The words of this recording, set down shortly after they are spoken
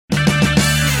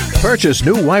Purchase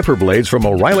new wiper blades from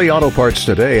O'Reilly Auto Parts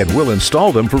today and we'll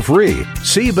install them for free.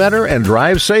 See better and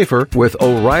drive safer with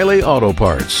O'Reilly Auto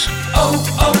Parts. Oh,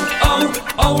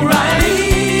 O'Reilly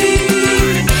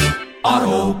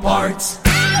Auto Parts.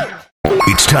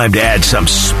 It's time to add some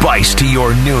spice to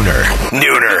your nooner.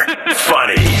 Nooner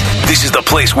Funny. This is the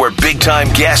place where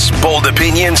big-time guests, bold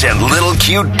opinions, and little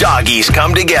cute doggies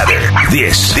come together.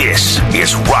 This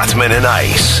is Rothman and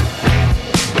Ice.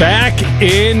 Back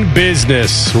in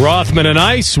business. Rothman and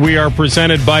Ice, we are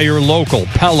presented by your local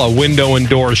Pella Window and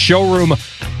Door showroom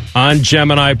on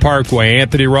Gemini Parkway.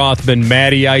 Anthony Rothman,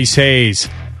 Matty Ice Hayes,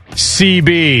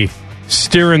 CB,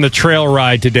 steering the trail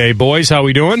ride today. Boys, how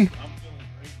we doing?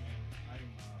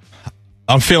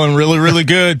 I'm feeling really, really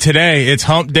good today. It's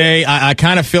hump day. I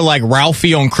kind of feel like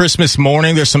Ralphie on Christmas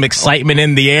morning. There's some excitement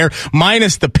in the air,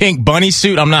 minus the pink bunny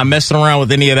suit. I'm not messing around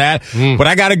with any of that, but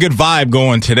I got a good vibe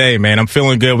going today, man. I'm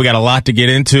feeling good. We got a lot to get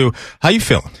into. How you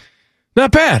feeling?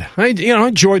 Not bad. I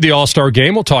enjoyed the All-Star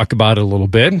game. We'll talk about it a little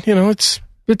bit.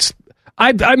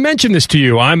 I mentioned this to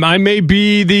you. I may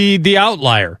be the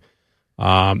outlier.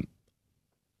 I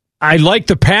like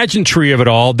the pageantry of it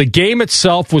all. The game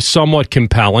itself was somewhat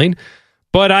compelling.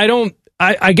 But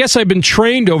I guess I've been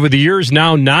trained over the years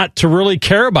now not to really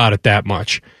care about it that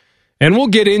much. And we'll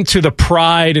get into the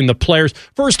pride and the players.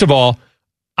 First of all,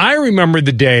 I remember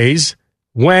the days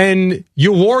when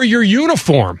you wore your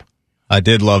uniform. I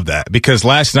did love that because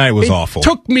last night was awful. It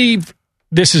took me,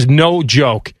 this is no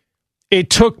joke, it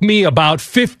took me about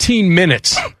 15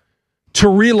 minutes to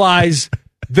realize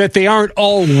that they aren't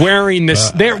all wearing this.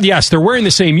 They're wearing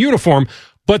the same uniform,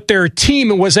 but their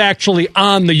team was actually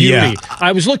on the uni. Yeah.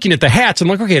 I was looking at the hats. I'm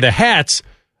like, okay, the hats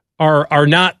are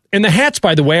not, and the hats,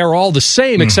 by the way, are all the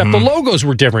same, except the logos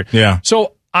were different. Yeah.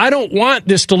 So I don't want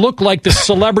this to look like the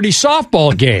celebrity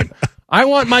softball game. I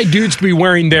want my dudes to be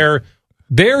wearing their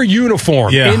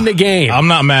uniform in the game. I'm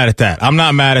not mad at that. I'm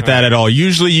not mad at that at all.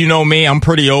 Usually, you know me, I'm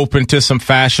pretty open to some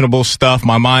fashionable stuff.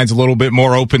 My mind's a little bit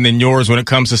more open than yours when it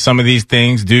comes to some of these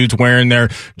things. Dudes wearing their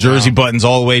jersey buttons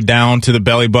all the way down to the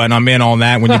belly button. I'm in on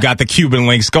that when you got the Cuban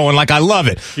links going. Like, I love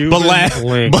it. But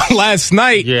last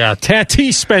night... Yeah,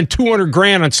 Tatis spent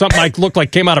 $200,000 on something like looked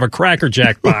like came out of a Cracker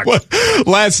Jack box.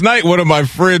 Last night, one of my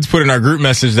friends put in our group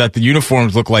message that the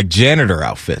uniforms look like janitor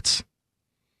outfits.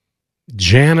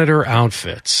 Janitor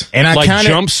outfits. And I like kinda,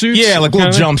 jumpsuits? Yeah, like little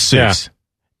jumpsuits. Yeah.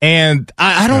 And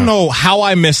I don't know how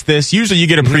I missed this. Usually you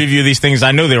get a preview of these things.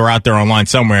 I know they were out there online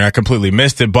somewhere and I completely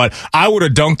missed it, but I would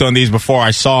have dunked on these before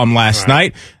I saw them last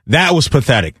night. That was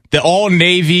pathetic. The all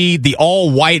navy, the all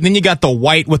white, and then you got the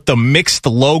white with the mixed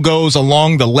logos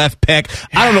along the left pec.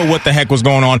 I don't know what the heck was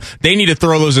going on. They need to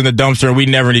throw those in the dumpster and we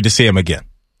never need to see them again.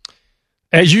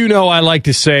 As you know, I like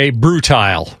to say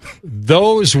brutal.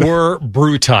 Those were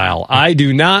brutal. I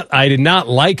did not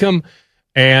like them,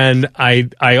 and I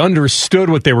understood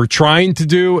what they were trying to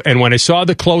do. And when I saw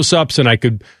the close-ups, and I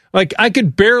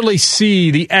could barely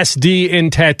see the SD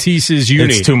in Tatis's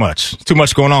uni. It's too much. It's too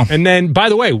much going on. And then, by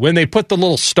the way, when they put the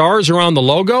little stars around the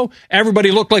logo,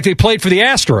 everybody looked like they played for the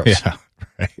Astros. Yeah,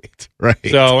 right.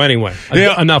 So anyway,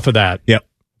 enough of that. Yep.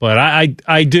 But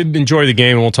I did enjoy the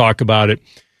game, and we'll talk about it.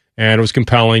 And it was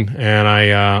compelling, and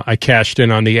I cashed in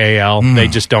on the AL. They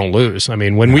just don't lose. I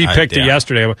mean, when we picked it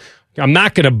yesterday, I'm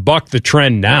not going to buck the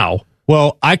trend now.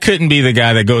 Well, I couldn't be the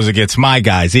guy that goes against my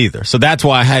guys either. So that's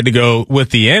why I had to go with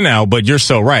the NL, but you're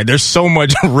so right. There's so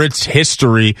much rich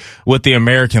history with the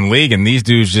American League, and these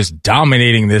dudes just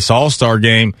dominating this All-Star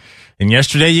game. And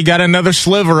yesterday you got another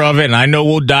sliver of it, and I know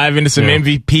we'll dive into some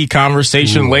MVP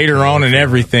conversation later on and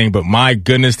everything, but my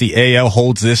goodness, the AL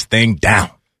holds this thing down.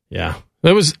 Yeah.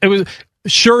 It was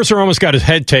Scherzer almost got his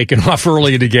head taken off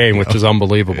early in the game, which was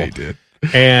unbelievable. Yeah, he did.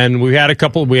 And we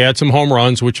had some home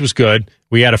runs, which was good.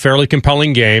 We had a fairly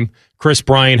compelling game. Chris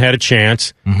Bryant had a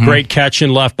chance. Great catch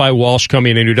and left by Walsh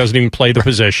coming in, who doesn't even play the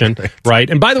position, right?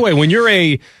 And by the way, when you're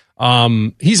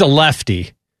he's a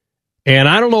lefty, and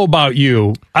I don't know about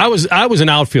you, I was an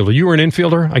outfielder. You were an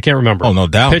infielder? I can't remember. Oh, no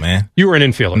doubt, man. You were an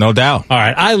infielder. No doubt. All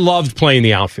right. I loved playing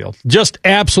the outfield. Just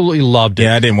absolutely loved it.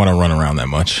 Yeah, I didn't want to run around that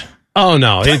much. Oh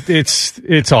no,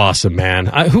 it's awesome, man.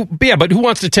 But who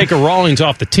wants to take a Rawlings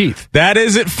off the teeth? That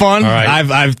isn't fun. All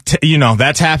right.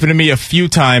 That's happened to me a few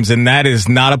times, and that is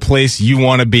not a place you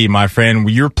want to be, my friend.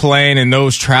 You're playing in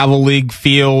those travel league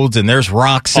fields, and there's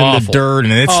rocks in the dirt,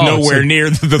 and it's nowhere near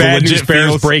the legit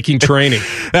fields. Breaking training.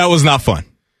 That was not fun.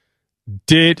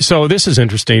 So this is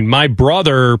interesting. My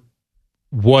brother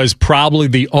was probably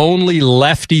the only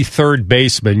lefty third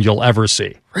baseman you'll ever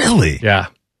see. Really? Yeah.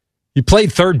 He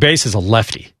played third base as a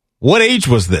lefty. What age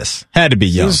was this? Had to be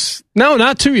young. No,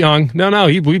 not too young. No.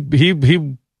 He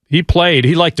played.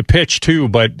 He liked to pitch too,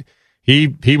 but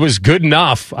He was good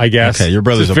enough, I guess. Okay, your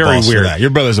brother's a boss for that. Your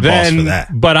brother's a boss for that.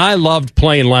 But I loved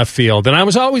playing left field, and I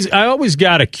always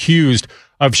got accused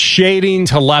of shading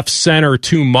to left center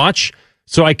too much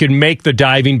so I could make the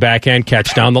diving backhand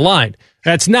catch down the line.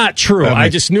 That's not true. I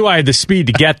just knew I had the speed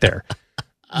to get there.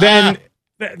 Then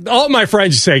all my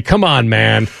friends say, "Come on,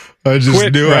 man." I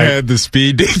just knew I had the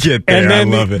speed to get there. And then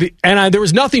I love it. There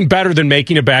was nothing better than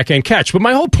making a backhand catch. But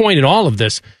my whole point in all of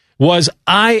this was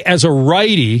I, as a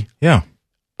righty,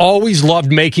 always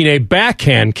loved making a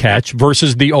backhand catch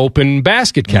versus the open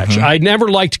basket catch. I never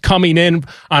liked coming in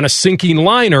on a sinking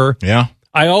liner. Yeah.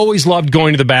 I always loved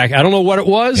going to the back. I don't know what it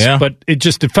was, but it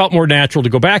felt more natural to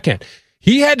go backhand.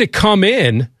 He had to come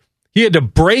in. He had to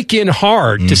break in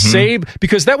hard to save,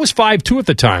 because that was 5-2 at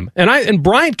the time. And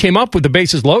Bryant came up with the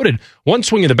bases loaded, one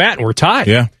swing of the bat, and we're tied.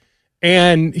 Yeah.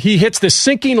 And he hits the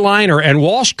sinking liner, and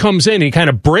Walsh comes in. He kind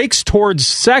of breaks towards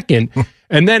second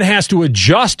and then has to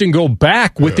adjust and go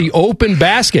back with the open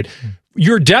basket.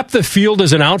 Your depth of field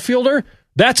as an outfielder,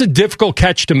 that's a difficult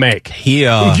catch to make.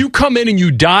 If you come in and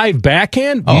you dive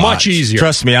backhand, much easier.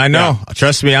 Trust me, I know. Yeah.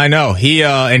 Trust me, I know.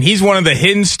 And he's one of the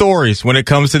hidden stories when it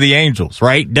comes to the Angels,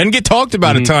 right? Doesn't get talked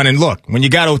about a ton. And look, when you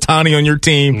got Ohtani on your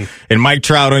team and Mike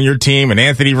Trout on your team and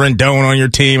Anthony Rendon on your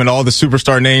team and all the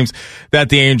superstar names that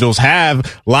the Angels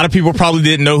have, a lot of people probably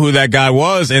didn't know who that guy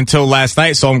was until last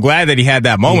night. So I'm glad that he had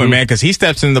that moment, man, because he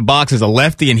steps in the box as a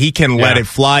lefty and he can let it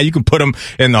fly. You can put him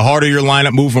in the heart of your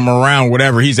lineup, move him around,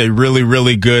 whatever. He's a really, really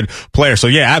good player. So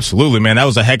yeah, absolutely, man. That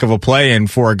was a heck of a play. And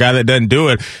for a guy that doesn't do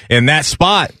it in that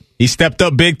spot, he stepped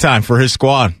up big time for his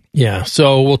squad. Yeah.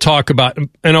 So we'll talk about, and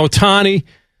Ohtani.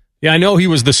 Yeah, I know he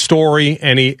was the story,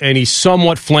 and he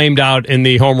somewhat flamed out in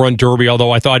the home run derby, although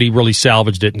I thought he really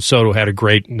salvaged it, and Soto had a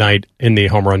great night in the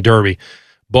home run derby.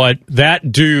 But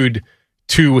that dude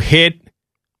to hit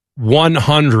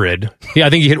 100, I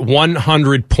think he hit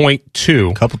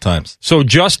 100.2. A couple times. So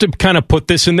just to kind of put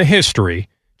this in the history,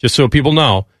 just so people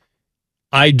know,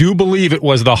 I do believe it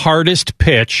was the hardest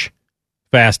pitch,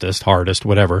 fastest, hardest,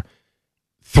 whatever,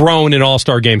 thrown in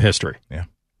All-Star Game history. Yeah.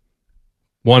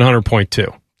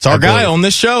 100.2. It's our guy on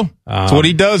this show. That's what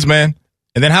he does, man.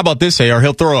 And then how about this, AR?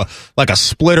 He'll throw a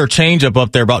splitter changeup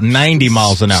up there about 90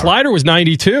 miles an hour. Slider was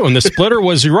 92, and the splitter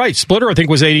was, you're right, splitter I think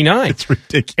was 89. It's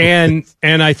ridiculous.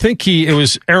 And I think it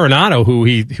was Arenado who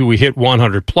he hit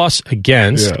 100 plus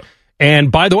against. Yeah.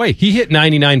 And by the way, he hit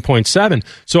 99.7.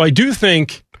 So I do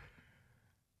think,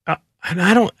 and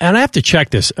I have to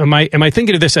check this. Am I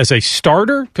thinking of this as a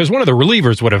starter? Because one of the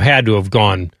relievers would have had to have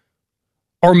gone.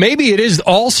 Or maybe it is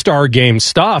All-Star Game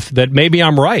stuff that maybe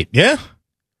I'm right. Yeah.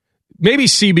 Maybe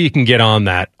CB can get on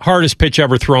that. Hardest pitch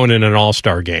ever thrown in an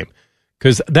All-Star Game.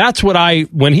 Because that's what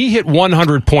when he hit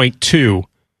 100.2,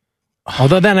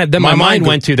 although then my mind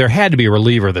went to there had to be a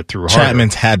reliever that threw harder.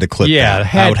 Chapman's had to clip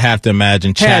that. I would have to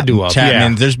imagine.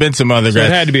 Chapman, there's been some other guys.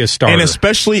 It had to be a starter. And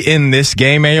especially in this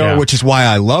game, AR, which is why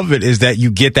I love it, is that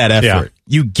you get that effort. Yeah.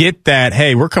 You get that,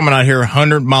 hey, we're coming out here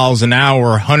 100 miles an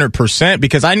hour, 100%,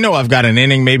 because I know I've got an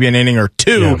inning, maybe an inning or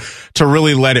two to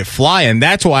really let it fly. And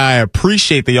that's why I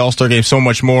appreciate the All-Star Game so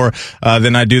much more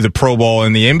than I do the Pro Bowl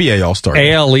and the NBA All-Star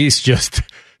Game. AL East just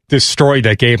destroyed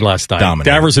that game last night.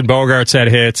 Dominated. Devers and Bogarts had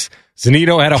hits.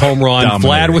 Zanito had a home run.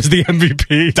 Vlad was the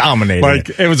MVP.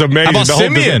 Dominated. It was amazing. How about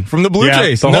Simeon from the Blue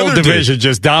Jays? The whole division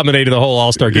just dominated the whole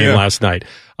All-Star game last night.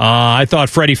 I thought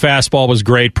Freddie fastball was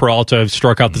great. Peralta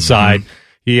struck out the side.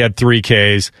 He had 3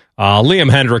 Ks.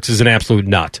 Liam Hendricks is an absolute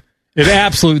nut. An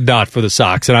absolute nut for the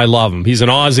Sox, and I love him. He's an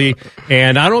Aussie,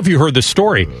 and I don't know if you heard the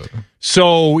story.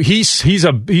 So he's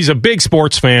a big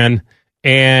sports fan,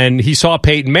 and he saw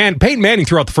Peyton Manning. Peyton Manning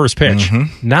threw out the first pitch.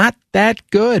 Not that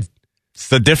good.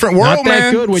 It's a different world, Not that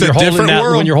man. good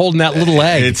when you're holding that little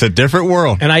egg. It's a different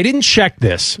world. And I didn't check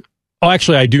this. Oh,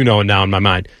 actually, I do know it now in my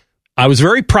mind. I was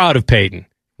very proud of Peyton.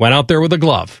 Went out there with a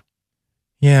glove.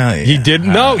 Yeah. He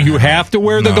didn't know. You have to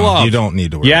wear the glove. You don't need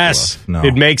to wear the glove. No.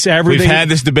 It makes everything. We've had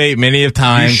this debate many of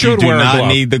times. You do not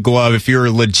need the glove. If you're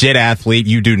a legit athlete,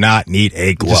 you do not need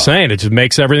a glove. Just saying, it just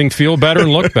makes everything feel better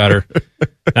and look better.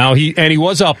 Now, he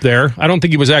was up there. I don't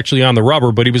think he was actually on the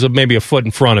rubber, but he was maybe a foot in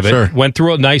front of it. Sure. Went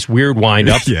through a nice, weird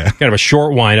windup. Kind of a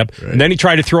short windup. Right. And then he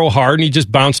tried to throw hard, and he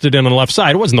just bounced it in on the left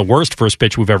side. It wasn't the worst first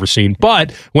pitch we've ever seen.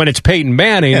 But when it's Peyton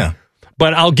Manning,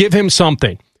 but I'll give him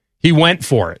something. He went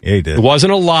for it. Yeah, he did. It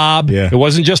wasn't a lob. Yeah. It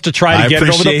wasn't just to try to get it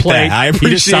over the plate. He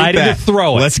decided to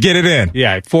throw it. Let's get it in.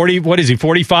 Yeah, 40. What is he?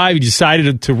 45. He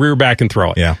decided to rear back and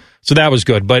throw it. Yeah. So that was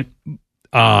good. But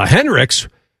Hendricks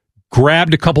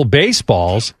grabbed a couple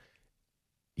baseballs.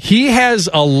 He has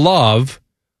a love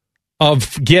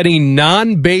of getting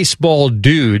non-baseball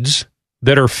dudes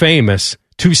that are famous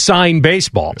to sign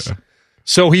baseballs. Yeah.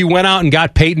 So he went out and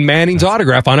got Peyton Manning's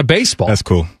autograph on a baseball. That's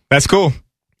cool. That's cool.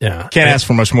 Yeah. Can't ask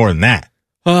for much more than that.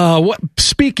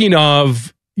 Speaking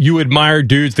of, you admire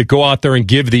dudes that go out there and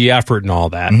give the effort and all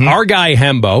that. Mm-hmm. Our guy,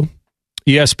 Hembo,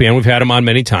 ESPN, we've had him on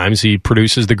many times. He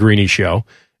produces the Greenie Show,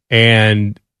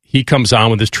 and he comes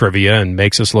on with his trivia and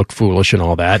makes us look foolish and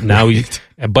all that. Now,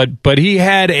 but he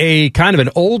had a kind of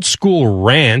an old school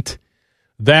rant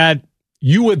that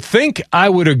you would think I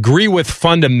would agree with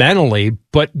fundamentally,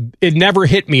 but it never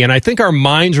hit me. And I think our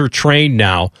minds are trained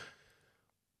now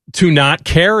to not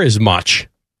care as much.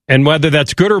 And whether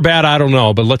that's good or bad, I don't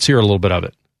know. But let's hear a little bit of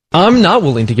it. I'm not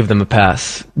willing to give them a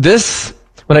pass.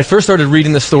 When I first started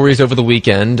reading the stories over the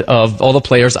weekend of all the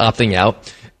players opting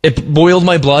out, it boiled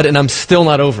my blood, and I'm still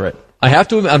not over it.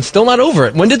 I'm still not over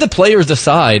it. When did the players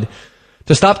decide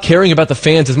to stop caring about the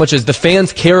fans as much as the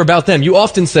fans care about them? You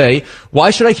often say, why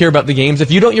should I care about the games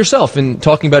if you don't yourself, in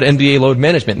talking about NBA load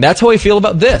management? And that's how I feel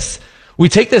about this. We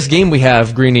take this game we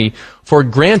have, Greenie, for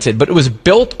granted, but it was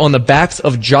built on the backs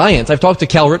of giants. I've talked to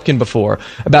Cal Ripken before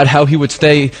about how he would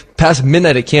stay past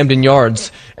midnight at Camden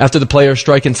Yards after the players'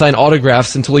 strike and sign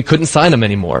autographs until he couldn't sign them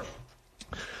anymore.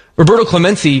 Roberto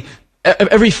Clemente,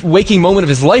 every waking moment of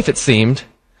his life, it seemed,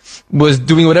 was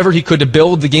doing whatever he could to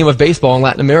build the game of baseball in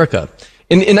Latin America.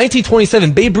 In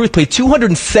 1927, Babe Ruth played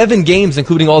 207 games,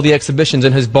 including all the exhibitions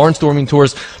and his barnstorming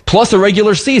tours, plus a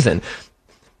regular season.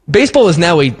 Baseball is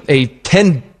now a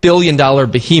 $10 billion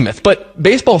behemoth, but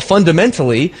baseball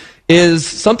fundamentally is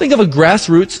something of a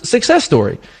grassroots success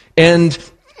story. And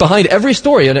behind every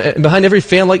story and behind every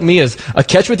fan like me is a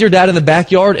catch with your dad in the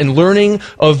backyard and learning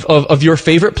of your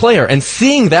favorite player. And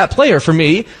seeing that player, for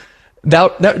me,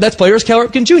 that's player is Cal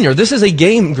Ripken Jr. This is a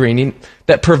game, Greenie,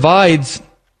 that provides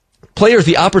players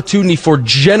the opportunity for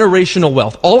generational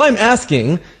wealth. All I'm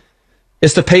asking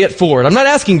is to pay it forward. I'm not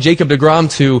asking Jacob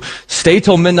deGrom to stay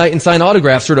till midnight and sign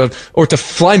autographs or to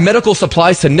fly medical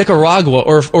supplies to Nicaragua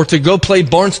or to go play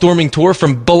barnstorming tour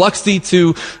from Biloxi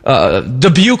to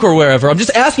Dubuque or wherever. I'm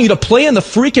just asking you to play in the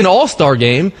freaking All-Star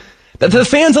game that the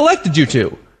fans elected you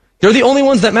to. They're the only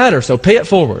ones that matter, so pay it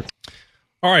forward.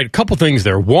 All right, a couple things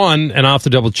there. One, and I'll have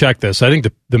to double check this, I think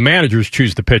the managers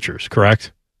choose the pitchers,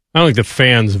 correct? I don't think the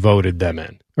fans voted them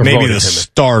in. Maybe the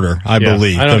starter, I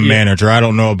believe, the manager. I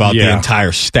don't know about the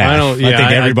entire staff. I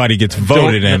think everybody gets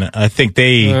voted in. I think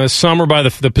they... some are by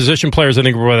the position players, I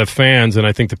think, are by the fans, and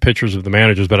I think the pitchers are the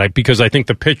managers. But because I think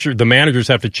the managers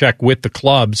have to check with the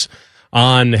clubs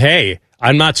on, hey,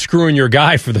 I'm not screwing your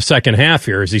guy for the second half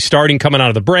here. Is he starting coming out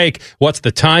of the break? What's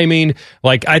the timing?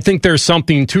 Like, I think there's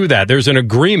something to that. There's an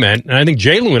agreement, and I think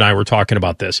J-Lo and I were talking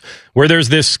about this, where there's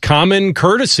this common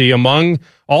courtesy among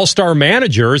all-star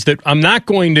managers that I'm not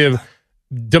going to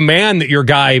demand that your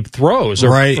guy throws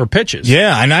or pitches.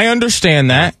 Yeah, and I understand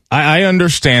that. I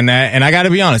understand that, and I got to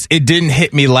be honest, it didn't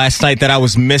hit me last night that I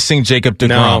was missing Jacob deGrom.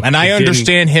 No, and I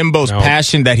understand Hembo's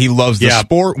passion that he loves the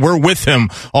sport. We're with him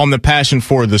on the passion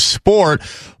for the sport,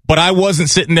 but I wasn't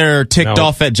sitting there ticked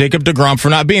off at Jacob deGrom for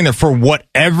not being there for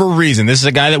whatever reason. This is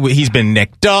a guy that he's been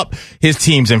nicked up. His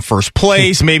team's in first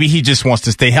place. Maybe he just wants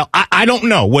to stay healthy. I don't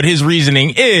know what his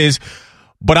reasoning is.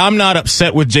 But I'm not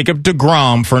upset with Jacob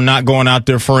deGrom for not going out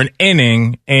there for an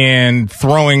inning and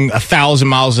throwing 1,000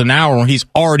 miles an hour when he's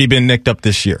already been nicked up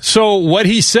this year. So what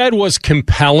he said was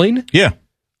compelling. Yeah.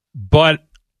 But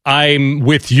I'm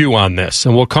with you on this,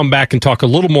 and we'll come back and talk a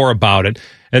little more about it.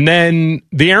 And then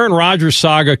the Aaron Rodgers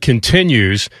saga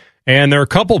continues, and there are a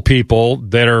couple people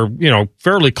that are,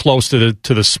 fairly close to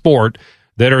the sport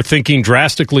that are thinking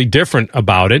drastically different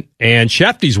about it. And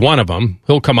Schefter's one of them.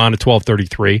 He'll come on at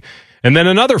 12:33. And then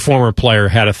another former player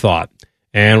had a thought.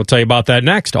 And we'll tell you about that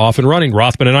next. Off and running.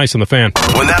 Rothman and Ice on the Fan.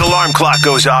 When that alarm clock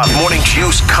goes off, Morning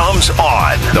Juice comes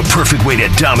on. The perfect way to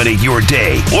dominate your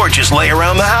day or just lay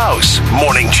around the house.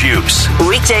 Morning Juice.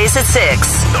 Weekdays at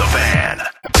 6. The Fan.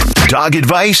 Dog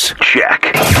advice? Check.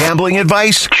 Gambling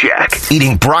advice? Check.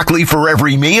 Eating broccoli for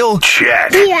every meal?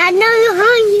 Check. Yeah, I know you're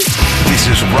hungry. This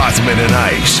is Rothman and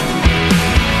Ice.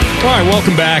 All right,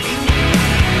 welcome back.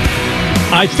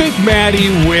 I think, Maddie,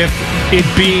 with it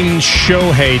being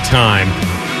Shohei time,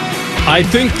 I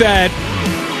think that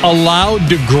allowed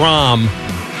deGrom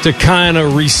to kind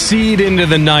of recede into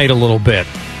the night a little bit.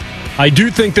 I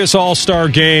do think this All-Star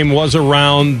game was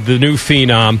around the new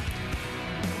phenom,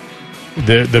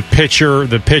 the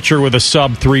pitcher with a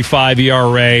sub 3.5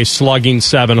 ERA, slugging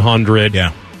 700.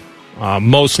 Yeah,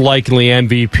 most likely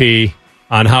MVP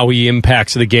on how he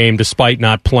impacts the game, despite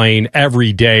not playing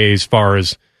every day as far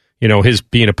as his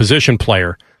being a position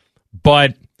player.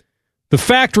 But the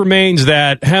fact remains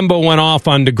that Hembo went off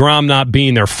on deGrom not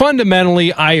being there.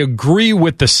 Fundamentally, I agree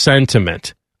with the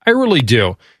sentiment. I really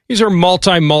do. These are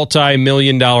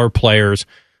multi-million-dollar players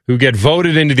who get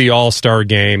voted into the All-Star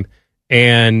game.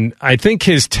 And I think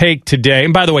his take today,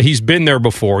 and by the way, he's been there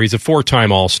before. He's a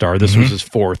 4-time All-Star. This was his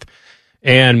 4th.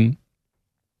 And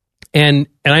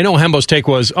I know Hembo's take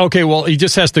was, okay, well, he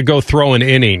just has to go throw an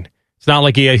inning. It's not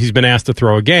like he's been asked to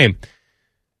throw a game.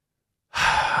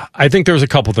 I think there's a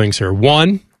couple things here.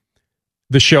 One,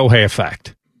 the Shohei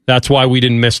effect. That's why we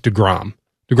didn't miss DeGrom.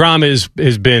 DeGrom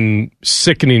has been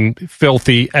sickening,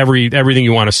 filthy, everything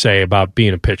you want to say about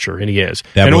being a pitcher, and he is.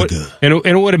 And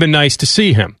it would have been nice to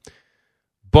see him.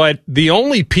 But the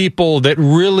only people that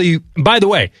really, by the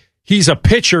way, he's a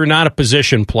pitcher, not a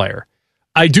position player.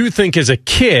 I do think as a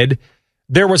kid,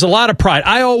 there was a lot of pride.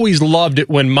 I always loved it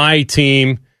when my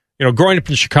team, growing up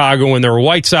in Chicago, when there were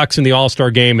White Sox in the All-Star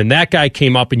game, and that guy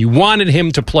came up, and you wanted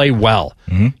him to play well.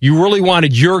 You really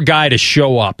wanted your guy to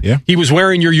show up. Yeah. He was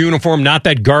wearing your uniform, not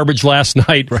that garbage last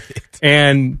night. Right.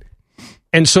 And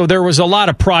so there was a lot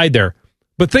of pride there.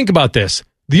 But think about this.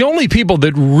 The only people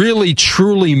that really,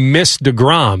 truly missed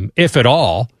DeGrom, if at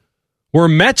all, were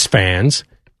Mets fans.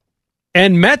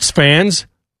 And Mets fans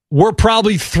were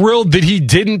probably thrilled that he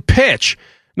didn't pitch.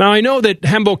 Now, I know that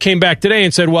Hembo came back today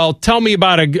and said, well, tell me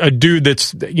about a dude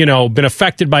that's, been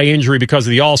affected by injury because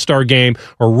of the All-Star game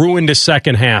or ruined his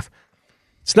second half.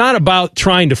 It's not about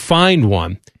trying to find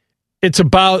one. It's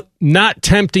about not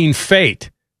tempting fate,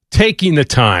 taking the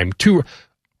time to...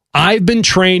 I've been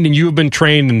trained and you have been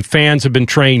trained and fans have been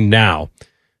trained now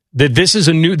that this is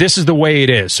the way it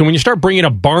is. So when you start bringing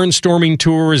up barnstorming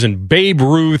tours and Babe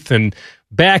Ruth and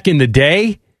back in the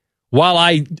day, while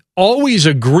I always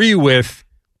agree with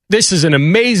this is an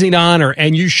amazing honor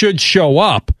and you should show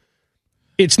up,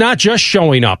 it's not just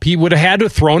showing up. He would have had to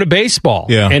have thrown a baseball.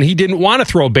 Yeah. And he didn't want to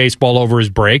throw a baseball over his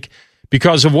break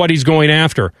because of what he's going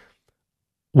after.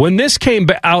 When this came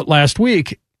out last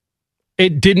week,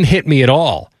 it didn't hit me at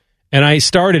all. And I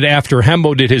started after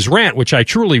Hembo did his rant, which I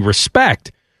truly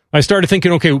respect. I started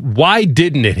thinking, okay, why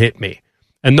didn't it hit me?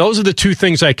 And those are the two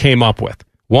things I came up with.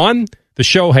 One, the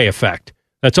Shohei effect.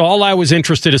 That's all I was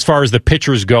interested as far as the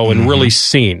pitchers go and really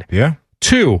seen. Yeah.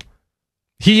 Two,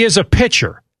 he is a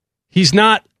pitcher. He's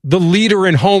not the leader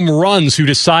in home runs who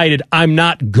decided I'm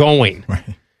not going.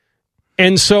 Right.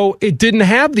 And so it didn't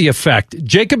have the effect.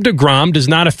 Jacob deGrom does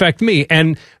not affect me.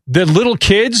 And the little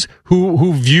kids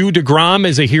who view deGrom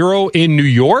as a hero in New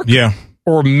York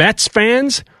or Mets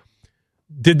fans,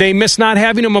 did they miss not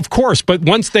having him? Of course. But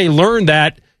once they learn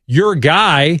that your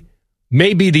guy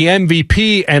may be the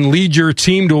MVP and lead your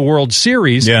team to a World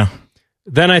Series,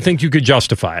 then I think you could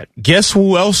justify it. Guess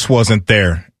who else wasn't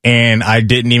there? And I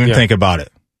didn't even think about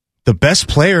it. The best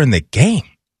player in the game.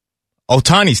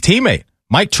 Ohtani's teammate,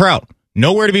 Mike Trout.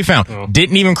 Nowhere to be found.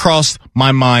 Didn't even cross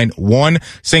my mind one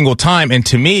single time. And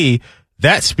to me,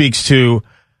 that speaks to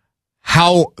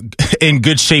how in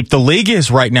good shape the league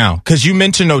is right now. Because you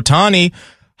mentioned Ohtani.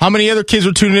 How many other kids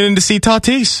were tuning in to see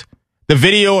Tatis? The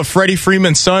video of Freddie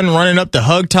Freeman's son running up to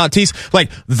hug Tatis.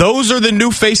 Like, those are the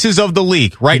new faces of the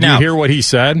league right now. Did you hear what he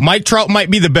said? Mike Trout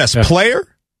might be the best player,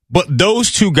 but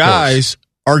those two guys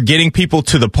are getting people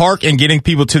to the park and getting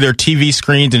people to their TV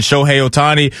screens, and Shohei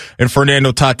Ohtani and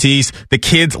Fernando Tatis. The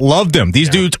kids love them. These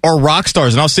dudes are rock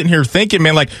stars. And I was sitting here thinking,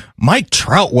 man, like, Mike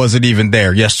Trout wasn't even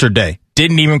there yesterday.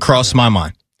 Didn't even cross my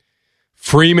mind.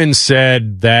 Freeman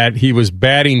said that he was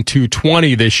batting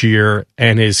 .220 this year,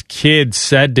 and his kid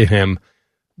said to him,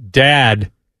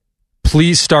 Dad,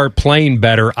 please start playing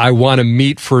better. I want to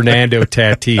meet Fernando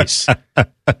Tatis.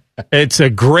 It's a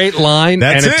great line,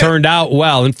 and it turned out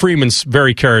well. And Freeman's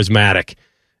very charismatic.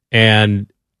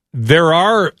 And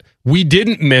we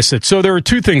didn't miss it. So there are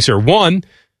two things here. One,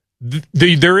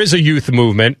 there is a youth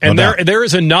movement, and there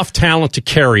is enough talent to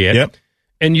carry it. Yep.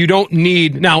 And you don't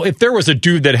need... Now, if there was a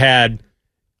dude that had...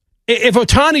 If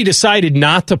Ohtani decided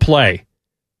not to play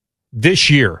this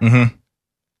year,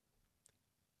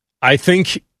 I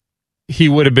think he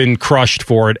would have been crushed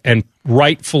for it, and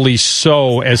rightfully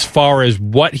so, as far as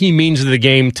what he means to the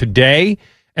game today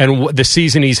and the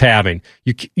season he's having.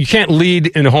 You can't lead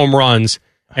in home runs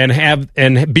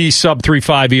and be sub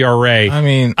 3.5 ERA. I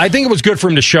mean, I think it was good for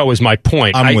him to show, is my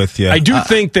point. I'm with you. I do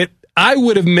think that I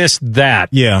would have missed that.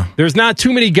 Yeah. There's not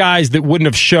too many guys that wouldn't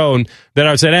have shown that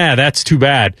I said, that's too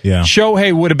bad. Yeah.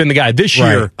 Shohei would have been the guy this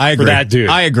year I agree. for that dude.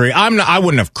 I agree. I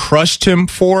wouldn't have crushed him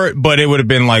for it, but it would have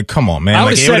been like, come on, man. I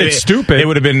would have said it's stupid. It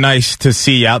would have been nice to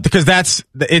see out, because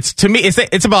to me,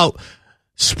 it's about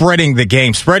spreading the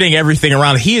game, spreading everything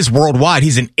around. He is worldwide.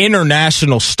 He's an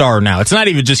international star now. It's not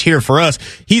even just here for us.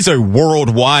 He's a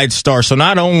worldwide star. So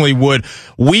not only would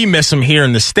we miss him here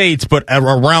in the States, but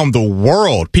around the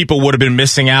world, people would have been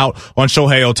missing out on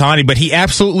Shohei Ohtani, but he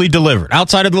absolutely delivered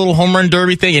outside of the little home run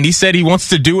derby thing. And he said he wants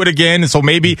to do it again. And so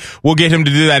maybe we'll get him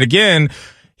to do that again.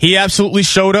 He absolutely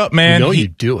showed up, man. You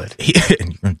do it.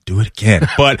 And you're going to do it again.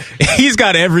 But he's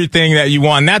got everything that you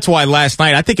want. And that's why last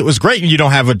night, I think it was great you don't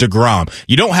have a DeGrom.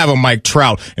 You don't have a Mike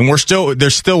Trout. And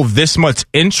there's still this much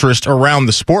interest around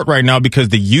the sport right now because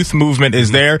the youth movement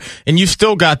is there. And you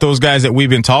still got those guys that we've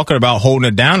been talking about holding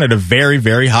it down at a very,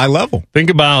 very high level. Think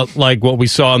about like what we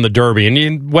saw in the Derby.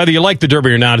 And whether you like the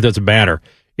Derby or not, it doesn't matter.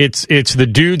 It's the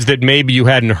dudes that maybe you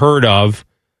hadn't heard of.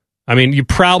 I mean, you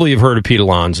probably have heard of Pete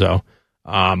Alonso.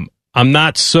 I'm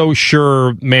not so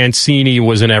sure Mancini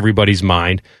was in everybody's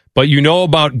mind, but you know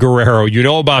about Guerrero, you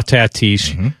know about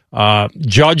Tatis.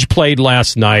 Judge played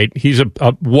last night. He's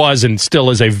was and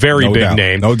still is a very big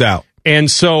name. No doubt. And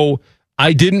so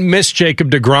I didn't miss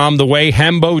Jacob deGrom the way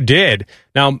Hembo did.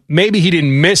 Now, maybe he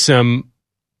didn't miss him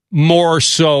more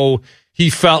so he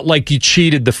felt like he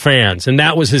cheated the fans, and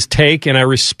that was his take, and I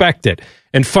respect it.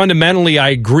 And fundamentally, I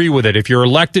agree with it. If you're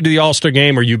elected to the All-Star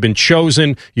game or you've been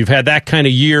chosen, you've had that kind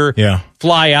of year,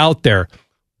 fly out there.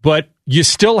 But you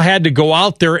still had to go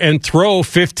out there and throw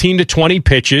 15 to 20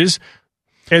 pitches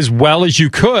as well as you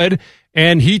could,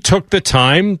 and he took the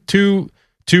time to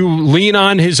lean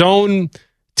on his own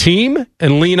team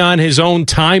and lean on his own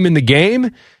time in the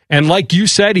game. And like you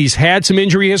said, he's had some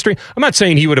injury history. I'm not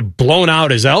saying he would have blown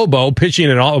out his elbow pitching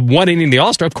in one inning the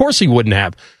All-Star. Of course he wouldn't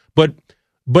have.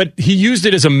 But he used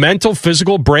it as a mental,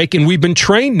 physical break, and we've been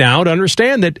trained now to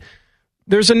understand that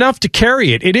there's enough to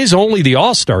carry it. It is only the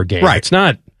All-Star game. Right. It's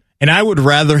not. And I would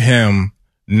rather him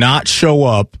not show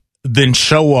up than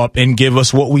show up and give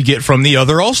us what we get from the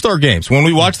other All-Star games. When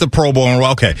we watch the Pro Bowl and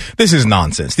we're okay, this is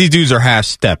nonsense. These dudes are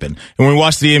half-stepping. And when we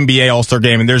watch the NBA All-Star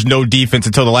game and there's no defense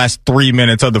until the last 3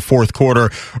 minutes of the fourth quarter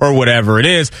or whatever it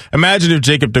is, imagine if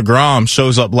Jacob deGrom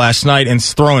shows up last night and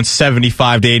is throwing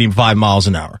 75 to 85 miles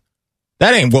an hour.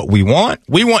 That ain't what we want.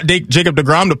 We want Jacob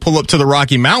deGrom to pull up to the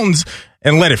Rocky Mountains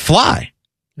and let it fly.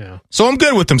 Yeah. So I'm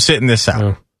good with him sitting this out.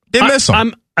 Yeah. Didn't miss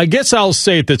him. I guess I'll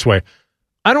say it this way.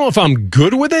 I don't know if I'm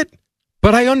good with it,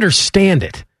 but I understand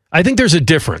it. I think there's a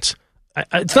difference.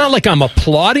 It's not like I'm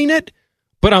applauding it,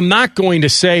 but I'm not going to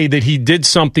say that he did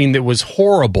something that was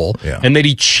horrible and that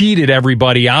he cheated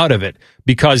everybody out of it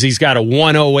because he's got a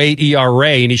 1.08 ERA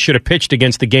and he should have pitched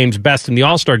against the game's best in the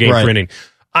All-Star game for inning.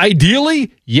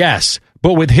 Ideally, yes.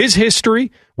 But with his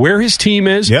history, where his team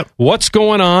is, what's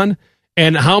going on,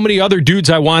 and how many other dudes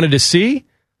I wanted to see,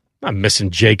 I'm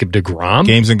missing Jacob deGrom.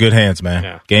 Game's in good hands, man.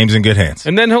 Yeah. Game's in good hands.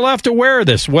 And then he'll have to wear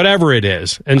this, whatever it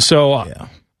is. And so,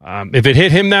 if it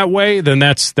hit him that way, then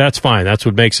that's fine. That's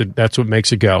what makes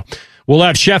it go. We'll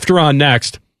have Schefter on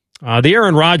next. The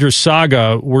Aaron Rodgers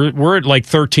saga, we're at like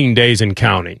 13 days and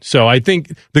counting. So I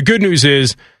think the good news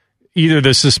is either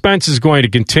the suspense is going to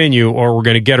continue or we're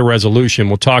going to get a resolution.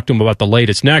 We'll talk to him about the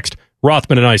latest next.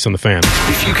 Rothman and Ice on the Fan.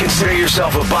 If you consider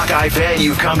yourself a Buckeye fan,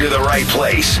 you've come to the right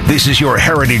place. This is your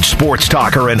heritage sports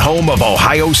talker and home of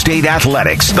Ohio State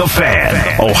Athletics, The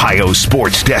Fan, Ohio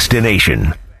sports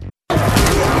destination.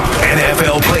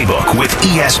 NFL Playbook with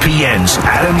ESPN's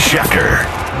Adam Schefter.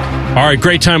 All right,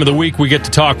 great time of the week. We get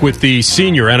to talk with the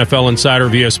senior NFL insider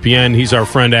of ESPN. He's our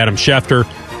friend Adam Schefter.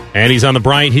 And he's on the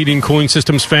Bryant Heating and Cooling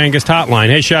Systems Fan Guest Hotline.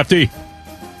 Hey, Shefty.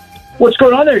 What's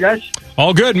going on there, guys?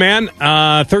 All good, man.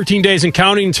 13 days and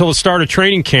counting until the start of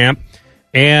training camp.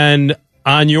 And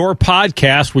on your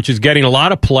podcast, which is getting a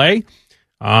lot of play,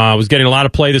 was getting a lot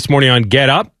of play this morning on Get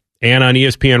Up and on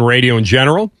ESPN Radio in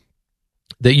general,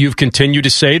 that you've continued to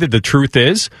say that the truth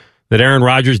is that Aaron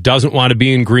Rodgers doesn't want to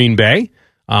be in Green Bay.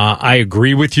 I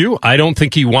agree with you. I don't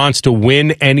think he wants to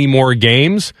win any more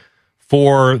games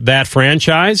for that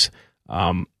franchise.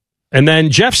 And then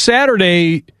Jeff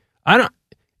Saturday,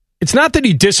 it's not that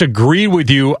he disagreed with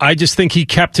you. I just think he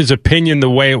kept his opinion the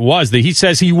way it was, that he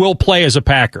says he will play as a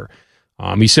Packer.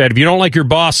 He said, if you don't like your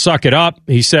boss, suck it up.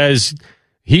 He says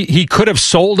he could have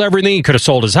sold everything. He could have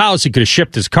sold his house. He could have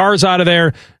shipped his cars out of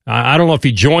there. I don't know if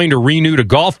he joined or renewed a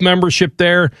golf membership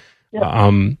there.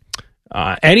 Yeah.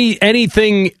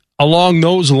 Anything along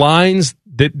those lines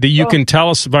that you can tell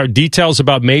us about, details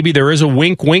about, maybe there is a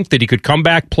wink that he could come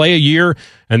back, play a year,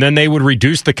 and then they would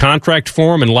reduce the contract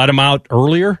for him and let him out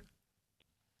earlier?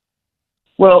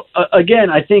 Well, again,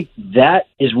 I think that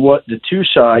is what the two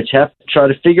sides have to try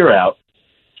to figure out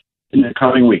in the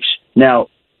coming weeks. Now,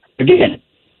 again,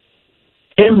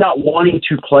 him not wanting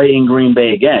to play in Green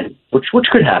Bay again, which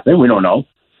could happen, we don't know.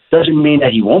 Doesn't mean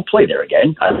that he won't play there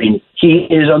again. I mean, he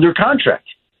is under contract.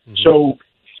 So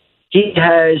he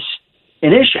has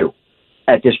an issue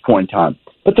at this point in time.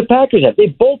 But the Packers they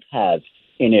both have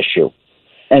an issue.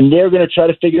 And they're going to try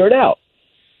to figure it out.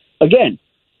 Again,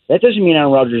 that doesn't mean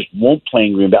Aaron Rodgers won't play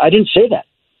in Green Bay. I didn't say that.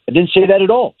 I didn't say that at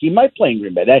all. He might play in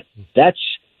Green Bay. That's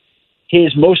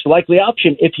his most likely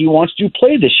option if he wants to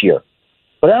play this year.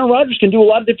 But Aaron Rodgers can do a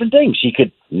lot of different things. He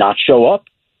could not show up.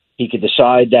 He could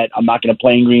decide that I'm not going to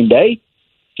play in Green Bay.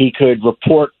 He could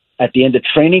report at the end of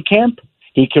training camp.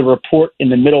 He could report in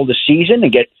the middle of the season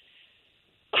and get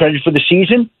credit for the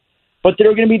season. But there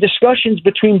are going to be discussions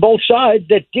between both sides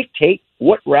that dictate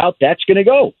what route that's going to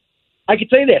go. I can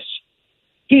say this.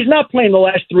 He's not playing the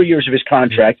last 3 years of his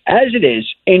contract as it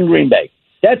is in Green Bay.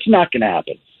 That's not going to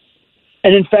happen.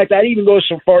 And in fact, I'd even go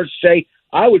so far as to say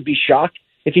I would be shocked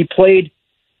if he played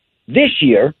this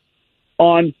year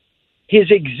on his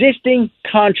existing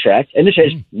contract, and this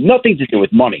has nothing to do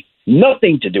with money.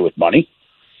 Nothing to do with money.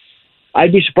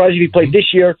 I'd be surprised if he played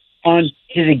this year on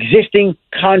his existing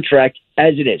contract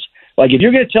as it is. Like, if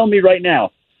you're going to tell me right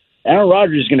now, Aaron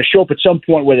Rodgers is going to show up at some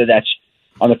point, whether that's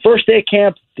on the first day of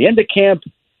camp, the end of camp,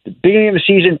 the beginning of the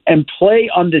season, and play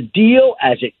on the deal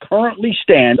as it currently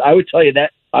stands, I would tell you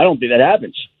that I don't think that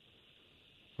happens.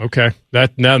 Okay.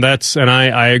 And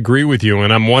I agree with you.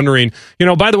 And I'm wondering,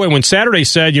 by the way, when Saturday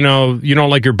said, you don't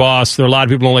like your boss, there are a lot of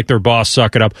people don't like their boss,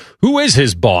 suck it up. Who is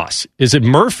his boss? Is it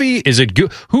Murphy? Is it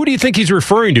who do you think he's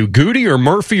referring to? Goody or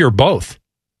Murphy or both?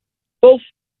 Both.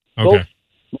 Okay.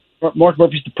 Both. Mark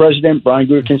Murphy's the president, Brian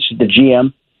Gutekunst is the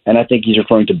GM, and I think he's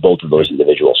referring to both of those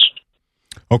individuals.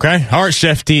 Okay. All right,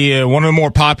 Schefter, one of the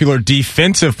more popular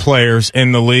defensive players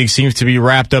in the league seems to be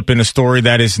wrapped up in a story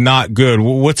that is not good.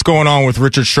 What's going on with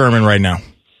Richard Sherman right now?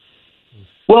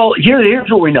 Well, here's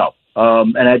what we know.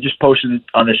 And I just posted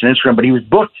on this on Instagram, but he was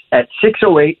booked at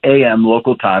 6:08 a.m.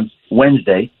 local time,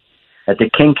 Wednesday, at the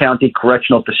King County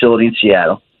Correctional Facility in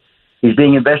Seattle. He's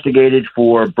being investigated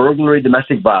for burglary,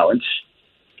 domestic violence.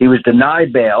 He was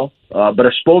denied bail, but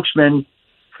a spokesman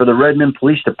for the Redmond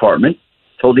Police Department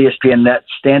told ESPN that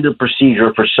standard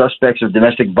procedure for suspects of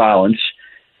domestic violence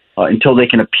until they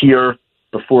can appear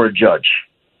before a judge.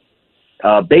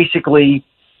 Basically,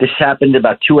 this happened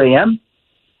about 2 a.m.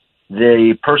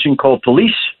 The person called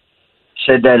police,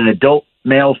 said that an adult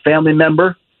male family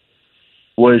member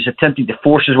was attempting to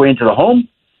force his way into the home.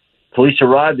 Police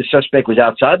arrived. The suspect was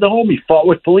outside the home. He fought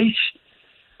with police,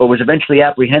 but was eventually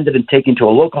apprehended and taken to a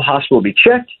local hospital to be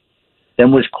checked,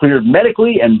 then was cleared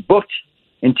medically and booked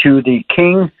into the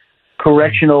King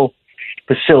Correctional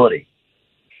Facility.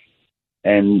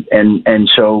 And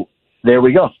so there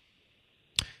we go.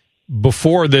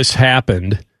 Before this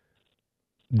happened,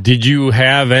 did you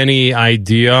have any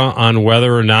idea on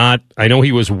whether or not, I know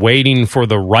he was waiting for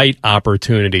the right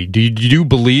opportunity. Did you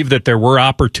believe that there were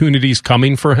opportunities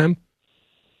coming for him?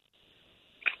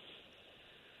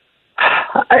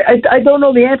 I don't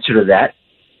know the answer to that.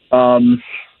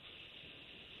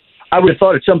 I would have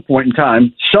thought at some point in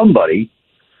time, somebody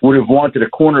would have wanted a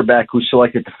cornerback who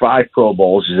selected the 5 Pro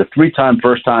Bowls, is a 3-time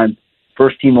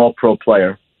first-team All-Pro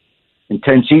player in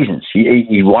 10 seasons.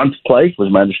 He wanted to play, was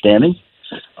my understanding.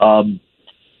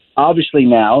 Obviously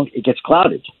now it gets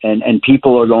clouded, and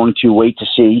people are going to wait to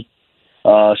see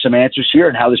some answers here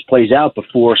and how this plays out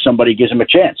before somebody gives him a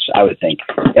chance, I would think.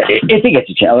 If he gets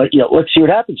a chance, let's see what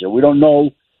happens here. We don't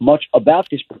know much about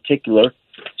this particular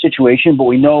situation, but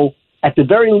we know at the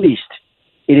very least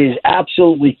it is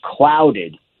absolutely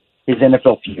clouded his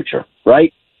NFL future,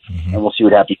 right? Mm-hmm. And we'll see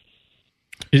what happens.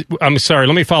 I'm sorry,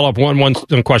 let me follow up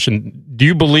one question. Do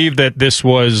you believe that this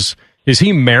was... Is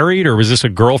he married, or was this a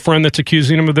girlfriend that's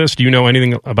accusing him of this? Do you know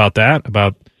anything about that?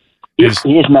 He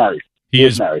is married. He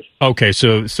is married. Okay,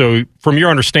 so from your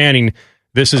understanding,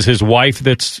 this is his wife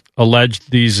that's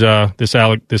alleged this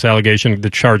allegation, the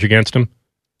charge against him?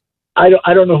 I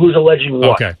don't know who's alleging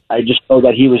what. Okay. I just know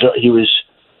that he was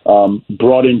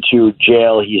brought into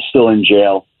jail. He is still in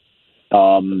jail.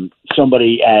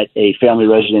 Somebody at a family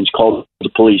residence called the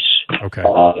police. Okay.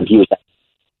 He was.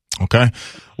 Okay.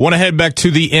 Want to head back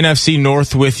to the NFC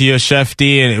North with you,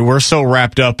 Schefter, and we're so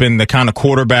wrapped up in the kind of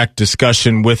quarterback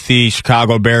discussion with the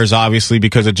Chicago Bears, obviously,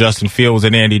 because of Justin Fields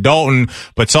and Andy Dalton,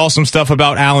 but saw some stuff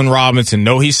about Allen Robinson.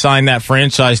 Know he signed that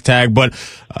franchise tag, but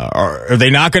are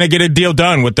they not going to get a deal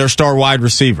done with their star wide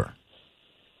receiver?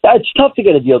 It's tough to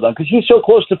get a deal done because he's so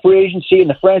close to free agency and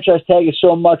the franchise tag is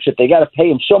so much that they got to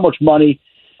pay him so much money.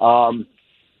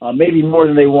 Maybe more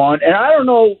than they want. And I don't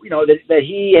know, that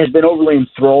he has been overly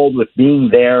enthralled with being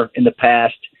there in the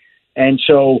past. And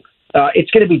so it's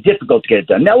going to be difficult to get it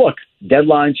done. Now, look,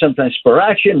 deadlines sometimes spur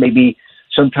action. Maybe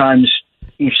sometimes,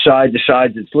 Each side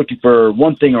decides it's looking for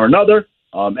one thing or another,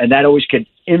 and that always could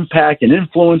impact and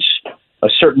influence a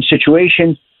certain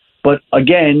situation. But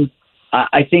again,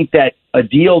 I think that a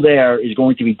deal there is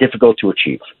going to be difficult to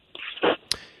achieve.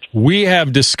 We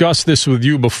have discussed this with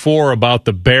you before about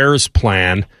the Bears'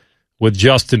 plan with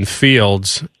Justin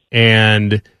Fields,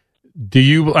 and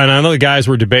and I know the guys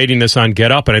were debating this on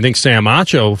Get Up, and I think Sam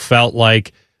Acho felt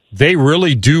like they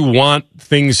really do want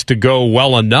things to go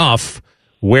well enough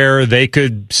where they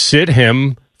could sit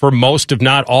him for most, if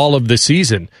not all, of the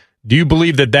season. Do you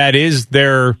believe that is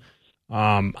their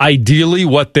ideally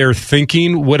what they're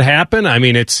thinking would happen? I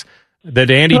mean, it's that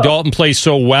Andy Dalton plays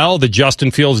so well that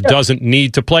Justin Fields doesn't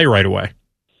need to play right away.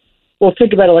 Well,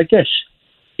 think about it like this.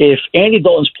 If Andy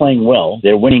Dalton's playing well,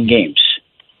 they're winning games.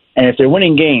 And if they're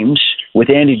winning games with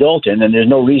Andy Dalton, then there's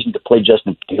no reason to play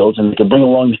Justin Fields, and they can bring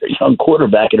along their young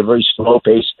quarterback at a very slow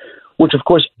pace, which, of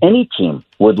course, any team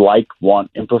would like,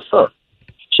 want, and prefer.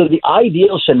 So the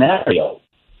ideal scenario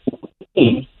would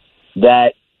be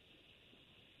that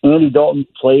Andy Dalton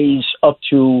plays up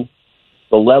to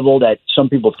the level that some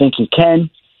people think he can.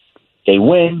 They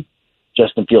win.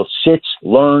 Justin Fields sits,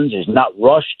 learns, is not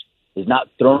rushed, is not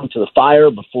thrown to the fire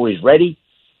before he's ready.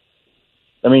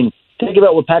 I mean, think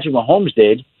about what Patrick Mahomes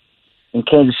did in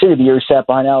Kansas City the year he sat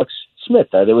behind Alex Smith.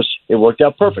 It worked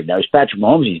out perfect. Now, he's Patrick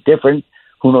Mahomes. He's different.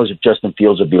 Who knows if Justin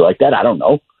Fields would be like that? I don't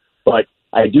know. But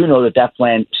I do know that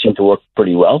plan seemed to work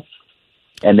pretty well,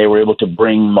 and they were able to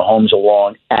bring Mahomes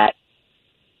along at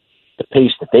the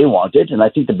pace that they wanted. And I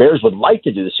think the Bears would like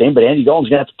to do the same, but Andy Dalton's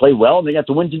going to have to play well, and they have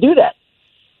to win to do that.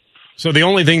 So the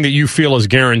only thing that you feel is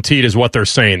guaranteed is what they're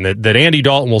saying, that Andy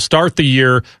Dalton will start the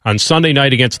year on Sunday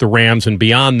night against the Rams, and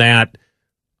beyond that,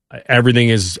 everything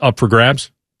is up for grabs?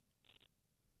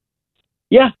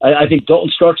 Yeah, I think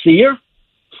Dalton starts the year,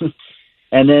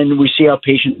 and then we see how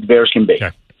patient the Bears can be.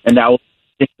 Okay. And that will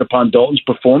depend upon Dalton's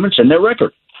performance and their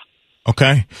record.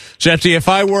 Okay. Shefty, if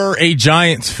I were a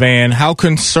Giants fan, how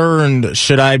concerned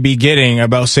should I be getting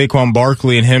about Saquon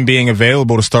Barkley and him being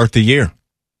available to start the year?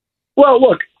 Well,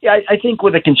 look, I think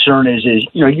what the concern is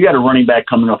you got a running back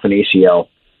coming off an ACL.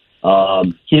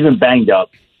 He's been banged up.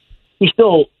 He's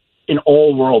still an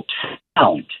all-world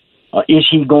talent. Is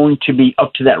he going to be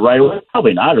up to that right away?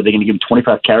 Probably not. Are they going to give him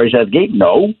 25 carries out of the gate?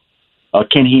 No.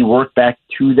 Can he work back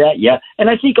to that? Yeah. And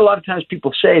I think a lot of times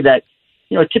people say that,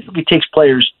 it typically takes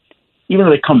players, even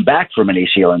though they come back from an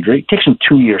ACL injury, it takes them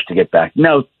 2 years to get back.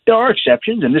 Now, there are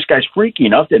exceptions, and this guy's freaky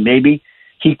enough that maybe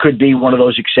he could be one of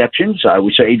those exceptions.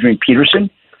 We saw Adrian Peterson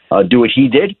do what he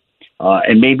did,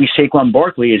 and maybe Saquon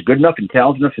Barkley is good enough and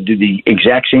talented enough to do the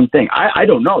exact same thing. I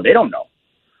don't know. They don't know.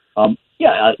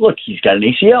 Look, he's got an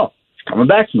ACL. He's coming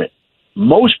back from it.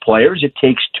 Most players, it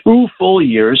takes 2 full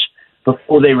years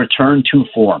before they return to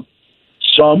form.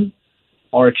 Some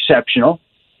are exceptional.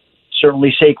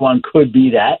 Certainly Saquon could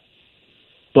be that,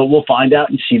 but we'll find out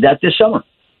and see that this summer.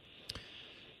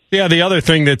 Yeah, the other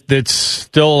thing that's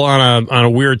still on a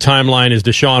weird timeline is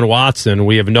Deshaun Watson.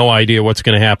 We have no idea what's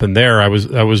going to happen there. I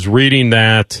was reading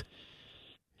that,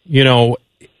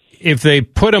 if they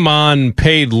put him on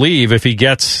paid leave, if he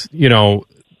gets,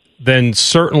 then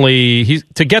certainly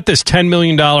to get this $10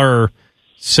 million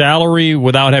salary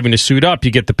without having to suit up,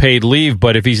 you get the paid leave.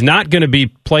 But if he's not going to be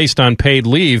placed on paid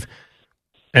leave,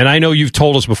 and I know you've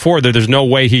told us before that there's no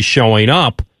way he's showing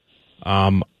up,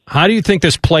 how do you think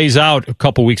this plays out a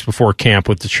couple weeks before camp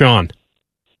with Deshaun?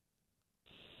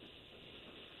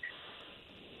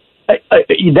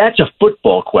 That's a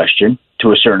football question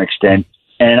to a certain extent,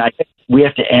 and I think we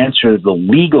have to answer the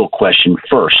legal question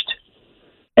first.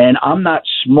 And I'm not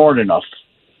smart enough,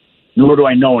 nor do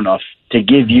I know enough, to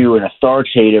give you an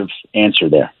authoritative answer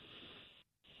there.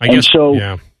 I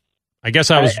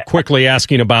guess I was quickly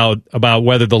asking about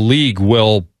whether the league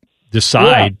will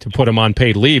decide to put him on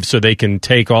paid leave so they can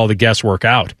take all the guesswork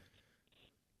out.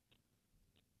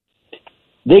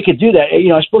 They could do that.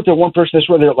 I spoke to one person this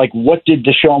way. They're like, "What did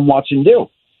Deshaun Watson do?"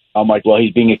 I'm like, "Well,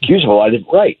 he's being accused of a lot of it,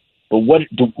 right? But what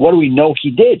do we know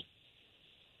he did?"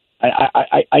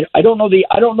 I don't know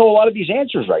I don't know a lot of these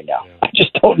answers right now. I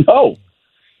just don't know.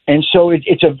 And so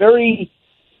it's a very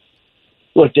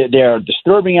look. There are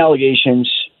disturbing allegations.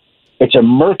 It's a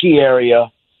murky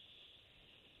area.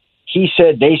 He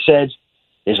said, they said,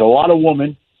 there's a lot of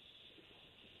women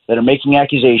that are making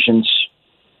accusations.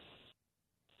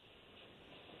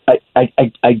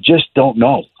 I just don't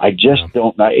know. I just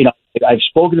don't know. I've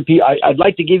spoken to people. I'd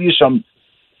like to give you some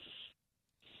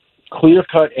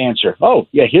clear-cut answer. Oh,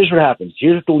 yeah, here's what happens.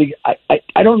 Here's what the league.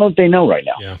 I don't know if they know right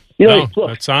now. Yeah.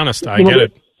 That's honest. I get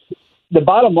it. The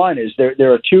bottom line is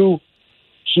there are 2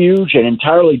 huge and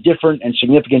entirely different and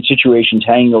significant situations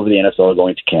hanging over the NFL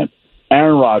going to camp.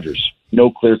 Aaron Rodgers,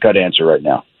 no clear-cut answer right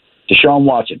now. Deshaun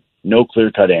Watson, no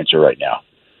clear-cut answer right now.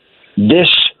 This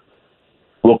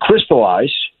will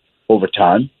crystallize over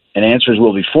time, and answers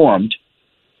will be formed,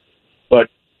 but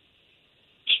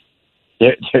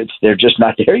they're just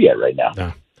not there yet right now.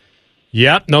 No.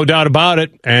 Yep, no doubt about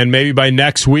it. And maybe by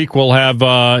next week we'll have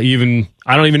I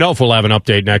don't even know if we'll have an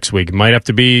update next week. It might have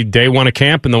to be day one of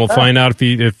camp, and then we'll find out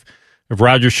if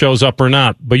Rodgers shows up or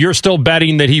not. But you're still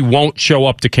betting that he won't show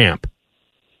up to camp.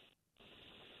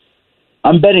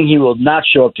 I'm betting he will not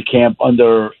show up to camp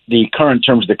under the current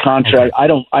terms of the contract.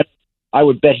 Okay. I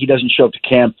would bet he doesn't show up to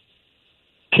camp,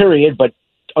 period. But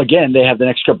again, they have the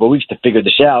next couple of weeks to figure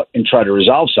this out and try to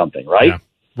resolve something, right? Yeah.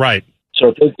 Right.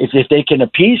 So if they can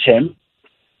appease him,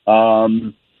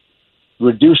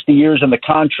 reduce the years on the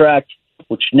contract,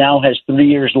 which now has 3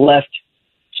 years left,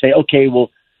 say, okay, we'll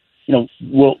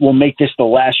make this the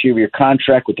last year of your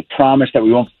contract with the promise that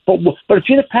we won't. But if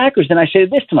you're the Packers, then I say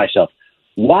this to myself: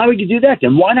 why would you do that?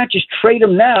 Then why not just trade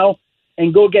him now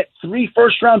and go get 3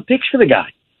 first-round picks for the guy?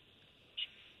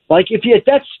 Like if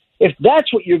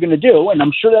that's what you're going to do, and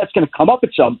I'm sure that's going to come up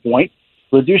at some point,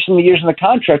 reducing the years on the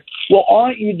contract. Well,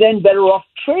 aren't you then better off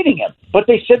trading him? But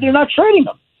they said they're not trading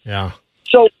him. Yeah.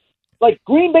 So, like,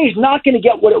 Green Bay's not going to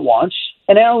get what it wants,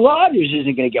 and Aaron Rodgers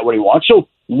isn't going to get what he wants. So,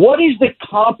 what is the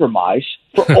compromise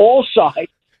for all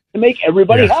sides to make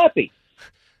everybody happy?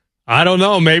 I don't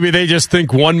know. Maybe they just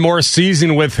think one more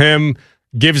season with him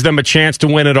gives them a chance to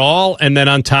win it all, and then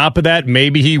on top of that,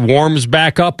 maybe he warms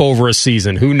back up over a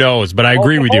season. Who knows? But I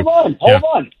agree with you.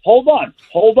 Hold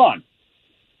on.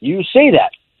 You say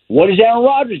that. What is Aaron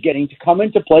Rodgers getting to come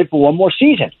in to play for one more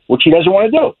season, which he doesn't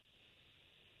want to do?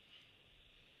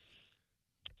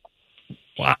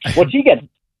 Wow. What's he getting?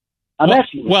 I'm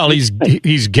asking. Well, he's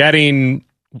getting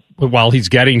what he's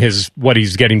getting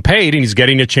paid, and he's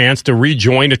getting a chance to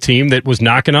rejoin a team that was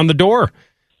knocking on the door,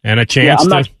 and a chance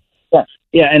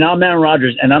and I'm Aaron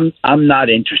Rodgers, and I'm not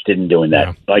interested in doing that.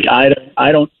 Yeah. Like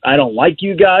I don't like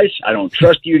you guys. I don't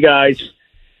trust you guys.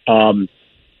 I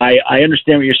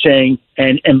understand what you're saying,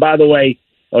 and by the way,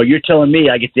 you're telling me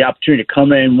I get the opportunity to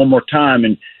come in one more time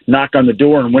and knock on the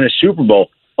door and win a Super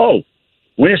Bowl. Oh,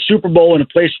 win a Super Bowl in a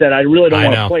place that I really don't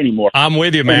want to play anymore. I'm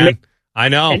with you, man. I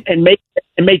know. And make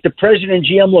the president and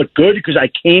GM look good because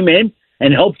I came in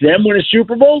and helped them win a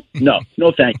Super Bowl? No,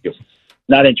 thank you.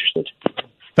 Not interested.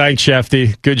 Thanks,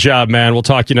 Shefty. Good job, man. We'll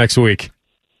talk to you next week.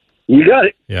 You got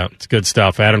it. Yeah, it's good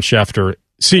stuff. Adam Schefter,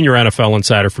 senior NFL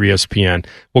insider for ESPN.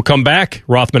 We'll come back.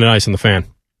 Rothman and Ice on the Fan.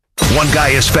 One guy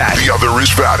is fat, the other is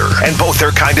fatter, and both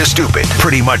are kind of stupid.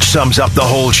 Pretty much sums up the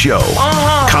whole show.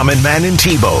 Common Man and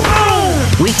Tebow.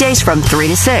 Weekdays from 3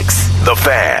 to 6. The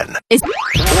Fan.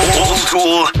 Old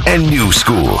school and new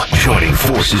school, joining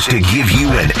forces to give you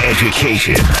an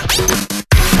education.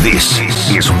 This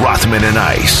is Rothman and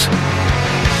Ice.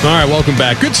 All right, welcome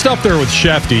back. Good stuff there with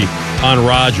Shefty on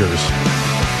Rodgers.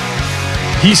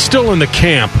 He's still in the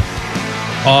camp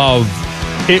of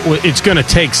it's going to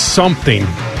take something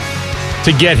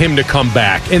to get him to come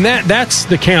back. And that's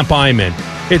the camp I'm in.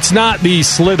 It's not the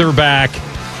slither back.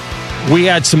 We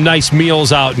had some nice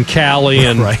meals out in Cali,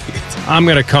 and I'm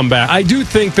going to come back. I do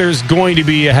think there's going to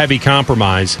be a heavy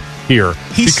compromise here.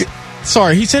 He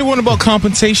said one about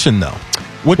compensation, though,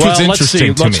 which was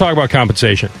interesting to me. Let's talk about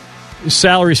compensation.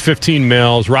 Salary's $15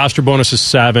 million, roster bonus is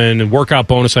 $7 million, and workout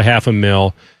bonus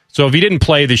 $500,000. So if he didn't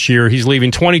play this year, he's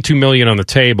leaving $22 million on the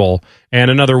table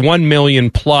and another $1 million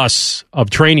plus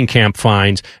of training camp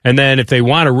fines. And then if they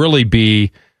want to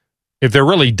if they're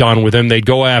really done with him, they'd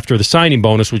go after the signing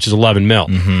bonus, which is $11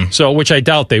 million. Mm-hmm. So, which I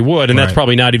doubt they would, and that's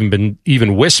probably not even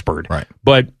been whispered. Right.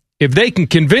 But if they can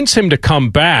convince him to come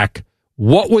back,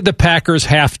 what would the Packers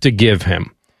have to give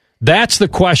him? That's the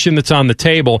question that's on the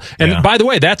table. And by the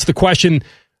way, that's the question.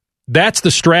 That's the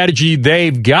strategy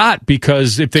they've got,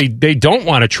 because if they don't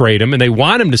want to trade him and they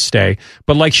want him to stay,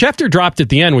 but like Schefter dropped at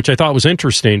the end, which I thought was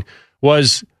interesting,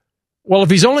 was, well,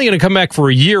 if he's only going to come back for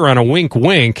a year on a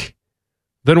wink,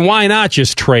 then why not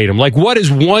just trade him? Like, what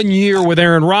is 1 year with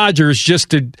Aaron Rodgers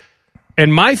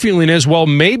and my feeling is, well,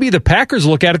 maybe the Packers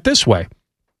look at it this way.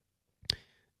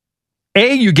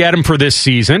 You get him for this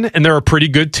season, and they're a pretty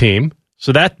good team,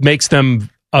 so that makes them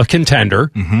a contender.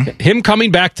 Mm-hmm. Him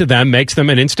coming back to them makes them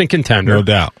an instant contender. No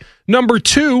doubt. Number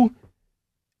two,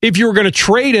 if you were going to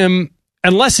trade him,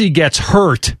 unless he gets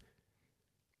hurt,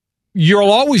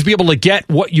 you'll always be able to get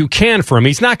what you can for him.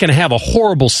 He's not going to have a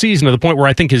horrible season to the point where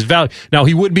I think his value... Now,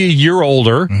 he would be a year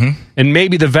older, and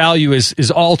maybe the value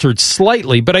is altered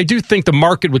slightly, but I do think the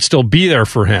market would still be there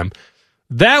for him.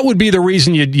 That would be the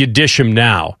reason you dish him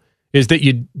now, is that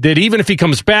even if he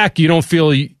comes back, you don't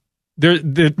feel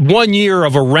the 1 year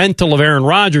of a rental of Aaron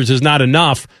Rodgers is not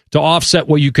enough to offset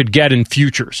what you could get in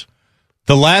futures.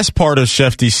 The last part of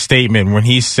Schefter's statement when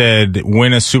he said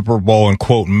win a Super Bowl and,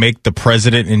 quote, make the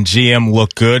president and GM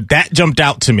look good, that jumped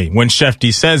out to me when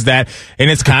Schefter says that.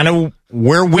 And it's kind of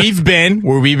where we've been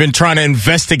trying to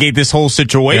investigate this whole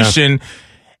situation. Yeah.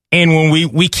 And when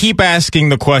we keep asking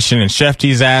the question, and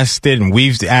Schefter's asked it, and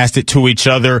we've asked it to each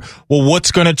other, well,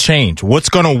 what's going to change? What's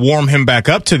going to warm him back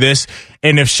up to this?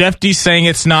 And if Schefter's saying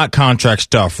it's not contract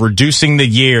stuff, reducing the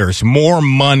years, more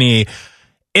money,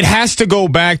 it has to go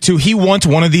back to he wants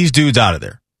one of these dudes out of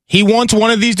there. He wants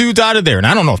one of these dudes out of there. And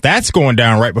I don't know if that's going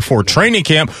down right before training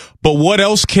camp, but what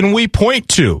else can we point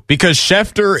to? Because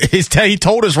Schefter, he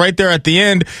told us right there at the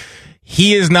end,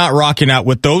 he is not rocking out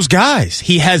with those guys.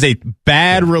 He has a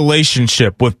bad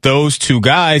relationship with those two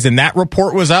guys, and that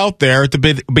report was out there at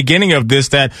the beginning of this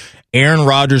that Aaron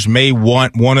Rodgers may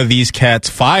want one of these cats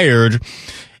fired.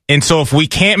 And so if we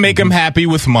can't make him happy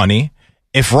with money,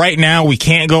 if right now we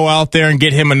can't go out there and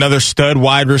get him another stud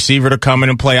wide receiver to come in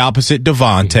and play opposite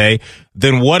Devontae,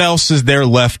 then what else is there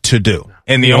left to do?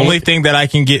 And the only thing that I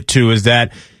can get to is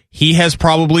that he has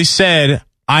probably said,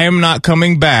 I am not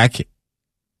coming back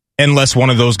unless one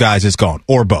of those guys is gone,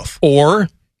 or both. Or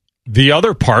the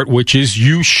other part, which is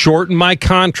you shorten my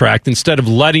contract instead of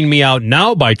letting me out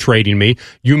now by trading me.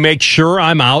 You make sure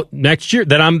I'm out next year,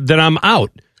 that I'm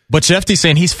out. But Schefter's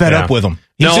saying he's fed up with him.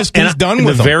 He's done with them. In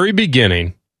the very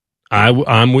beginning,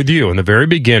 I'm with you. In the very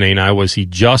beginning, he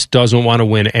just doesn't want to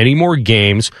win any more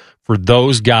games for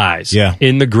those guys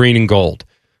in the green and gold.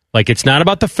 Like, it's not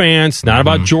about the fans, not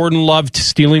about Jordan Love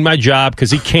stealing my job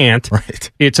because he can't. Right.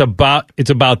 It's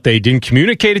about they didn't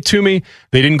communicate it to me.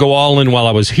 They didn't go all in while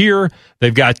I was here.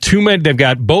 They've got too many. They've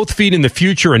got both feet in the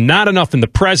future and not enough in the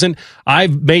present.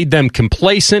 I've made them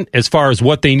complacent as far as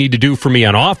what they need to do for me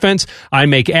on offense. I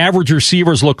make average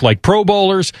receivers look like Pro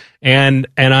Bowlers, and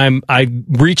I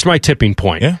reached my tipping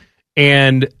point. Yeah.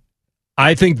 And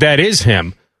I think that is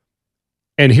him.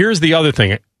 And here's the other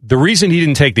thing: the reason he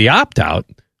didn't take the opt-out,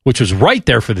 which was right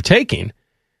there for the taking,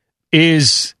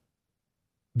 is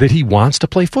that he wants to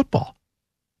play football.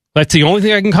 That's the only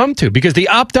thing I can come to, because the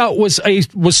opt-out was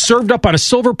served up on a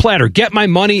silver platter. Get my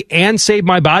money and save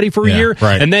my body for a year,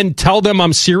 and then tell them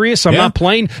I'm serious, I'm not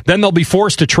playing. Then they'll be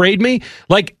forced to trade me.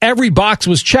 Like, every box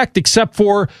was checked except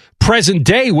for present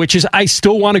day, which is I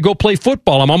still want to go play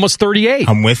football. I'm almost 38.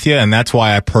 I'm with you, and that's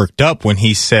why I perked up when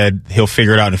he said he'll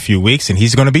figure it out in a few weeks, and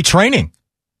he's going to be training.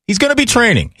 He's going to be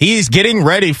training. He's getting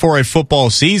ready for a football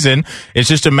season. It's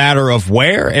just a matter of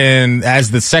where. And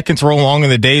as the seconds roll along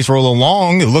and the days roll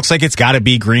along, it looks like it's got to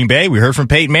be Green Bay. We heard from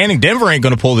Peyton Manning. Denver ain't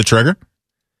going to pull the trigger.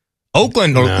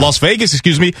 Oakland, or Las Vegas,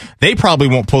 they probably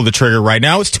won't pull the trigger right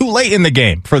now. It's too late in the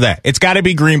game for that. It's got to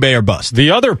be Green Bay or bust.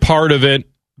 The other part of it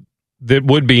that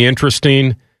would be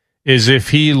interesting is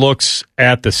if he looks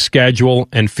at the schedule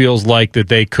and feels like that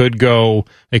they could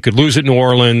lose at New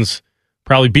Orleans,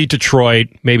 probably beat Detroit,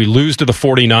 maybe lose to the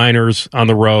 49ers on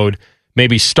the road,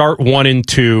 maybe start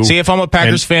 1-2. See, if I'm a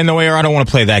Packers fan, though, I don't want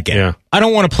to play that game. Yeah. I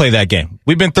don't want to play that game.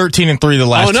 We've been 13-3 the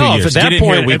last 2 years. Get in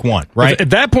here week one, right? At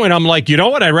that point, I'm like, you know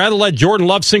what? I'd rather let Jordan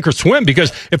Love sink or swim,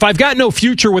 because if I've got no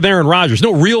future with Aaron Rodgers,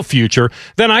 no real future,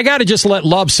 then I got to just let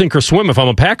Love sink or swim if I'm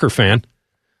a Packer fan.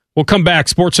 We'll come back.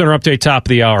 SportsCenter update, top of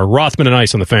the hour. Rothman and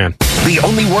Ice on the Fan. The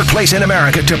only workplace in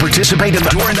America to participate in the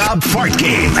Doorknob Fart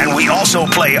Game. And we also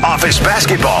play office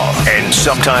basketball and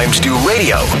sometimes do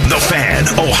radio. The Fan,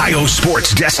 Ohio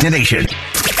sports destination.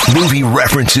 Movie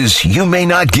references you may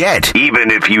not get,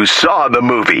 even if you saw the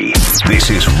movie. This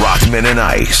is Rothman and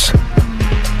Ice.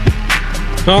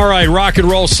 All right, rock and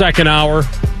roll second hour.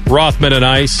 Rothman and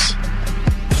Ice.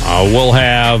 We'll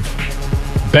have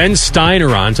Ben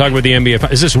Stinar on, talking about the NBA.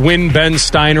 Is this win Ben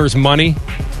Stinar's money?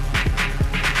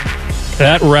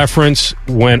 That reference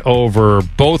went over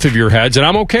both of your heads, and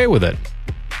I'm okay with it.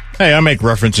 Hey, I make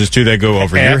references, too, that go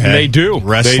over your head. They do.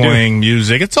 Wrestling,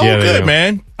 music, it's all good,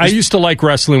 man. I used to like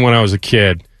wrestling when I was a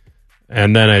kid,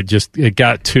 and then it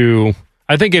got too...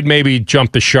 I think it maybe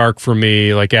jumped the shark for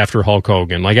me, like, after Hulk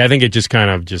Hogan. Like, I think it just kind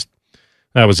of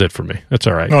that was it for me. That's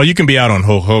all right. No, you can be out on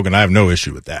Hulk Hogan. I have no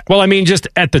issue with that. Well, I mean, just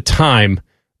at the time...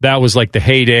 That was like the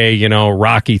heyday,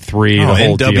 Rocky III, the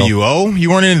whole NWO? deal. You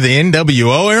weren't into the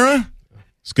NWO era?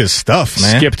 It's good stuff,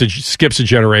 man. Skips a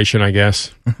generation, I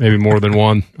guess. Maybe more than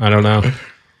one. I don't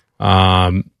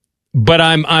know. But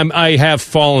I have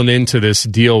fallen into this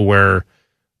deal where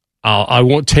I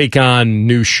won't take on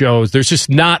new shows. There's just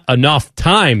not enough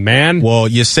time, man. Well,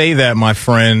 you say that, my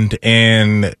friend,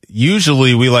 and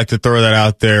usually we like to throw that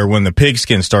out there when the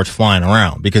pigskin starts flying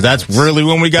around, because that's really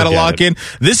when we got to lock in.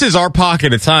 This is our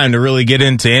pocket of time to really get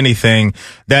into anything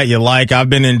that you like. I've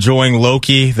been enjoying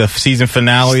Loki. The season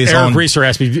finale is Eric Reeser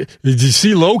asked me, did you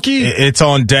see Loki? It's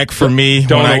on deck for me.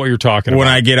 Don't know what you're talking about. When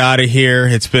I get out of here,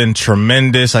 it's been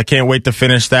tremendous. I can't wait to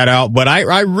finish that out. But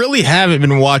I really haven't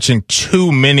been watching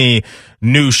too many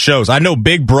new shows. I know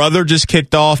Big Brother just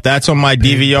kicked off. That's on my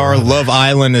DVR. Love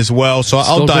Island as well. So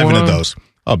I'll dive into those.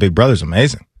 Oh, Big Brother's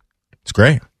amazing. It's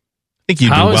great. I think you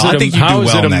do well. I think you do well. How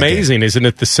is it amazing? Isn't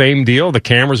it the same deal? The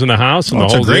cameras in the house and the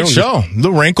whole deal? It's a great show.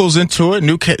 The wrinkles into it.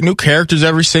 New characters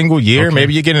every single year. Okay.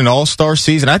 Maybe you get an all-star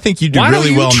season. I think you do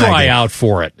really well. Why don't you try out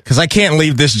for it? Because I can't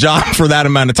leave this job for that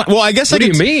amount of time. Well, I guess what do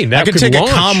you mean? I could take a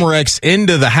Comrex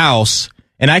into the house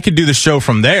and I could do the show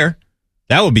from there.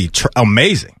 That would be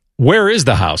amazing. Where is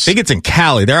the house? I think it's in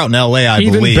Cali. They're out in L.A., I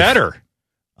believe. Even better.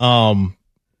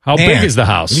 How big is the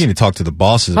house? You need to talk to the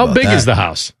bosses about that. How big is the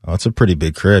house? Oh, it's a pretty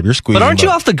big crib. You're squeezing. But aren't you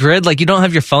off the grid? Like, you don't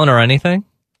have your phone or anything?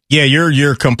 Yeah,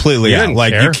 you're completely out.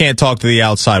 Like, you can't talk to the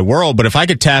outside world. But if I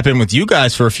could tap in with you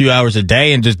guys for a few hours a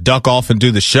day and just duck off and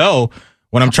do the show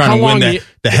when I'm trying to win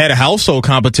the head of household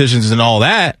competitions and all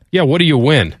that. Yeah, what do you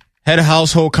win? Head of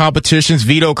household competitions,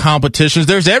 veto competitions.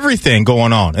 There's everything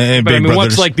going on. But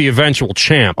what's like the eventual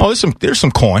champ? Oh, there's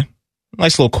some coin.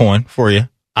 Nice little coin for you.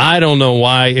 I don't know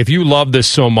why. If you love this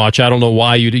so much, I don't know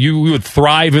why you would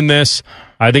thrive in this.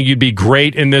 I think you'd be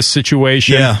great in this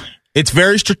situation. Yeah, it's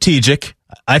very strategic.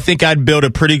 I think I'd build a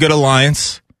pretty good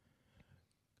alliance.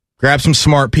 Grab some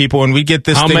smart people, and we get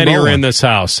this. How thing many rolling. are in this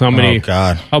house? How many? Oh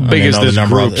God! How big is this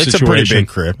group? It's a pretty big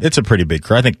crib. It's a pretty big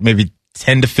crib. I think maybe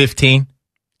 10 to 15.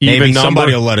 Even maybe number?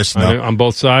 Somebody will let us know on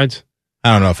both sides.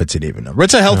 I don't know if it's an even number.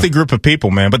 It's a healthy group of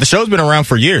people, man. But the show's been around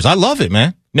for years. I love it,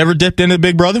 man. Never dipped into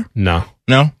Big Brother? No.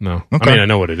 Okay. I mean, I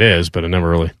know what it is, but I never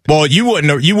really. Well, you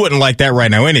wouldn't like that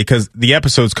right now, because the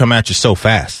episodes come at you so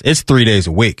fast. It's 3 days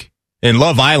a week. In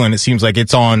Love Island, it seems like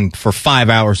it's on for 5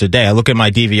 hours a day. I look at my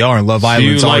DVR, and Love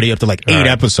Island's already up to like 8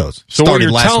 episodes. So what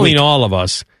you're telling all of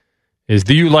us is,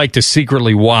 do you like to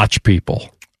secretly watch people?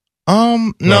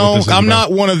 No, I'm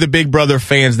not one of the Big Brother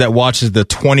fans that watches the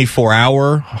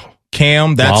 24-hour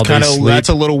cam. That's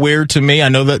a little weird to me. I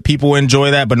know that people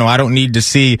enjoy that, but no, I don't need to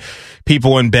see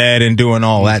people in bed and doing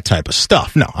all that type of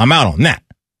stuff. No, I'm out on that.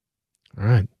 All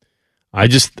right. I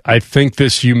think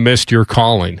you missed your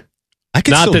calling. I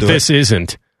can not that this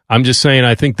isn't. I'm just saying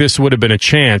I think this would have been a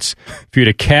chance for you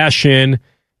to cash in,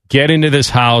 get into this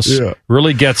house,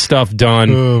 really get stuff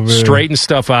done, straighten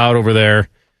stuff out over there,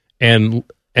 and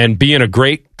be in a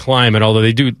great climate. Although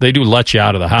they do let you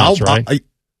out of the house, right?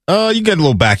 You get a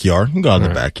little backyard. You can go out in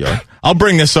the backyard. I'll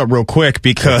bring this up real quick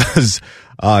because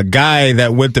a guy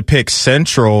that went to pick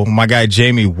Central, my guy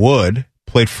Jamie Wood,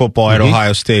 played football at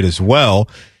Ohio State as well.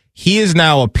 He has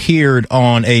now appeared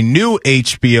on a new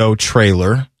HBO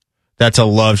trailer that's a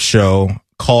love show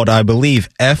called, I believe,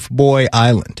 F-Boy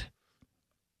Island.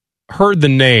 Heard the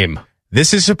name.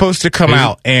 This is supposed to come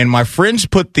out, and my friends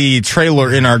put the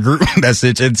trailer in our group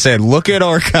message and said, look at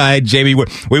our guy, Jamie Wood.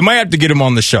 We might have to get him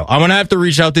on the show. I'm going to have to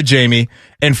reach out to Jamie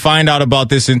and find out about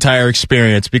this entire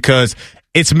experience, because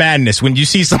it's madness when you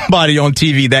see somebody on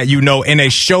TV that you know in a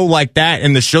show like that,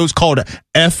 and the show's called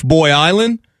F-Boy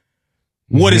Island.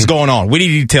 What is going on? We need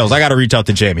details. I got to reach out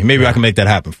to Jamie. Maybe I can make that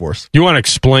happen for us. You want to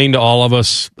explain to all of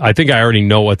us? I think I already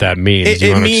know what that means.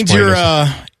 It means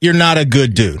you're not a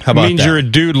good dude. How about that? It means you're a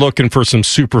dude looking for some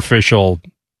superficial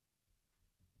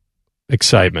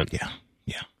excitement. Yeah.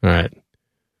 All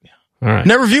right.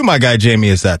 Never view my guy Jamie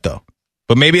as that, though.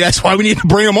 But maybe that's why we need to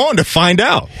bring him on to find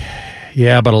out.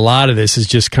 Yeah, but a lot of this is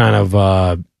just kind of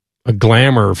a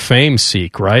glamour fame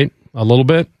seek, right? A little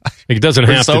bit. It doesn't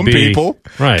have to be. Some people.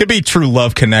 Right. It could be true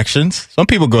love connections. Some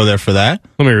people go there for that.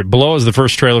 Let me read. Below is the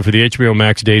first trailer for the HBO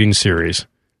Max dating series,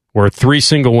 where 3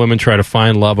 single women try to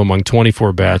find love among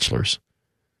 24 bachelors.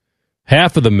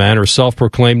 Half of the men are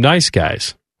self-proclaimed nice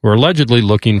guys who are allegedly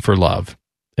looking for love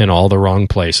in all the wrong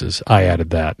places. I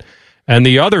added that. And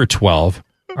the other 12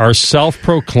 are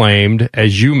self-proclaimed,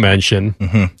 as you mentioned,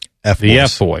 the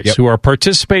F-Boys, who are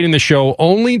participating in the show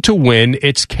only to win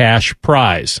its cash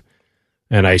prize.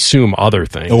 And I assume other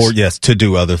things. Or, yes, to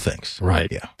do other things. Right.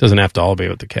 Yeah. Doesn't have to all be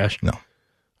with the cash. No.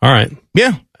 All right.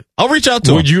 Yeah. I'll reach out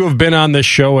to him. Would you have been on this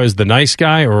show as the nice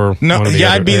guy? Or no?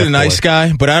 Yeah, I'd be the nice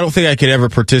guy, but I don't think I could ever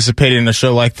participate in a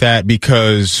show like that,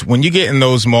 because when you get in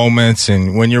those moments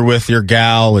and when you're with your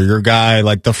gal or your guy,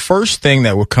 like, the first thing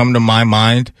that would come to my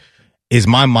mind is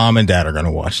my mom and dad are going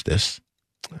to watch this.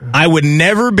 I would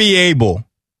never be able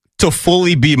to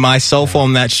fully be myself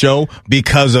on that show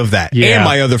because of that. Yeah. And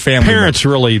my other family Parents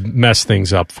really mess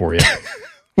things up for you.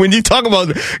 When you talk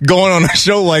about going on a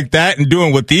show like that and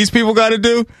doing what these people got to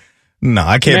do, no,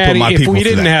 I can't put my people through that. If we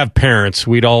didn't have parents,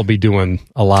 we'd all be doing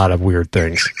a lot of weird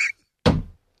things.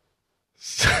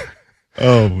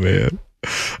 Oh, man. I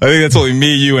think that's only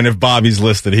me, you, and if Bobby's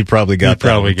listed, he probably got it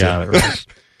right.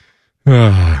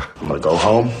 I'm going to go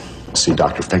home, see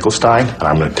Dr. Finkelstein, and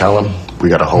I'm going to tell him we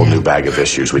got a whole new bag of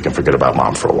issues. We can forget about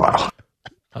Mom for a while.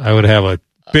 I would have a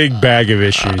big bag of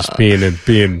issues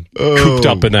being cooped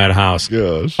up in that house.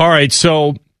 Gosh. All right,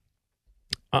 so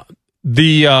by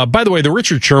the way, the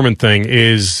Richard Sherman thing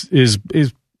is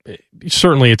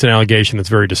certainly it's an allegation that's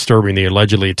very disturbing. He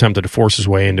allegedly attempted to force his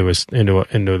way into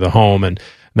the home and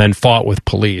then fought with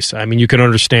police. I mean, you can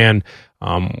understand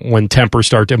when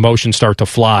emotions start to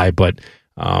fly, but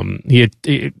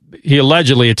he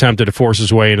allegedly attempted to force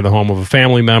his way into the home of a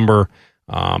family member.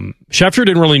 Schefter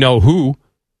didn't really know who.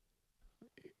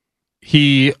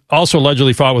 He also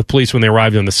allegedly fought with police when they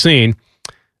arrived on the scene.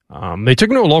 They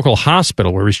took him to a local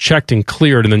hospital where he was checked and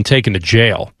cleared and then taken to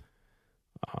jail.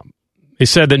 They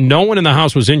said that no one in the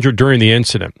house was injured during the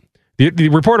incident. The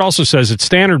report also says it's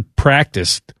standard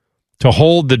practice to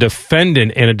hold the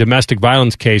defendant in a domestic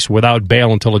violence case without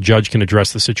bail until a judge can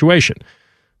address the situation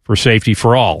for safety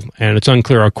for all. And it's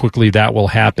unclear how quickly that will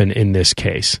happen in this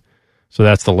case. So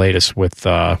that's the latest with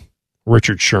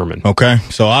Richard Sherman. Okay,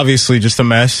 so obviously just a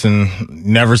mess and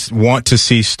never want to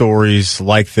see stories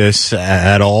like this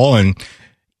at all. And,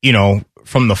 you know,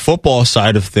 from the football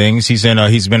side of things, he's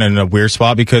been in a weird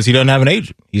spot because he doesn't have an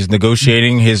agent. He's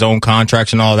negotiating his own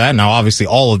contracts and all that. Now, obviously,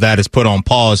 all of that is put on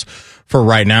pause for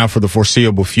right now for the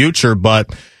foreseeable future,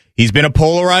 but he's been a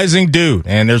polarizing dude,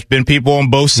 and there's been people on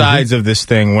both sides of this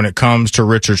thing when it comes to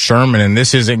Richard Sherman, and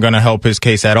this isn't going to help his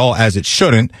case at all, as it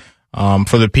shouldn't,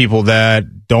 for the people that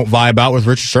don't vibe out with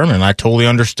Richard Sherman. I totally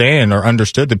understand or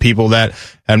understood the people that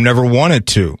have never wanted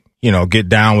to, get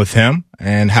down with him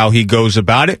and how he goes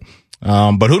about it.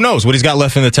 But who knows what he's got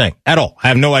left in the tank at all. I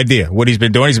have no idea what he's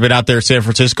been doing. He's been out there in San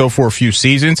Francisco for a few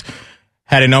seasons,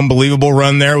 had an unbelievable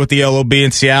run there with the LOB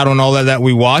in Seattle and all that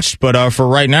we watched. But for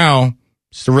right now,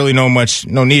 there's really no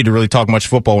need to really talk much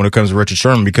football when it comes to Richard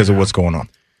Sherman because of what's going on.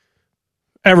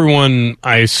 Everyone,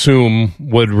 I assume,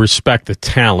 would respect the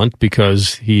talent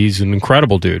because he's an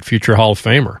incredible dude, future Hall of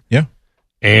Famer. Yeah.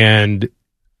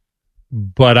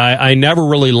 But I never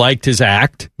really liked his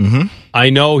act. Mm-hmm. I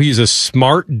know he's a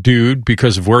smart dude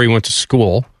because of where he went to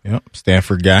school. Yep,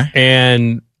 Stanford guy.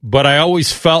 But I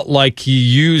always felt like he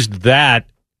used that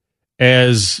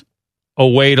as a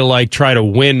way to try to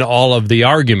win all of the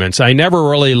arguments. I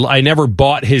never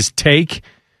bought his take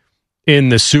in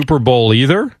the Super Bowl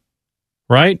either.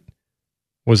 Right?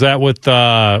 Was that with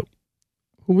who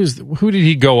did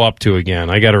he go up to again?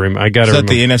 I got to remember. Was that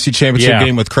the NFC Championship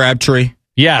game with Crabtree?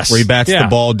 Yes. Where he bats the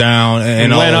ball down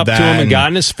and all went of up that. to him and got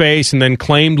in his face and then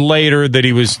claimed later that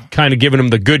he was kind of giving him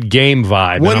the good game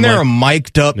vibe. Wasn't there a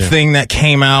mic'd up thing that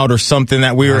came out or something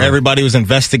that everybody was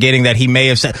investigating that he may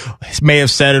have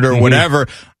said it or whatever?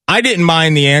 I didn't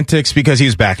mind the antics because he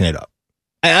was backing it up.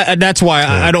 That's why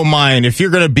I don't mind. If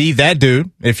you're going to be that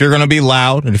dude, if you're going to be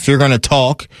loud, and if you're going to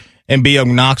talk and be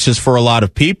obnoxious for a lot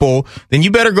of people, then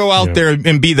you better go out there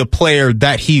and be the player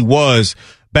that he was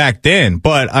back then.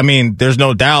 But, I mean, there's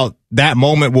no doubt that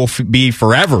moment will be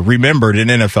forever remembered in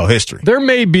NFL history. There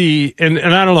may be, and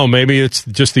I don't know, maybe it's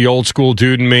just the old school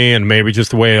dude in me and maybe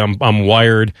just the way I'm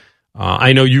wired.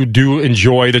 I know you do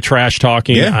enjoy the trash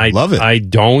talking. Yeah, I love it. I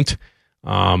don't.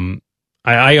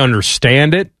 I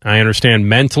understand it. I understand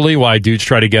mentally why dudes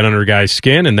try to get under guys'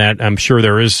 skin, and that I'm sure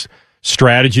there is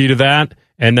strategy to that.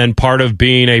 And then part of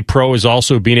being a pro is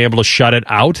also being able to shut it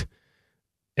out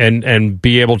and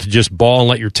be able to just ball and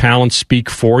let your talent speak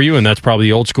for you. And that's probably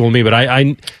the old school in me. But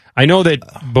I know that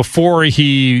before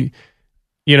he,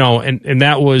 and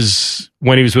that was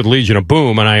when he was with Legion of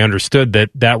Boom, and I understood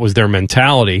that was their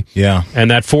mentality. Yeah. And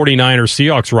that 49ers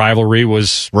Seahawks rivalry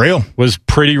was real. Was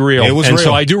pretty real. It was real. So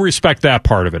real. I do respect that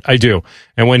part of it. I do.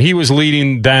 And when he was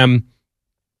leading them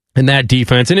in that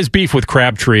defense, and his beef with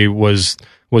Crabtree was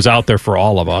out there for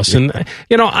all of us. And,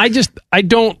 I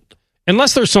don't,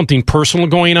 unless there's something personal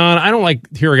going on, I don't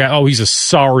like hear a guy, he's a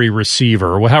sorry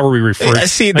receiver, or however we refer to it.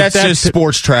 See, that's just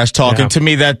sports trash talking. Yeah. To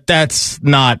me, that's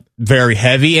not very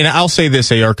heavy. And I'll say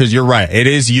this, AR, because you're right. It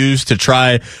is used to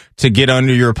try to get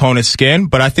under your opponent's skin.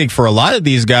 But I think for a lot of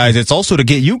these guys, it's also to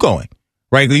get you going.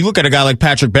 Right? You look at a guy like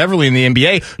Patrick Beverly in the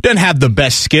NBA, doesn't have the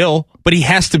best skill, but he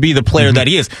has to be the player that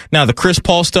he is. Now, the Chris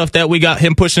Paul stuff that we got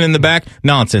him pushing in the back,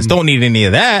 nonsense. Don't need any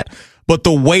of that. But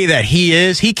the way that he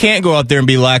is, he can't go out there and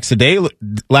be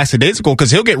lackadaisical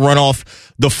because he'll get run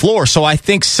off the floor. So I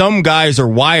think some guys are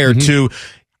wired to,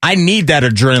 I need that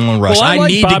adrenaline rush. Well, I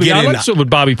need to get in. I like what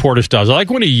Bobby Portis does. I like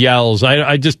when he yells.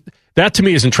 I just, that to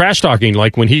me isn't trash talking.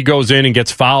 Like when he goes in and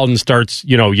gets fouled and starts,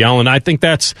 yelling. I think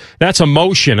that's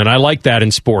emotion, and I like that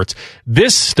in sports.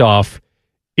 This stuff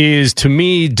is, to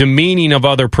me, demeaning of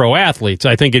other pro athletes.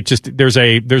 I think it just, there's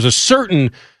a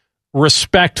certain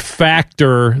respect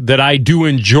factor that I do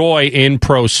enjoy in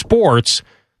pro sports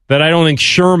that I don't think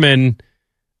Sherman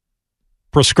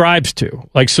prescribes to,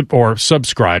 or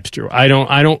subscribes to. I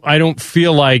don't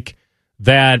feel like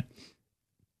that,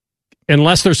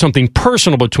 unless there's something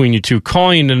personal between you two,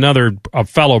 calling a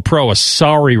fellow pro a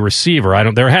sorry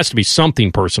receiver. There has to be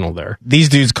something personal there. These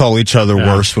dudes call each other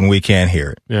worse when we can't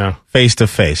hear it. Yeah. Face to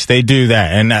face. They do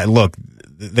that. And look,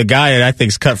 the guy that I think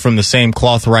is cut from the same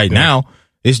cloth right now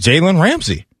is Jalen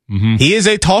Ramsey. Mm-hmm. He is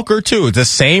a talker, too. It's the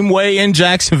same way in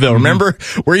Jacksonville. Mm-hmm. Remember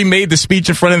where he made the speech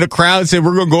in front of the crowd, said,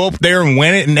 we're going to go up there and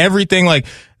win it and everything? Like,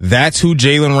 that's who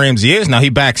Jalen Ramsey is. Now, he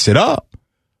backs it up,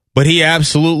 but he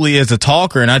absolutely is a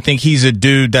talker, and I think he's a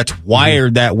dude that's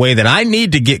wired that way, that I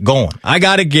need to get going. I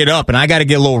got to get up, and I got to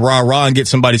get a little rah-rah and get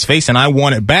somebody's face, and I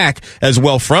want it back as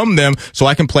well from them so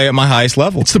I can play at my highest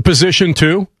level. It's the position,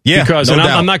 too. Yeah, because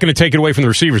I'm not going to take it away from the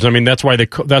receivers. I mean, that's why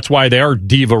they are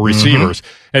diva receivers.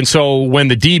 Mm-hmm. And so when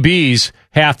the DBs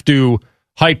have to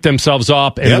hype themselves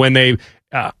up, and when they,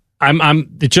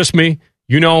 it's just me.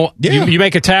 You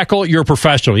make a tackle, you're a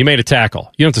professional. You made a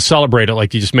tackle. You don't have to celebrate it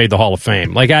like you just made the Hall of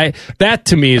Fame. That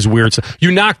to me is weird.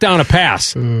 You knock down a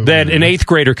pass that an 8th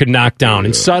grader could knock down,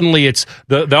 and suddenly it's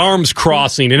the arms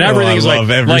crossing and everything is I love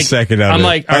every second of it. I'm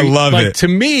like, I love it. To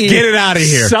me, get it out of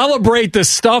here. Celebrate the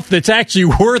stuff that's actually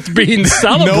worth being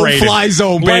celebrated. No fly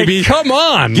zone, baby. Come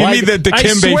on, give me the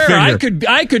Kimbe finger.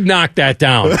 I could knock that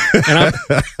down. And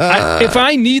if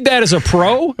I need that as a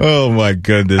pro, oh my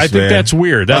goodness, I think that's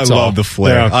weird. That's I love the flair.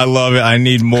 Yeah. I love it. I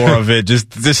need more of it.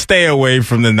 Just stay away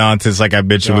from the nonsense, like I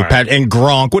mentioned with Pat and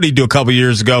Gronk. What did he do a couple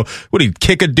years ago? What did he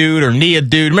kick a dude or knee a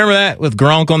dude? Remember that with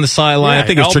Gronk on the sideline? I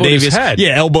think it was Tre'Davious.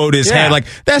 Yeah, elbowed his head. Like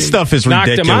that stuff is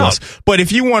ridiculous. But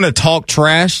if you want to talk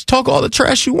trash, talk all the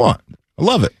trash you want. I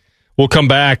love it. We'll come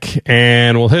back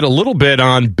and we'll hit a little bit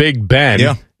on Big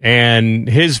Ben and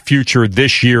his future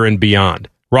this year and beyond.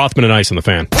 Rothman and Ice on the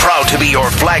Fan. Proud to be your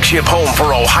flagship home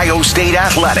for Ohio State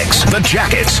athletics, the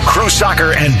Jackets, Crew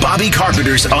Soccer, and Bobby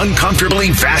Carpenter's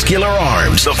uncomfortably vascular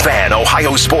arms. The Fan,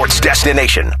 Ohio sports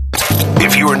destination.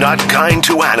 If you're not kind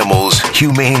to animals,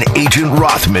 Humane Agent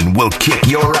Rothman will kick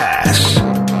your ass.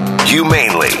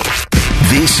 Humanely.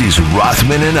 This is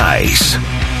Rothman and Ice.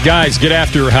 Guys, get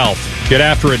after your health. Get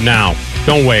after it now.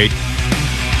 Don't wait.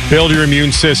 Build your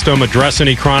immune system. Address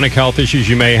any chronic health issues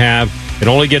you may have. It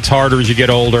only gets harder as you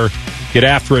get older. Get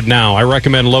after it now. I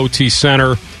recommend Low T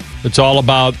Center. It's all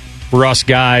about, for us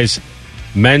guys,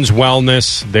 men's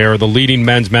wellness. They're the leading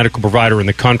men's medical provider in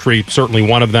the country, certainly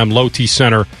one of them. Low T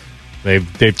Center.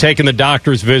 They've taken the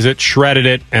doctor's visit, shredded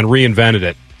it, and reinvented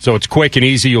it. So it's quick and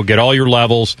easy. You'll get all your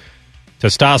levels,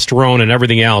 testosterone and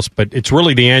everything else. But it's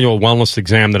really the annual wellness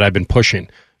exam that I've been pushing.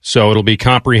 So it'll be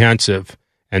comprehensive.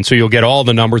 And so you'll get all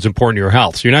the numbers important to your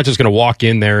health. So you're not just going to walk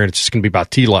in there and it's just going to be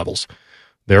about T levels.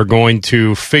 They're going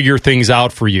to figure things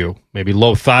out for you. Maybe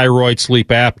low thyroid, sleep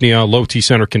apnea. Low T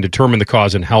Center can determine the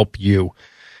cause and help you.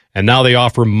 And now they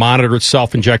offer monitored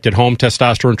self-injected home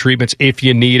testosterone treatments if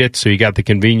you need it. So you got the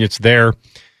convenience there.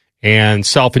 And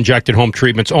self-injected home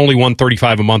treatments, only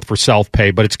 $135 a month for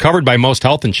self-pay, but it's covered by most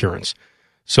health insurance.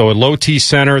 So at Low T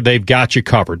Center, they've got you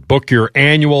covered. Book your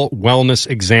annual wellness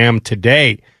exam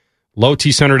today.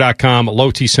 LowTCenter.com.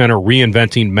 Low T Center,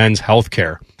 reinventing men's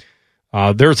healthcare.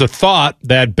 There's a thought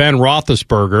that Ben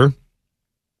Roethlisberger,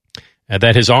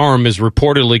 that his arm is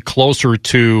reportedly closer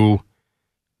to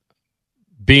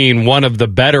being one of the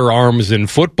better arms in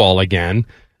football again,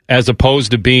 as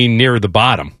opposed to being near the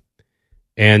bottom.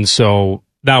 And so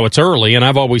now it's early, and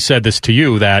I've always said this to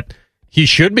you, that he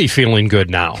should be feeling good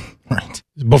now. Right.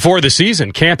 Before the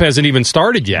season. Camp hasn't even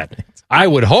started yet. I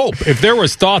would hope. If there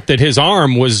was thought that his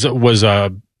arm was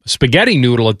a spaghetti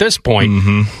noodle at this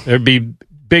point, there'd be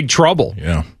big trouble.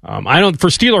 Yeah. For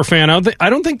Steeler fan, I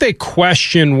don't think they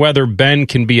question whether Ben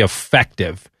can be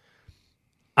effective.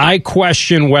 I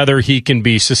question whether he can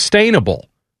be sustainable.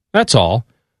 That's all.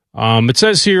 It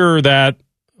says here that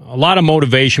a lot of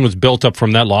motivation was built up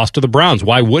from that loss to the Browns.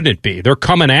 Why wouldn't it be? They're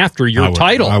coming after your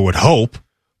title. I would hope.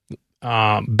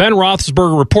 Ben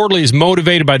Roethlisberger reportedly is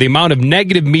motivated by the amount of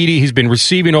negative media he's been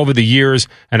receiving over the years,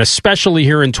 and especially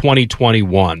here in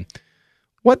 2021.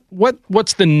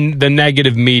 What's the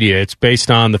negative media? It's based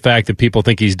on the fact that people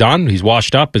think he's done. He's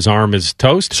washed up. His arm is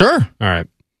toast. Sure. All right.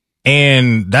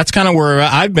 And that's kind of where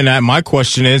I've been at. My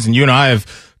question is, and you and I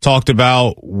have talked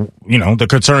about, the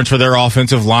concerns for their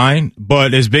offensive line,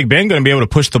 but is Big Ben going to be able to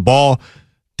push the ball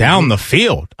down the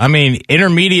field? I mean,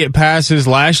 intermediate passes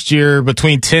last year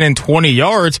between 10 and 20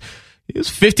 yards, it was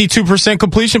 52%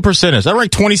 completion percentage. That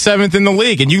ranked 27th in the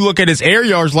league. And you look at his air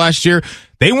yards last year,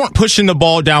 they weren't pushing the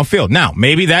ball downfield. Now,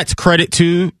 maybe that's credit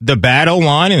to the bad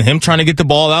O-line and him trying to get the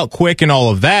ball out quick and all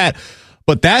of that.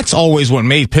 But that's always what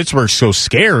made Pittsburgh so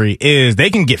scary, is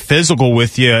they can get physical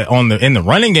with you in the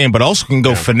running game, but also can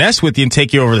go finesse with you and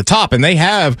take you over the top. And they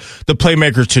have the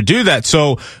playmakers to do that.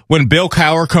 So when Bill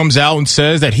Cowher comes out and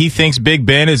says that he thinks Big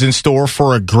Ben is in store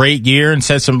for a great year and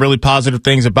says some really positive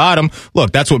things about him,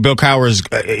 look, that's what Bill Cowher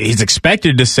he's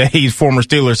expected to say. He's former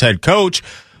Steelers head coach.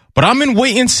 But I'm in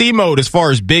wait-and-see mode as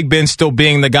far as Big Ben still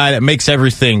being the guy that makes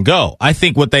everything go. I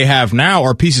think what they have now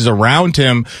are pieces around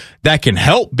him that can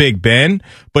help Big Ben.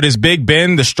 But is Big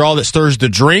Ben the straw that stirs the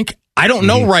drink? I don't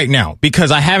know right now,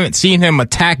 because I haven't seen him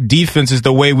attack defenses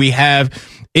the way we have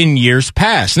in years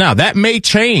past. Now, that may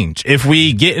change if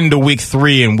we get into week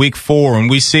 3 and week 4 and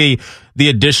we see the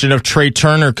addition of Trey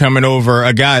Turner coming over,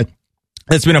 a guy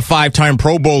that's been a 5-time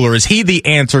Pro Bowler. Is he the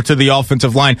answer to the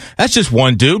offensive line? That's just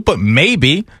one dude, but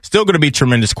maybe. Still going to be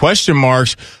tremendous question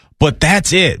marks, but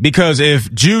that's it. Because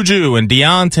if Juju and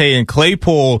Deontay and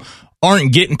Claypool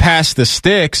aren't getting past the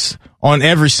sticks on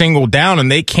every single down and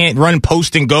they can't run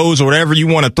post and goes or whatever you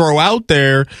want to throw out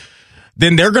there,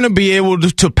 then they're going to be able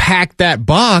to pack that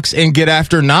box and get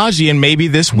after Najee and maybe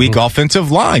this weak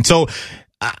offensive line. So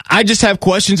I just have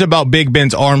questions about Big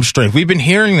Ben's arm strength. We've been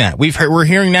hearing that. We're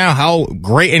hearing now how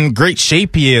great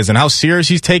shape he is and how serious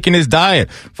he's taking his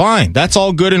diet. Fine, that's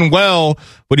all good and well,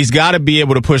 but he's got to be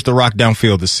able to push the rock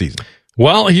downfield this season.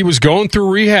 Well, he was going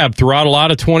through rehab throughout a lot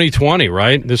of 2020,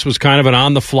 right? This was kind of an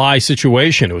on-the-fly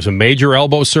situation. It was a major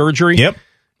elbow surgery. Yep.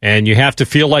 And you have to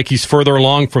feel like he's further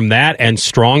along from that and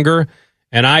stronger.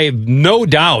 And I have no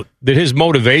doubt that his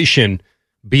motivation,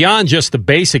 beyond just the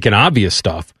basic and obvious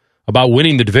stuff about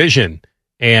winning the division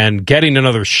and getting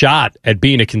another shot at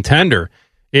being a contender,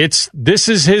 this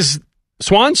is his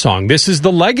swan song. This is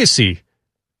the legacy.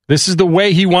 This is the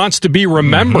way he wants to be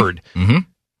remembered. Mm-hmm.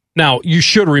 Now, you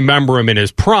should remember him in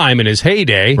his prime, in his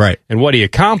heyday, right, and what he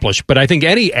accomplished. But I think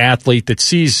any athlete that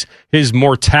sees his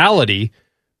mortality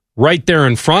right there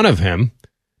in front of him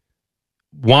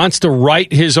wants to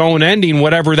write his own ending,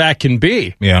 whatever that can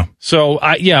be. Yeah. So,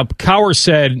 Cowher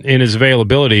said in his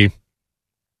availability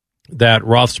that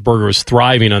Roethlisberger is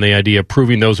thriving on the idea of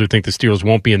proving those who think the Steelers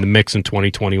won't be in the mix in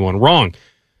 2021 wrong.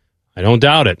 I don't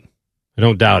doubt it.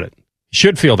 He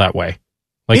should feel that way.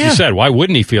 Like you said, why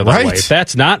wouldn't he feel that way? If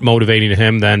that's not motivating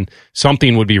him, then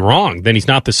something would be wrong. Then he's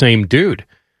not the same dude.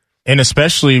 And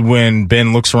especially when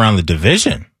Ben looks around the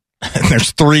division.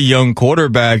 There's 3 young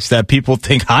quarterbacks that people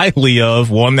think highly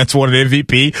of. One that's won an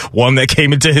MVP, one that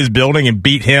came into his building and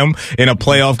beat him in a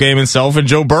playoff game himself, and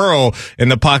Joe Burrow, in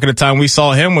the pocket of time we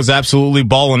saw him, was absolutely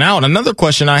balling out. Another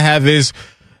question I have is,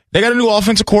 they got a new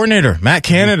offensive coordinator, Matt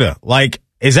Canada.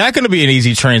 Is that going to be an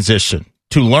easy transition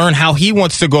to learn how he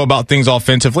wants to go about things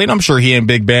offensively? And I'm sure he and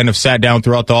Big Ben have sat down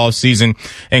throughout the offseason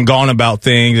and gone about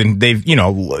things, and they've,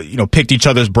 picked each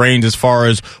other's brains as far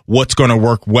as what's going to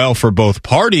work well for both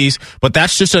parties. But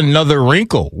that's just another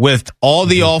wrinkle with all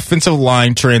the offensive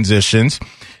line transitions.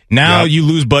 Now you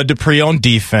lose Bud Dupree on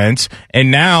defense,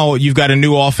 and now you've got a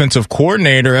new offensive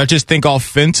coordinator. I just think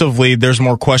offensively there's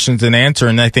more questions than answer,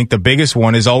 and I think the biggest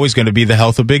one is always going to be the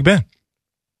health of Big Ben.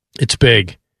 It's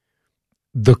big.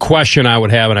 The question I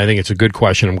would have, and I think it's a good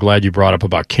question, I'm glad you brought up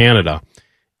about Canada,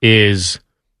 is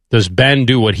does Ben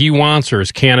do what he wants, or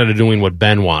is Canada doing what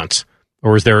Ben wants?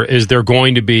 Or is there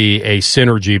going to be a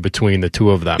synergy between the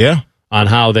two of them on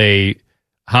how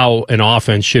an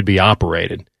offense should be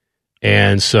operated?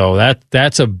 And so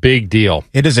that's a big deal.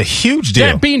 It is a huge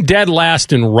deal. Being dead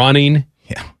last in running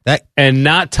and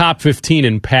not top 15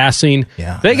 in passing,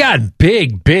 they got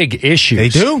big issues. They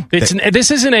do.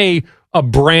 This isn't a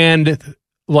brand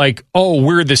like, oh,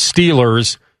 we're the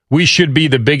Steelers, we should be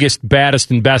the biggest,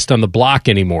 baddest, and best on the block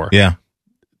anymore. Yeah.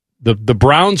 The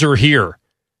Browns are here,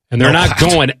 and they're not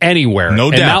going anywhere. No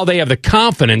doubt. And now they have the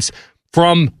confidence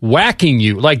from whacking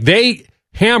you. Like, they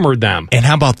hammered them. And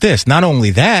how about this? Not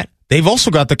only that, they've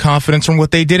also got the confidence from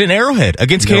what they did in Arrowhead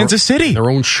against Kansas City. Their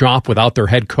own shop without their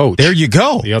head coach. There you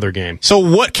go. The other game. So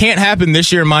what can't happen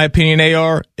this year, in my opinion,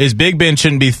 AR, is Big Ben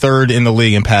shouldn't be third in the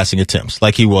league in passing attempts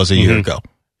like he was a year ago.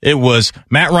 It was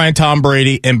Matt Ryan, Tom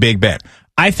Brady, and Big Ben.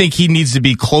 I think he needs to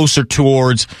be closer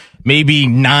towards maybe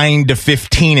 9 to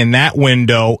 15 in that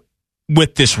window,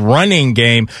 with this running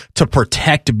game to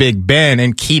protect Big Ben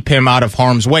and keep him out of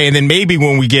harm's way. And then maybe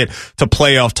when we get to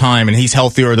playoff time and he's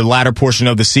healthier or the latter portion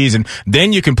of the season,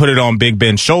 then you can put it on Big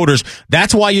Ben's shoulders.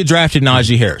 That's why you drafted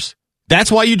Najee Harris.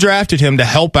 That's why you drafted him, to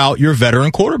help out your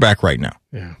veteran quarterback right now.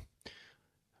 Yeah.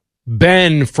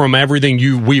 Ben, from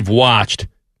everything we've watched,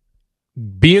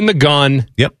 be in the gun,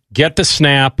 get the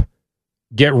snap,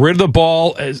 get rid of the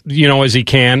ball as he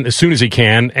can, as soon as he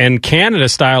can, and Canada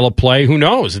style of play, who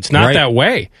knows? It's not that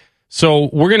way. So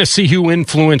we're going to see who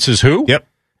influences who. Yep.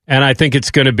 And I think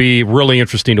it's going to be really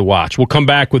interesting to watch. We'll come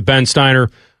back with Ben Stinar.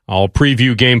 I'll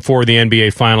preview Game 4 of the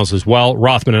NBA Finals as well.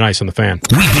 Rothman and Ice on the Fan.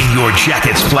 We've been your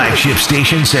Jackets flagship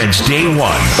station since day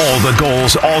one. All the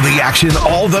goals, all the action,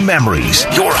 all the memories.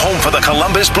 Your home for the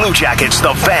Columbus Blue Jackets,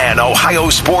 the Fan, Ohio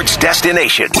sports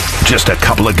destination. Just a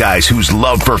couple of guys whose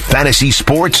love for fantasy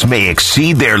sports may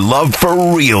exceed their love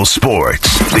for real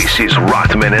sports. This is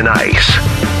Rothman and Ice.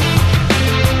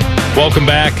 Welcome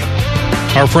back.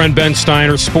 Our friend Ben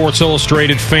Stinar, Sports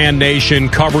Illustrated Fan Nation,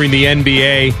 covering the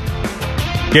NBA.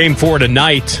 Game 4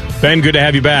 tonight. Ben, good to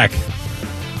have you back.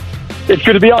 It's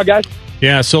good to be on, guys.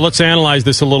 Yeah, so let's analyze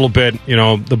this a little bit.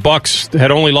 The Bucks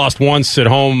had only lost once at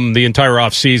home the entire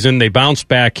offseason. They bounced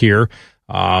back here.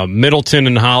 Middleton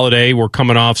and Holiday were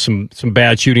coming off some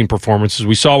bad shooting performances.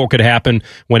 We saw what could happen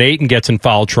when Ayton gets in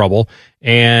foul trouble.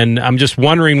 And I'm just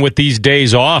wondering, with these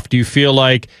days off, do you feel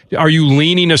like, are you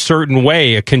leaning a certain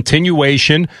way, a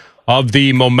continuation of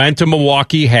the momentum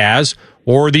Milwaukee has,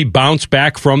 or the bounce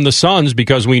back from the Suns,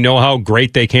 because we know how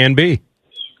great they can be?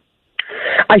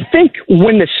 I think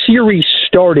when the series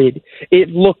started, it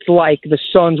looked like the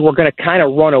Suns were going to kind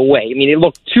of run away. I mean, it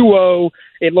looked 2-0.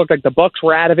 It looked like the Bucks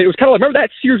were out of it. It was kind of like, remember that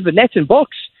series of the Nets and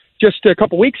Bucks just a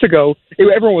couple weeks ago?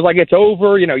 Everyone was like, it's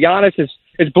over. Giannis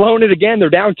is blown it again. They're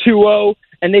down 2-0,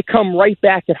 and they come right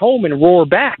back at home and roar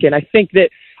back. And I think that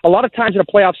a lot of times in a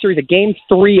playoff series, a game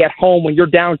 3 at home when you're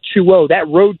down 2-0, that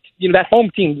road, that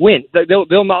home team wins.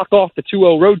 They'll knock off the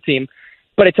 2-0 road team,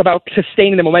 but it's about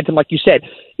sustaining the momentum, like you said.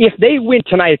 If they win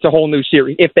tonight, it's a whole new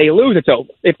series. If they lose, it's over.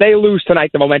 If they lose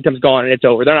tonight, the momentum's gone and it's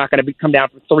over. They're not going to come down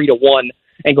from 3-1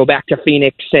 and go back to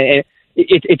Phoenix, and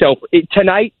it's over.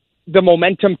 Tonight, the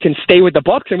momentum can stay with the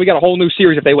Bucks, and we got a whole new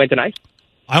series if they win tonight.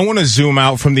 I want to zoom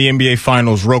out from the NBA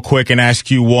Finals real quick and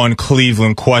ask you one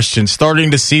Cleveland question.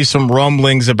 Starting to see some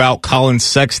rumblings about Colin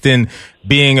Sexton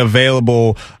being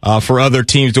available for other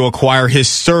teams to acquire his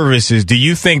services. Do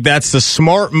you think that's the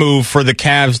smart move for the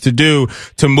Cavs to do,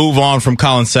 to move on from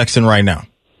Colin Sexton right now?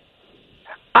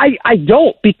 I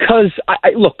don't, because,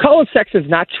 look, Colin Sexton's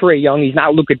not Trae Young. He's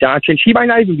not Luka Doncic. He might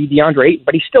not even be DeAndre Ayton,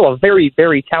 but he's still a very,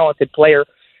 very talented player.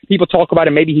 People talk about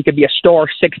him. Maybe he could be a star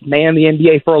sixth man in the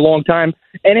NBA for a long time.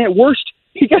 And at worst,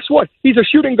 guess what? He's a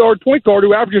shooting guard, point guard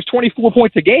who averages 24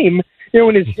 points a game,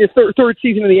 in his third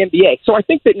season in the NBA. So I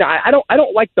think that I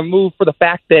don't like the move for the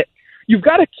fact that you've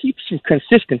got to keep some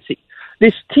consistency.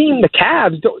 This team, the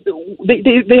Cavs,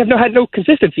 they have had no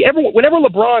consistency. Whenever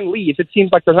LeBron leaves, it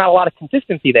seems like there's not a lot of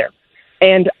consistency there.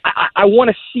 And I want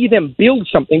to see them build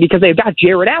something, because they've got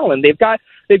Jared Allen. They've got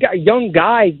young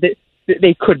guys that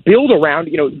they could build around.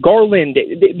 Garland.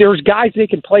 There's guys they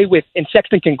can play with, and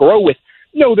Sexton can grow with.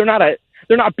 No, they're not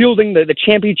building the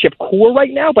championship core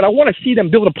right now, but I want to see them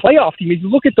build a playoff team. If you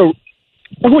look at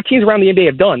what teams around the NBA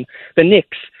have done, the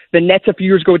Knicks, the Nets a few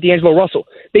years ago with D'Angelo Russell,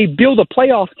 they build a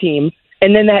playoff team,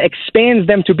 and then that expands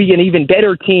them to be an even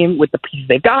better team with the pieces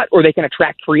they've got, or they can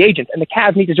attract free agents. And the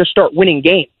Cavs need to just start winning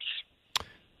games.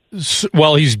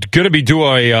 Well, he's going to be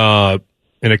doing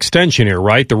an extension here,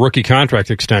 right? The rookie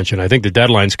contract extension. I think the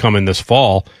deadline's coming this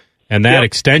fall, and that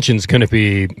extension is going to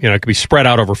be, it could be spread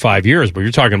out over 5 years, but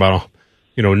you're talking about,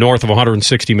 north of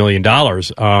 $160 million.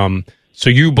 So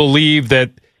you believe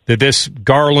that this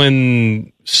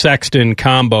Garland-Sexton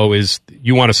combo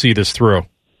you want to see this through?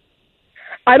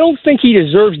 I don't think he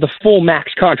deserves the full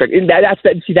max contract. And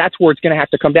that's where it's going to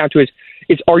have to come down to is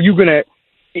are you going to,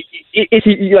 is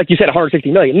he, like you said,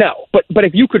 $160 million? No. But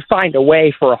if you could find a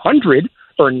way for 100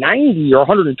 or 90 or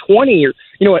 120 or,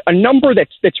 a number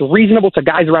that's reasonable to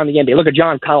guys around the NBA. Look at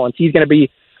John Collins. He's going to be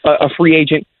a free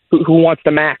agent who wants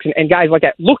the max, and guys like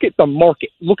that. Look at the market.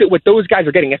 Look at what those guys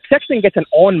are getting. If Sexton gets an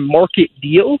on-market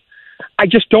deal, I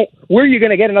just don't. Where are you going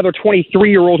to get another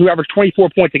 23-year-old who averaged 24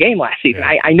 points a game last season?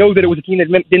 I know that it was a team that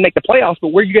didn't make the playoffs, but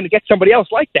where are you going to get somebody else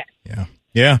like that? Yeah.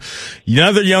 Yeah.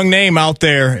 Another young name out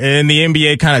there in the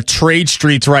NBA kind of trade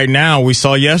streets right now. We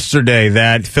saw yesterday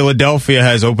that Philadelphia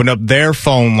has opened up their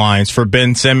phone lines for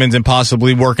Ben Simmons and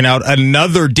possibly working out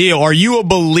another deal. Are you a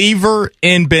believer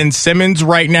in Ben Simmons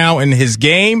right now in his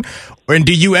game? And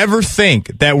do you ever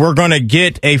think that we're going to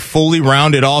get a fully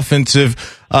rounded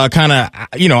offensive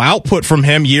output from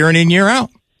him year in and year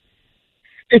out?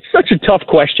 It's such a tough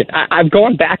question. I've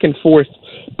gone back and forth.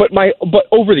 But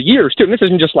over the years, too, and this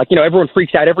isn't just like, everyone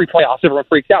freaks out every playoffs, everyone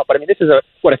freaks out. But, I mean, this is a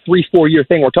 3-4 year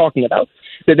thing we're talking about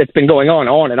that's been going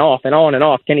on and off and on and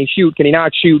off. Can he shoot? Can he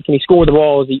not shoot? Can he score the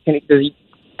ball? Is he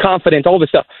confident? All this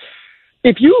stuff.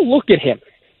 If you look at him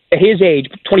at his age,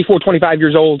 24, 25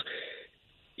 years old,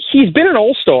 he's been an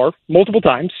all-star multiple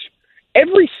times.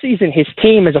 Every season, his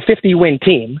team is a 50-win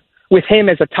team with him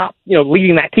as a top,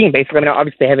 leading that team, basically. I mean,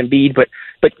 obviously they have Embiid, but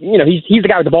he's the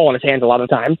guy with the ball in his hands a lot of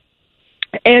the time.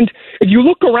 And if you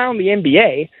look around the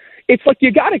NBA, it's like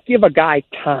you got to give a guy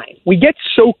time. We get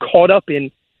so caught up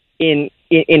in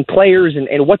players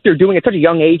and what they're doing at such a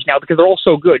young age now because they're all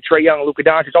so good. Trae Young, Luka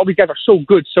Doncic, all these guys are so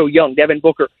good, so young. Devin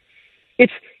Booker.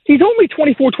 He's only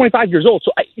 24, 25 years old.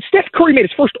 So Steph Curry made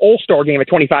his first All-Star game at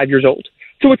 25 years old.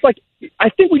 So it's like I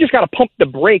think we just got to pump the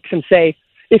brakes and say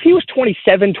if he was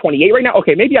 27, 28 right now,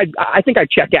 okay, maybe I think I'd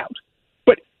check out.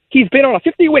 But he's been on a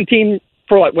 50-win team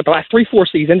for the last 3-4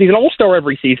 seasons. He's an all-star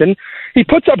every season. He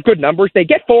puts up good numbers. They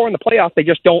get far in the playoffs.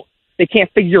 They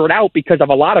can't figure it out because of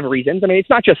a lot of reasons. I mean, it's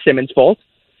not just Simmons' fault,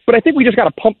 but I think we just got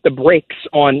to pump the brakes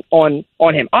on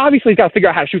him. Obviously, he's got to figure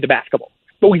out how to shoot the basketball,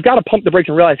 but we've got to pump the brakes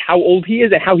and realize how old he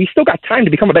is and how he's still got time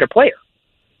to become a better player.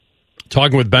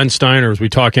 Talking with Ben Stinar as we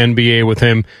talk NBA with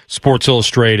him, Sports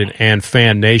Illustrated and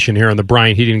Fan Nation here on the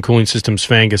Bryant Heating and Cooling Systems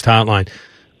Fan-Guest Hotline.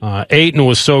 Ayton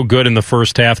was so good in the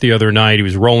first half the other night. He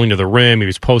was rolling to the rim. He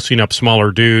was posting up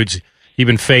smaller dudes. He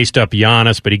even faced up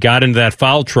Giannis, but he got into that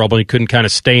foul trouble. He couldn't kind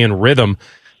of stay in rhythm.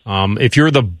 If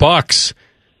you're the Bucks,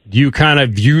 do you kind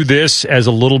of view this as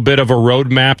a little bit of a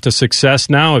roadmap to success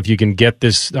now? If you can get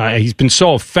this, he's been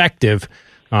so effective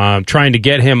trying to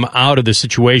get him out of the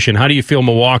situation. How do you feel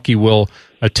Milwaukee will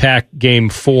attack Game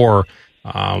 4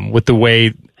 with the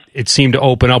way it seemed to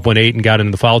open up when Ayton got into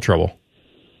the foul trouble?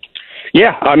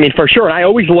 Yeah, I mean, for sure. And I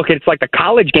always look at it's like the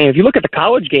college game. If you look at the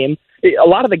college game, a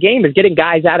lot of the game is getting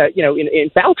guys out of, in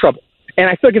foul trouble. And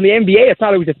I feel like in the NBA, it's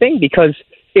not always a thing because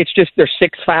it's just there's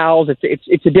 6 fouls.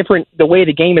 It's a different, the way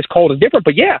the game is called is different.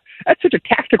 But yeah, that's such a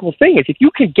tactical thing. Is if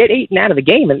you can get Ayton out of the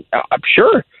game, and I'm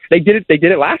sure they did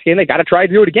it last game. They got to try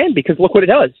to do it again because look what it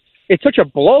does. It's such a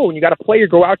blow when you got a player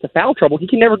go out to foul trouble. He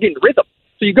can never get in rhythm.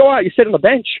 So you go out, you sit on the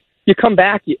bench. You come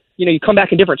back, you come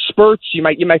back in different spurts. You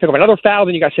might pick up another foul,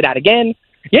 then you got to sit out again.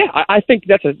 Yeah, I think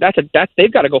that's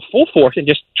they've got to go full force and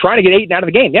just trying to get Ayton out of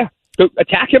the game. Yeah, go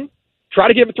attack him, try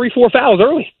to give him 3-4 fouls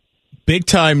early. Big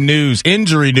time news,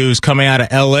 injury news coming out of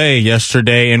L.A.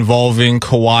 yesterday involving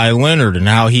Kawhi Leonard and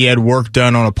how he had work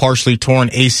done on a partially torn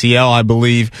ACL, I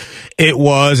believe it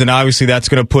was, and obviously that's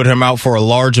going to put him out for a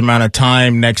large amount of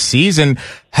time next season.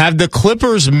 Have the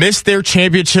Clippers missed their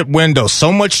championship window?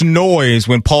 So much noise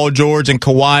when Paul George and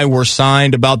Kawhi were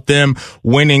signed about them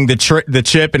winning the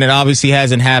chip, and it obviously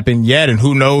hasn't happened yet, and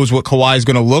who knows what Kawhi is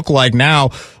going to look like now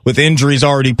with injuries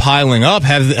already piling up.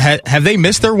 Have they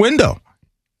missed their window?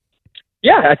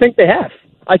 Yeah, I think they have.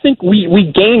 I think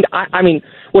we gained. I mean,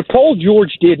 what Paul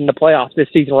George did in the playoffs this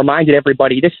season reminded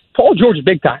everybody. Paul George is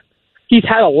big time. He's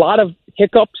had a lot of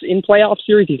hiccups in playoff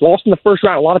series. He's lost in the first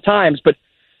round a lot of times, but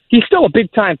he's still a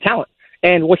big time talent.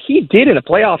 And what he did in the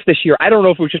playoffs this year, I don't know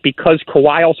if it was just because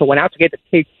Kawhi also went out to get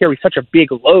to carry such a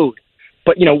big load.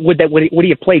 But would he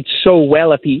have played so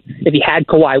well if he had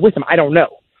Kawhi with him? I don't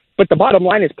know. But the bottom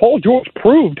line is Paul George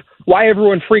proved why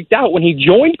everyone freaked out when he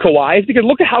joined Kawhi is because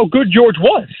look at how good George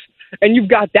was. And you've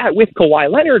got that with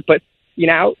Kawhi Leonard, but,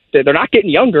 they're not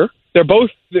getting younger. They're both,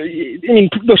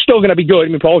 they're still going to be good. I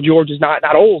mean, Paul George is not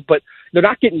old, but they're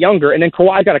not getting younger. And then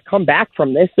Kawhi's got to come back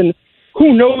from this, and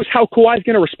who knows how Kawhi's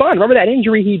going to respond. Remember that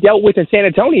injury he dealt with in San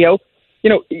Antonio?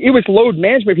 It was load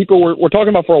management people were talking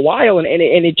about for a while, and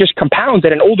it just compounds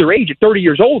at an older age, at 30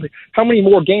 years old. How many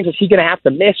more games is he going to have to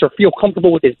miss or feel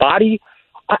comfortable with his body?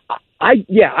 I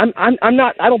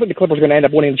don't think the Clippers are going to end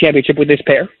up winning the championship with this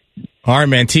pair. All right,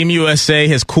 man. Team USA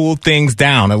has cooled things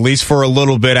down, at least for a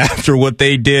little bit after what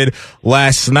they did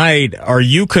last night. Are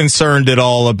you concerned at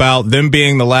all about them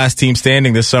being the last team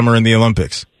standing this summer in the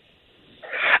Olympics?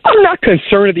 I'm not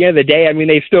concerned at the end of the day. I mean,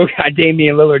 they've still got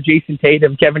Damian Lillard, Jason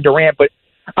Tatum, Kevin Durant, but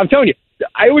I'm telling you,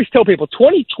 I always tell people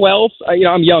 2012,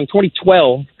 I'm young,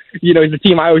 2012, is the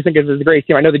team I always think is the greatest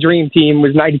team. I know the dream team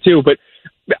was 92, but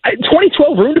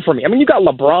 2012 ruined it for me. I mean, you got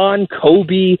LeBron,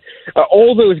 Kobe,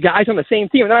 all those guys on the same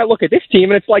team, and then I look at this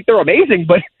team, and it's like they're amazing,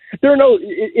 but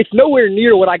it's nowhere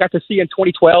near what I got to see in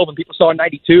 2012 and people saw in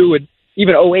 92 and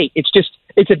even 08.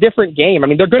 It's a different game. I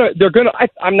mean,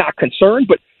 I'm not concerned,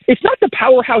 but it's not the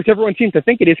powerhouse everyone seems to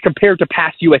think it is compared to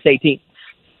past USA teams.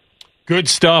 Good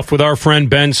stuff with our friend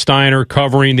Ben Stinar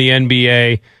covering the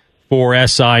NBA for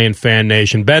SI and Fan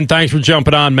Nation. Ben, thanks for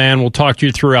jumping on, man. We'll talk to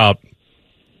you throughout.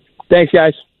 Thanks,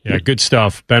 guys. Yeah, good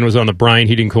stuff. Ben was on the Bryant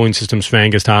Heating Cooling Systems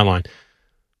Fan Guest Hotline.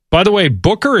 By the way,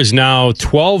 Booker is now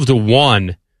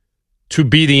 12-1 to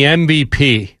be the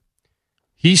MVP.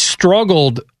 He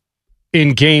struggled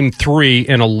in Game 3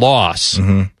 in a loss.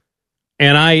 Mm-hmm.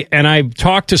 And I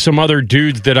talked to some other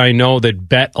dudes that I know that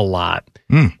bet a lot.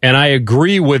 And I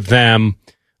agree with them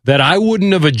that I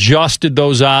wouldn't have adjusted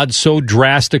those odds so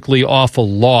drastically off a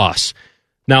loss.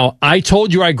 Now, I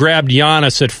told you I grabbed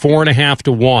Giannis at 4.5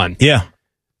 to 1. Yeah.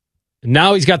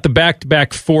 Now he's got the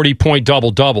back-to-back 40-point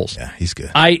double-doubles. Yeah, he's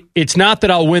good. It's not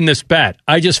that I'll win this bet.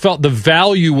 I just felt the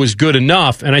value was good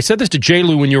enough. And I said this to J.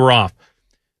 Lou when you were off.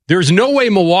 There's no way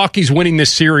Milwaukee's winning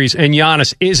this series and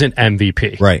Giannis isn't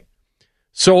MVP. Right.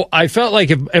 So I felt like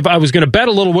if I was going to bet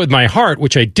a little with my heart,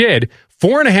 which I did,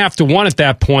 4.5 to 1 at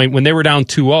that point when they were down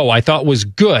 2-0, I thought was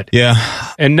good. Yeah.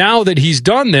 And now that he's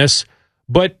done this,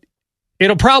 but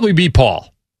it'll probably be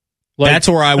Paul. That's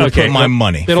where I would put my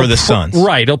money for the Suns.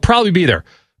 Right. It'll probably be there.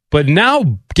 But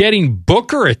now getting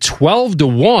Booker at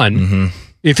 12-1,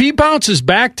 if he bounces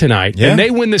back tonight and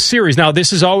they win this series, now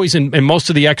this is always, and most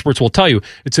of the experts will tell you,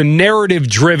 it's a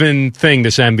narrative-driven thing,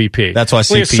 this MVP. That's why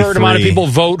CP3. A certain amount of people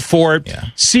vote for it. Yeah.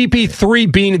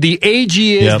 CP3 being the age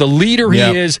he is, the leader he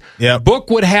is, Book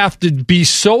would have to be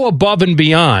so above and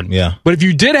beyond. Yeah. But if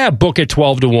you did have Book at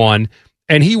 12-1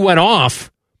 and he went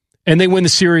off and they win the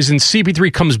series and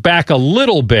CP3 comes back a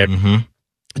little bit,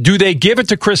 do they give it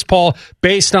to Chris Paul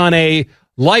based on a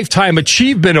Lifetime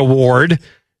Achievement Award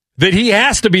that he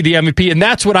has to be the MVP, and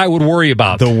that's what I would worry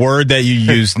about. The word that you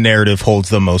used, narrative, holds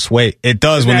the most weight. It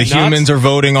does when the humans are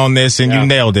voting on this, and you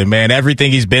nailed it, man.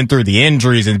 Everything he's been through, the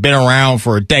injuries, and been around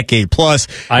for a decade plus,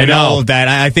 and all of that.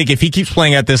 I think if he keeps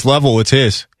playing at this level, it's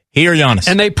his. He or Giannis.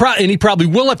 And he probably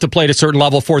will have to play at a certain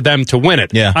level for them to win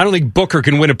it. Yeah. I don't think Booker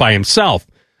can win it by himself.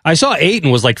 I saw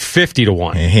Ayton was like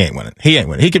 50-1. He ain't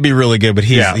winning. He could be really good, but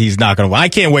he's not going to win. I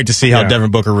can't wait to see how Devin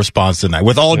Booker responds tonight.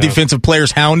 With all defensive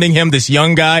players hounding him, this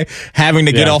young guy having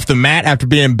to get off the mat after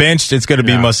being benched, it's going to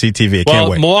be must-see TV.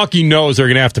 Can't wait. Milwaukee knows they're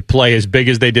going to have to play as big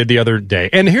as they did the other day.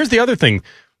 And here's the other thing.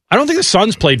 I don't think the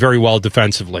Suns played very well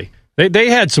defensively. They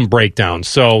had some breakdowns,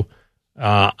 so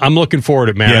I'm looking forward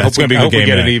to it, man. Yeah, I hope we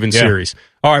get an even series.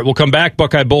 All right, we'll come back.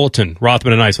 Buckeye Bulletin.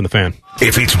 Rothman and Ice on the Fan.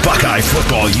 If it's Buckeye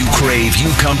football you crave, you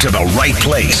come to the right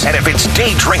place. And if it's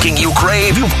day drinking you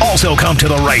crave, you've also come to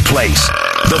the right place.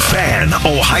 The Fan,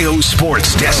 Ohio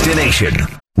sports destination.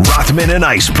 Rothman and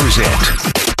Ice present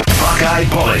Buckeye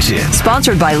Bulletin.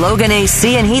 Sponsored by Logan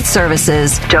AC and Heat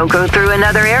Services. Don't go through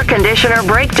another air conditioner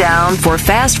breakdown. For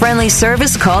fast, friendly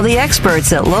service, call the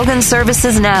experts at Logan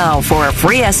Services now for a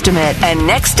free estimate and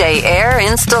next day air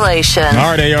installation.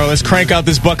 All right, AR, let's crank out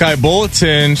this Buckeye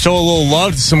Bulletin. Show a little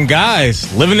love to some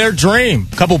guys living their dream.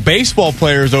 A couple baseball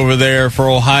players over there for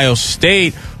Ohio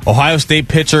State. Ohio State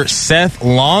pitcher Seth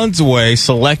Lonsway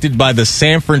selected by the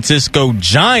San Francisco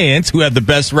Giants, who have the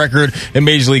best record in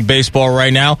Major League Baseball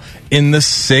right now, in the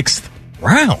 6th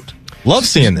round. Love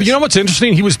seeing this. You know what's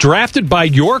interesting? He was drafted by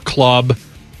your club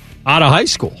out of high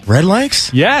school. Red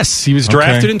Lakes? Yes, he was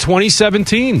drafted in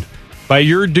 2017 by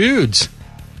your dudes.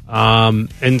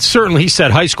 And certainly he set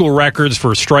high school records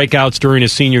for strikeouts during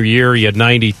his senior year. He had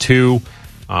 92.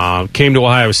 Came to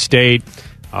Ohio State.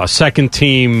 Second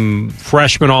team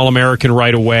freshman All-American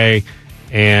right away,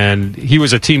 and he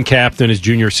was a team captain his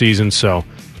junior season, so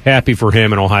happy for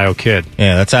him, an Ohio kid.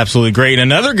 Yeah, that's absolutely great. And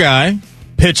another guy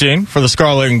pitching for the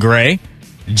Scarlet and Gray,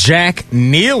 Jack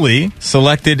Neely,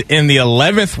 selected in the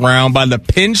 11th round by the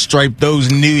Pinstripe, those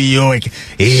New York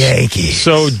Yankees.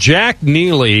 So Jack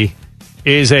Neely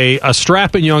is a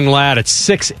strapping young lad at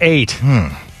 6'8",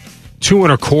 2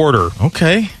 1/4.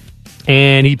 Okay.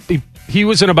 And he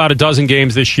was in about a dozen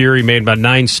games this year. He made about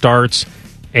 9 starts,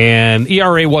 and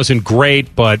ERA wasn't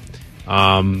great, but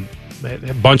a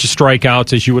bunch of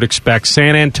strikeouts, as you would expect.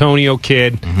 San Antonio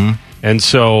kid, and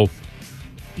so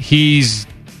he's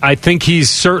I think he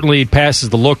certainly passes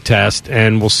the look test,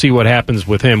 and we'll see what happens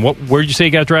with him. Where did you say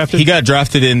he got drafted? He got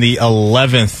drafted in the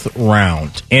 11th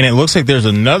round. And it looks like there's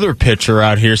another pitcher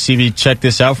out here. CV, check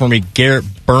this out for me. Garrett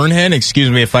Burnhen,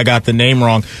 excuse me if I got the name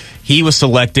wrong. He was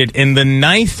selected in the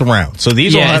 9th round. So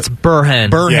these are it's Burhen.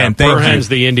 Burhen, Burhen's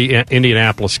the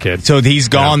Indianapolis kid. So he's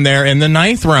gone there in the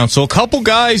 9th round. So a couple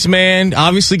guys, man,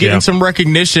 obviously getting some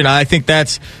recognition. I think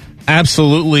that's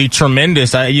absolutely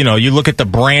tremendous. You look at the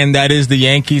brand that is the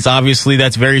Yankees. Obviously,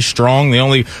 that's very strong. The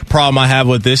only problem I have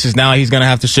with this is now he's going to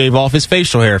have to shave off his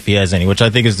facial hair if he has any, which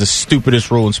I think is the stupidest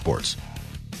rule in sports.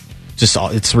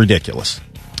 It's ridiculous.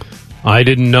 I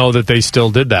didn't know that they still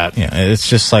did that. Yeah, it's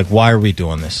just like, why are we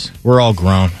doing this? We're all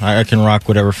grown. I can rock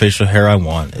whatever facial hair I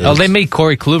want. They made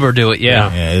Corey Kluber do it,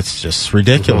 yeah. Yeah, it's just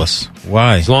ridiculous.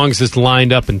 Why? As long as it's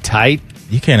lined up and tight.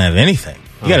 You can't have anything.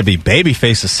 You got to be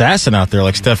babyface assassin out there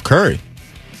like Steph Curry.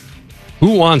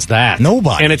 Who wants that?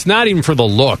 Nobody. And it's not even for the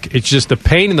look. It's just a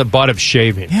pain in the butt of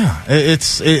shaving. Yeah,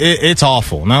 it's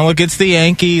awful. Now, look, it's the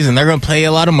Yankees, and they're going to pay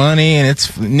a lot of money, and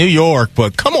it's New York.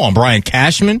 But come on, Brian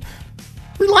Cashman.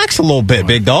 Relax a little bit,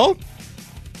 big dog.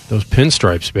 Those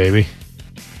pinstripes, baby.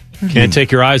 Can't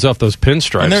take your eyes off those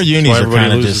pinstripes. And their unis are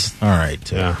kind of just, all right,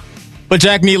 too. Yeah. But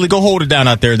Jack Neely, go hold it down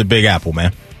out there at the Big Apple,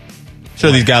 man.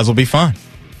 Sure, these guys will be fine.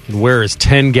 Can wear his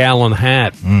 10-gallon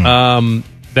hat.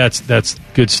 That's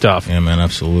good stuff. Yeah, man,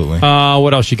 absolutely.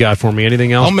 What else you got for me?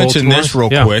 Anything else? I'll mention this real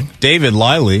quick. David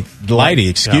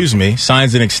Lighty,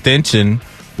 signs an extension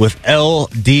with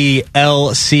LDLC,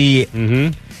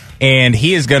 and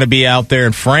he is going to be out there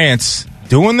in France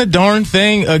doing the darn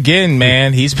thing again,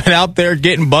 man. He's been out there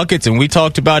getting buckets, and we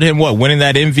talked about him, winning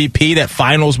that MVP, that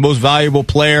finals most valuable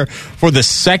player for the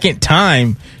second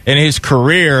time in his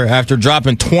career after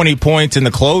dropping 20 points in the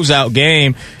closeout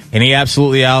game. And he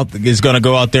absolutely is going to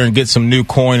go out there and get some new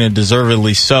coin, and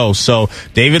deservedly so. So,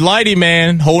 David Lighty,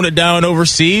 man, holding it down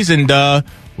overseas, and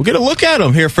we'll get a look at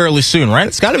him here fairly soon, right?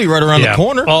 It's got to be right around the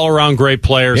corner. All-around great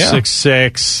player,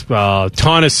 6'6",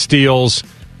 ton of steals,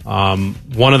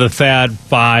 one of the Thad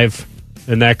 5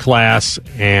 in that class,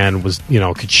 and was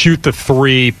could shoot the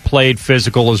 3, played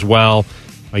physical as well.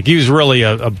 Like, he was really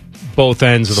a both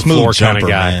ends of the floor kind of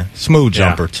guy. Man. Smooth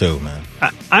jumper, too, man.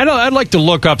 I'd like to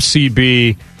look up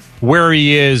CB where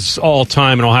he is all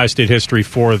time in Ohio State history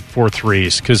for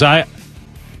threes, because I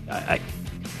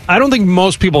don't think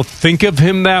most people think of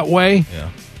him that way. Yeah.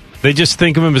 They just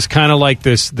think of him as kind of like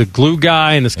the glue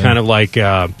guy and this kind of like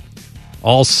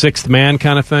all sixth man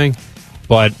kind of thing.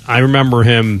 But I remember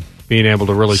him being able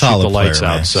to really shoot the lights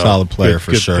out. So solid player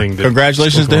for sure.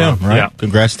 Congratulations to him, right? Yeah.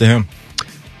 Congrats to him.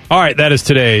 All right, that is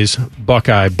today's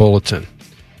Buckeye Bulletin.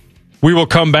 We will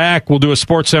come back. We'll do a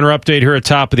Sports Center update here at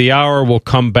top of the hour. We'll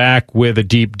come back with a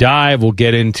deep dive. We'll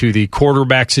get into the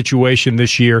quarterback situation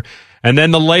this year. And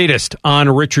then the latest on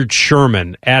Richard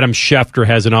Sherman. Adam Schefter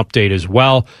has an update as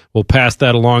well. We'll pass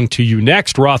that along to you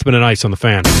next. Rothman and Ice on the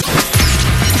Fan.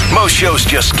 Most shows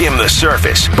just skim the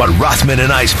surface, but Rothman and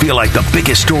Ice feel like the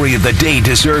biggest story of the day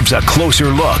deserves a closer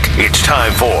look. It's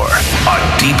time for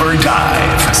a deeper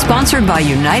dive. Sponsored by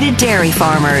United Dairy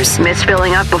Farmers. Miss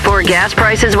filling up before gas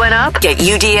prices went up? Get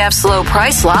UDF's low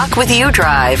price lock with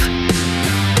UDrive.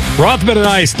 Rothman and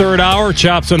Ice, third hour.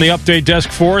 Chops on the update desk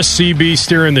for us. CB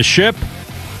steering the ship.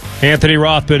 Anthony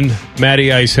Rothman,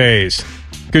 Matty Ice Hayes.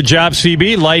 Good job,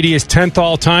 CB. Lighty is 10th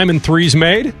all-time in threes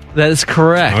made. That is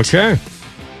correct. Okay.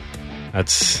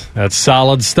 That's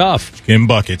solid stuff. In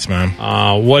buckets, man.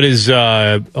 What is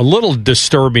a little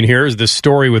disturbing here is this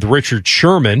story with Richard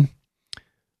Sherman,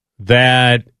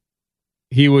 that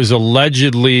he was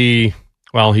allegedly,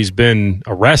 he's been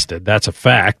arrested. That's a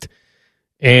fact.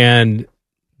 And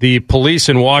the police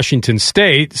in Washington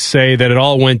State say that it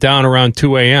all went down around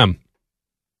 2 a.m.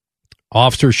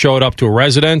 Officers showed up to a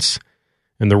residence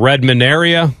in the Redmond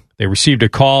area. They received a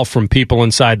call from people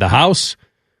inside the house.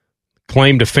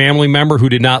 Claimed a family member who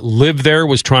did not live there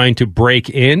was trying to break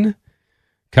in.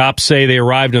 Cops say they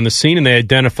arrived on the scene and they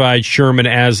identified Sherman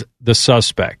as the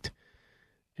suspect.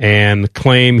 And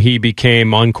claim he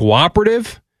became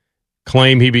uncooperative.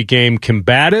 Claim he became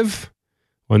combative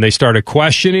when they started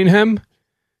questioning him.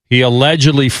 He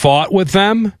allegedly fought with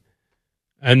them.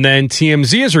 And then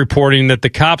TMZ is reporting that the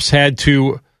cops had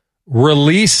to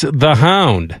release the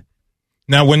hound.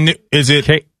 Now,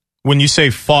 when you say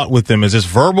fought with them, is this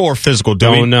verbal or physical?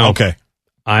 Don't know. Okay.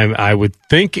 I would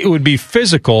think it would be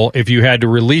physical if you had to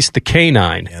release the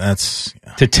canine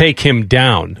to take him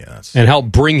down and help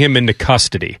bring him into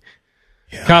custody.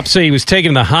 Yeah. Cops say he was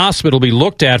taken to the hospital to be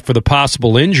looked at for the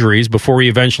possible injuries before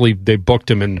they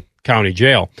booked him in county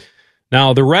jail.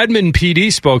 Now, the Redmond PD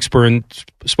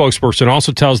spokesperson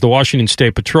also tells the Washington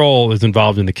State Patrol is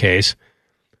involved in the case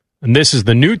and this is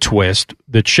the new twist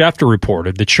that Schefter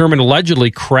reported, that Sherman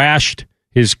allegedly crashed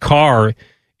his car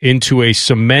into a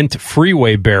cement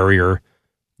freeway barrier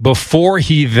before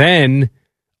he then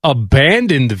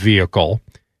abandoned the vehicle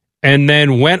and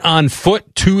then went on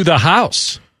foot to the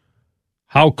house.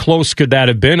 How close could that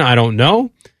have been? I don't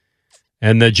know.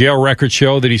 And the jail records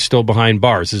show that he's still behind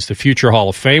bars. This is the future Hall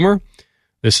of Famer.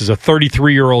 This is a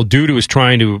 33-year-old dude who is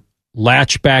trying to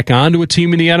latch back onto a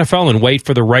team in the NFL and wait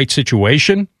for the right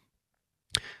situation.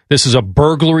 This is a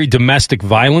burglary domestic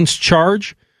violence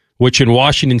charge, which in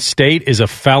Washington State is a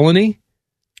felony.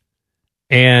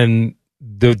 And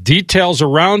the details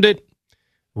around it,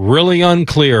 really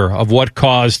unclear of what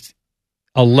caused,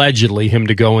 allegedly, him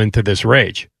to go into this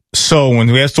rage. So when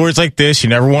we have stories like this, you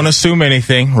never want to assume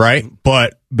anything, right?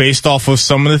 But based off of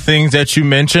some of the things that you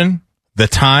mentioned, the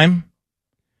time,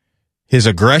 his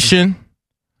aggression,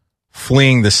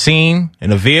 fleeing the scene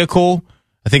in a vehicle,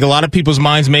 I think a lot of people's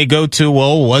minds may go to,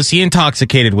 well, was he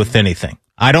intoxicated with anything?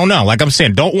 I don't know. Like I'm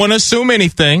saying, don't want to assume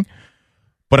anything,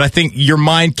 but I think your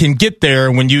mind can get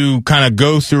there when you kind of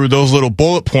go through those little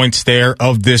bullet points there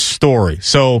of this story.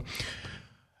 So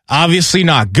obviously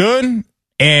not good.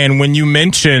 And when you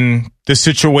mention the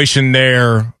situation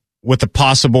there with the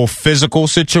possible physical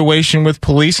situation with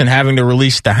police and having to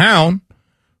release the hound,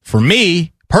 for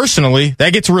me, personally,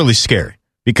 that gets really scary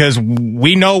because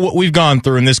we know what we've gone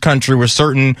through in this country with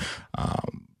certain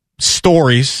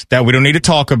stories that we don't need to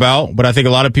talk about, but I think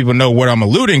a lot of people know what I'm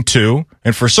alluding to.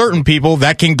 And for certain people,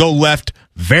 that can go left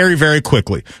very, very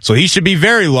quickly. So he should be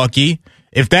very lucky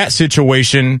if that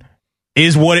situation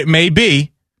is what it may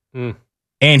be.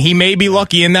 And he may be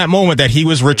lucky in that moment that he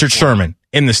was Richard Sherman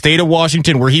in the state of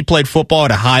Washington where he played football at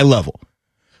a high level.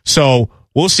 So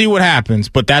we'll see what happens,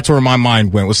 but that's where my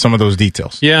mind went with some of those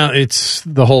details. Yeah, it's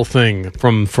the whole thing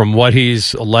from what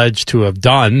he's alleged to have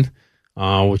done,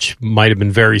 which might have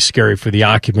been very scary for the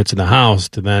occupants in the house,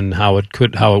 to then how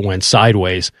it went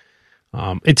sideways.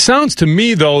 It sounds to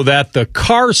me, though, that the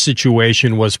car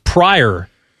situation was prior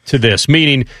to this,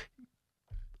 meaning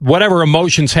whatever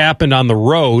emotions happened on the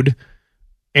road.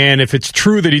 And if it's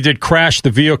true that he did crash the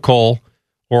vehicle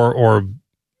or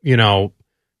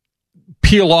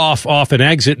peel off an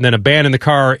exit and then abandon the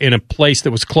car in a place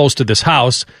that was close to this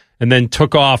house and then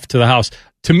took off to the house,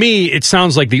 to me, it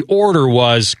sounds like the order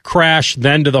was crash,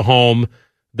 then to the home,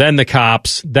 then the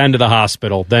cops, then to the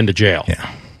hospital, then to jail.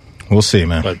 Yeah, we'll see,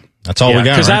 man. But that's all we got.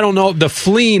 Because right? I don't know. The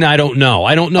fleeing, I don't know.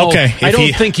 Okay, I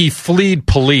don't think he fled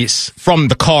police from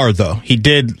the car, though. He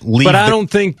did leave. But I don't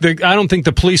think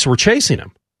the police were chasing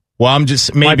him. Well, I'm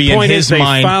just maybe My point in his is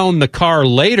mind, they found the car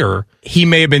later. He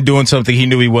may have been doing something he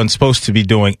knew he wasn't supposed to be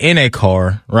doing in a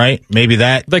car, right? Maybe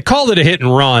that. They called it a hit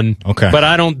and run. Okay. But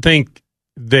I don't think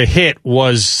the hit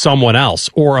was someone else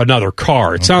or another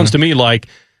car. It sounds to me like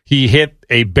he hit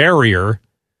a barrier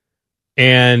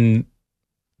and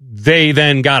they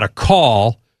then got a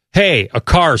call, hey, a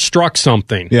car struck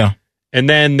something. Yeah. And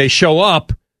then they show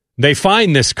up, they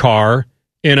find this car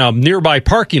in a nearby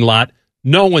parking lot.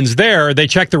 No one's there. They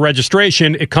check the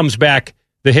registration. It comes back.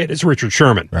 The hit is Richard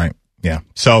Sherman. Right. Yeah.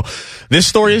 So this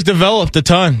story has developed a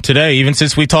ton today, even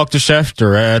since we talked to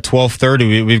Schefter at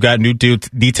 12:30. We've got new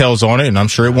details on it, and I'm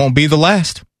sure it won't be the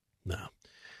last. No.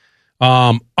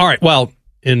 All right. Well,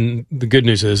 and the good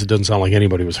news is it doesn't sound like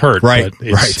anybody was hurt. Right. But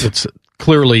it's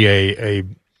clearly a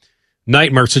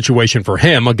nightmare situation for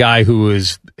him, a guy who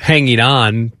is hanging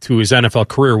on to his NFL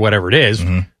career, whatever it is,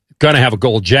 going to have a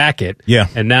gold jacket. Yeah.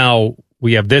 And now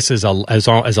we have this as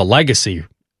a legacy,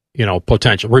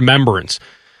 potential remembrance.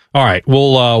 All right,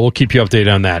 we'll keep you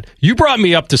updated on that. You brought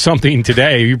me up to something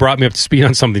today. You brought me up to speed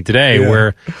on something today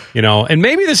where, and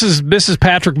maybe this is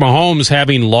Patrick Mahomes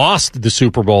having lost the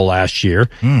Super Bowl last year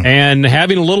and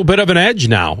having a little bit of an edge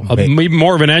now, maybe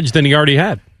more of an edge than he already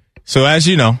had. So as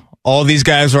you know, all these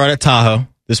guys are out at Tahoe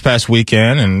this past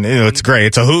weekend, and it's great.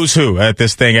 It's a who's who at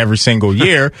this thing every single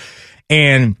year.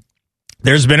 And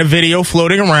there's been a video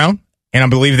floating around, and I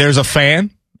believe there's a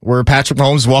fan where Patrick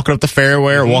Mahomes is walking up the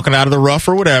fairway or walking out of the rough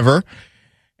or whatever,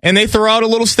 and they throw out a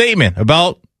little statement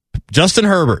about Justin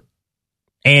Herbert.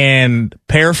 And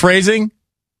paraphrasing,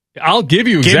 I'll give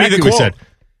you exactly what he said.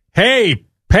 Hey,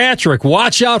 Patrick,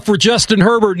 watch out for Justin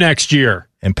Herbert next year.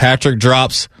 And Patrick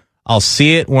drops, I'll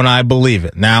see it when I believe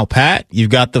it. Now, Pat, you've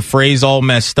got the phrase all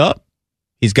messed up.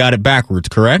 He's got it backwards,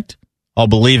 correct? I'll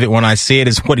believe it when I see it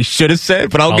is what he should have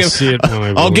said, but I'll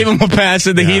give him a pass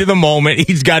in the heat of the moment.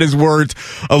 He's got his words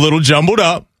a little jumbled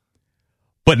up.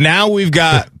 But now we've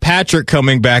got Patrick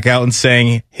coming back out and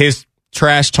saying his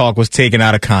trash talk was taken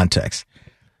out of context.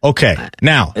 Okay,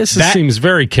 now this seems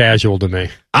very casual to me.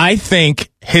 I think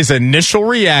his initial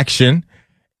reaction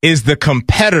is the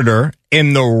competitor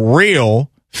in the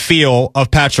real feel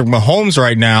of Patrick Mahomes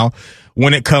right now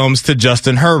when it comes to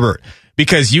Justin Herbert.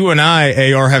 Because you and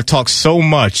I, AR, have talked so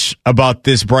much about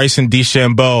this Bryson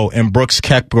DeChambeau and Brooks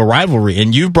Koepka rivalry,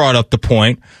 and you brought up the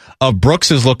point of Brooks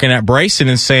is looking at Bryson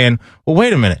and saying, well,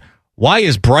 wait a minute. Why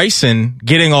is Bryson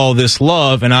getting all this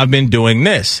love and I've been doing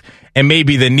this? And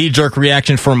maybe the knee-jerk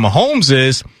reaction from Mahomes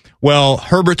is, well,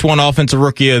 Herbert's won Offensive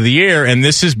Rookie of the Year, and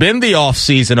this has been the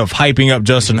offseason of hyping up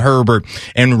Justin Herbert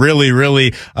and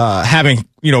really having,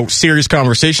 serious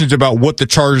conversations about what the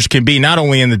Chargers can be, not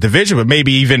only in the division, but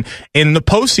maybe even in the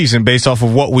postseason based off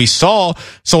of what we saw.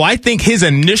 So I think his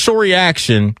initial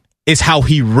reaction is how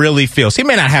he really feels. He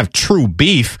may not have true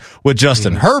beef with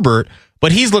Justin Herbert,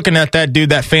 but he's looking at that dude,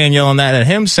 that fan yelling that at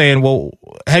him saying, well,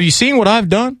 have you seen what I've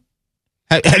done?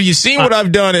 Have you seen what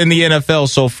I've done in the NFL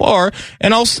so far?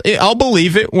 And I'll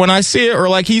believe it when I see it, or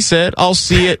like he said, I'll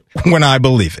see it when I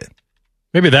believe it.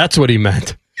 Maybe that's what he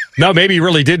meant. No, maybe he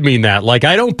really did mean that. Like,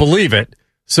 I don't believe it.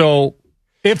 So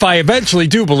if I eventually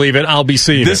do believe it, I'll be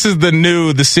seeing this is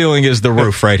the ceiling is the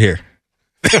roof right here.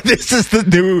 This is the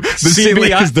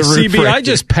ceiling is the roof CB, right I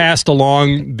just passed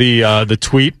along the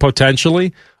tweet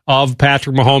potentially of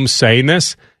Patrick Mahomes saying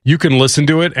this. You can listen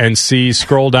to it and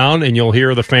scroll down, and you'll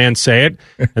hear the fans say it,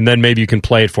 and then maybe you can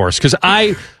play it for us. Because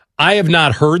I have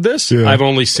not heard this. Yeah. I've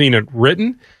only seen it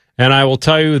written, and I will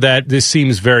tell you that this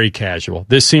seems very casual.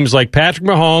 This seems like Patrick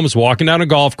Mahomes walking down a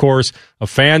golf course. A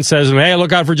fan says, hey,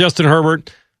 look out for Justin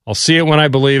Herbert. I'll see it when I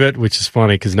believe it, which is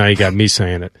funny because now you got me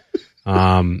saying it.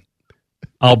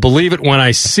 I'll believe it when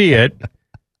I see it,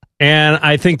 and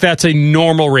I think that's a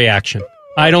normal reaction.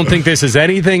 I don't think this is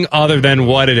anything other than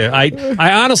what it is.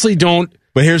 I honestly don't.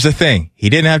 But here's the thing: he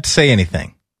didn't have to say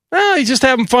anything. No, he's just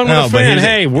having fun with a fan.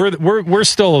 Hey, we're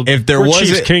still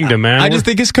Chiefs Kingdom, man. I just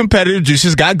think his competitive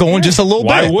juices got going just a little bit.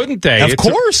 Why wouldn't they? Of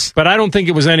course. But I don't think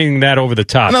it was anything that over the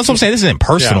top. No, that's what I'm saying. This isn't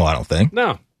personal. I don't think.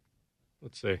 No.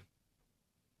 Let's see.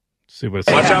 See what it's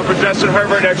Watch out for Justin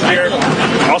Herbert next year.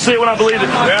 I'll see it when I believe it.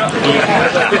 Yeah.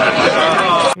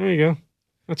 There you go.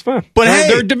 That's fine. But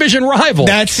they're division rival.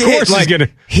 That's of course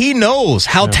it. He knows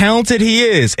how talented he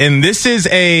is. And this is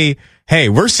hey,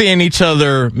 we're seeing each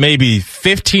other maybe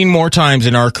 15 more times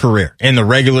in our career in the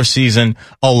regular season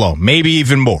alone. Maybe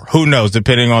even more. Who knows,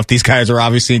 depending on if these guys are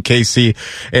obviously in KC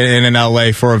and in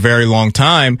LA for a very long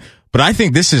time. But I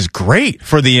think this is great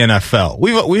for the NFL.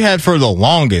 We've had for the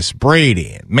longest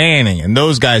Brady and Manning and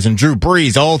those guys and Drew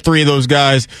Brees, all three of those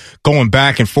guys going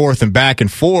back and forth and back and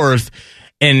forth.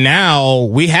 And now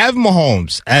we have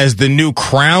Mahomes as the new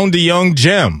crowned young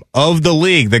gem of the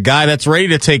league, the guy that's ready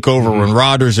to take over when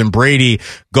Rodgers and Brady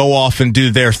go off and do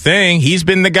their thing. He's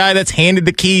been the guy that's handed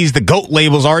the keys. The GOAT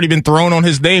label's already been thrown on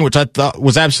his name, which I thought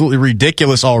was absolutely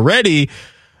ridiculous already.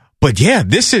 But yeah,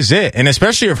 this is it. And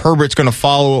especially if Herbert's going to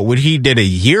follow what he did a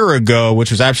year ago, which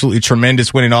was absolutely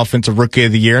tremendous, winning Offensive Rookie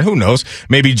of the Year. And who knows,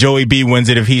 maybe Joey B wins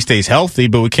it if he stays healthy,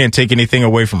 but we can't take anything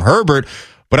away from Herbert.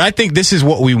 But I think this is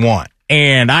what we want.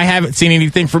 And I haven't seen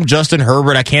anything from Justin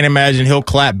Herbert. I can't imagine he'll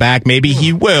clap back. Maybe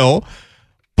he will.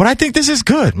 But I think this is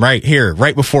good right here,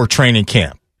 right before training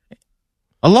camp.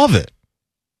 I love it.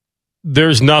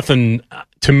 There's nothing,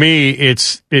 to me,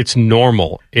 it's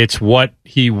normal. It's what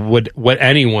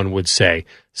anyone would say.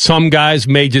 Some guys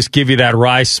may just give you that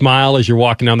wry smile as you're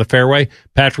walking down the fairway.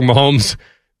 Patrick Mahomes,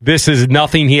 this is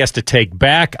nothing he has to take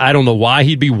back. I don't know why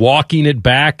he'd be walking it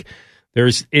back.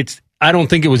 I don't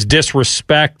think it was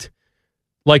disrespect.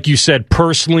 Like you said,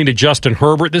 personally to Justin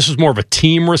Herbert, this was more of a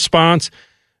team response.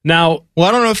 Now, well,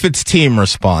 I don't know if it's team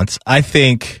response. I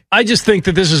just think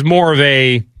that this is more of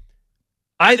a.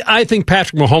 I think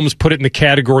Patrick Mahomes put it in the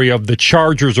category of the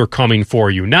Chargers are coming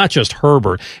for you, not just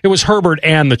Herbert. It was Herbert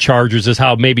and the Chargers is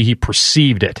how maybe he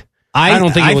perceived it. I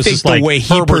don't think it was just like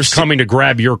Herbert's coming to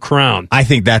grab your crown. I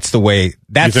think that's the way.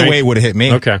 That's the way it would have hit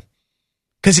me. Okay,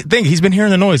 because he's been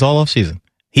hearing the noise all offseason.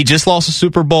 He just lost a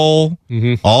Super Bowl,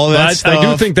 all of that stuff. I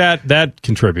do think that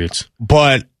contributes.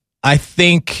 But I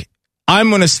think I'm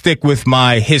going to stick with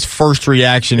his first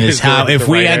reaction is how, if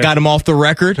we had got him off the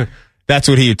record, that's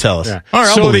what he would tell us. Yeah. All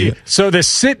right, so the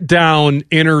sit-down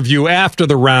interview after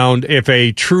the round, if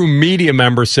a true media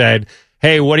member said,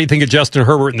 hey, what do you think of Justin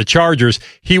Herbert and the Chargers?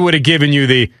 He would have given you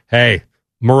the, hey,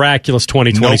 miraculous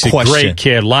 2020. No great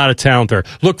kid, a lot of talent there.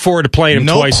 Look forward to playing him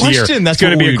twice a year. That's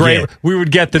going to be a great. We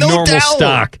would get the normal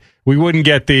stock. We wouldn't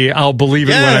get the I'll believe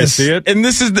it when I see it. And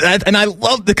this is and I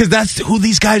love because that's who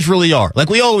these guys really are. Like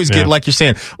we always get, like you're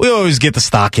saying, we always get the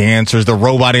stock answers, the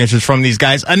robot answers from these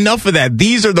guys. Enough of that.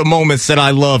 These are the moments that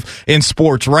I love in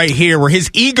sports right here where his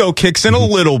ego kicks in a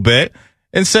little bit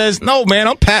and says, no, man,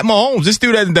 I'm Pat Mahomes. This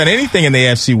dude hasn't done anything in the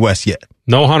AFC West yet.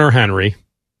 No Hunter Henry.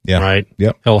 Yeah. Right?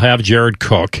 Yep. He'll have Jared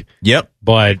Cook. Yep.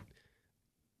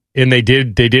 And they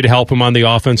did help him on the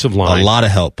offensive line. A lot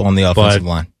of help on the offensive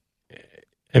line.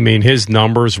 I mean, his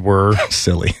numbers were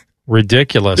silly.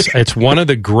 Ridiculous. It's one of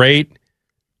the great.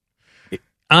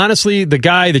 Honestly, the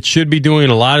guy that should be doing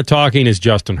a lot of talking is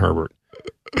Justin Herbert.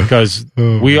 Because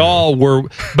we all were.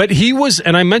 But he was,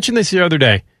 and I mentioned this the other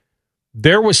day,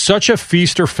 there was such a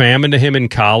feast or famine to him in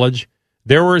college.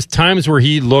 There were times where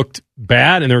he looked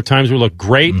bad, and there were times where he looked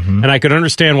great. And I could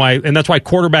understand why. And that's why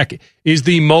quarterback is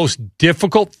the most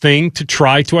difficult thing to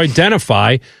try to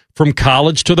identify from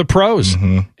college to the pros.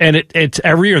 And it's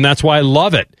every year, and that's why I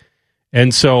love it.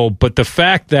 And so, but the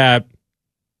fact that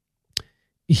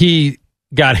he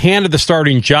got handed the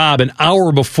starting job an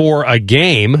hour before a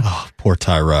game. Oh, poor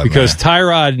Tyrod. Because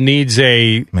Tyrod needs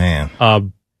a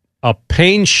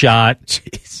pain shot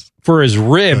for his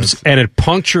ribs, and it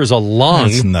punctures a lung.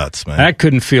 That's nuts, man. That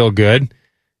couldn't feel good.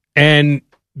 And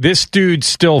this dude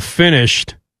still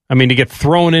finished. I mean, to get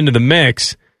thrown into the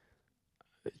mix.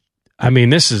 I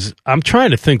mean, I'm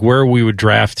trying to think where we would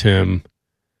draft him.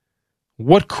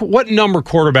 What number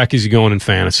quarterback is he going in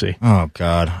fantasy? Oh,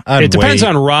 God. It depends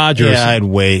on Rodgers. Yeah, I'd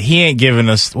wait. He ain't giving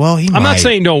us... Well, he might. I'm not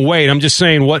saying don't wait. I'm just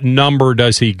saying what number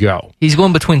does he go? He's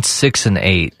going between 6 and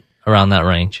 8, around that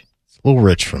range. It's a little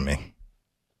rich for me.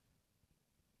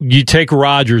 You take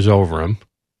Rodgers over him,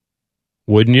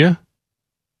 wouldn't you?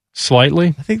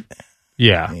 Slightly? I think...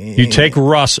 Yeah. You take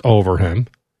Russ over him.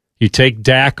 You take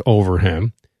Dak over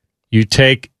him. You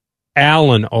take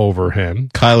Allen over him.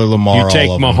 Kyler, Lamar, you take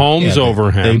Mahomes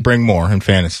over him. They bring more in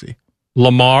fantasy.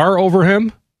 Lamar over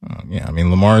him? Yeah, I mean,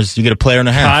 Lamar's, you get a player and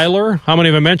a half. Kyler, how many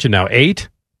have I mentioned now? 8?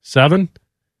 7?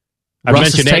 I've Russ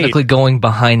mentioned is technically 8. Going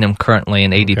behind him currently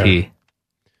in ADP. Okay.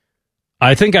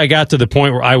 I think I got to the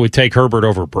point where I would take Herbert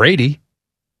over Brady.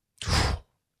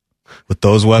 With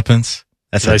those weapons?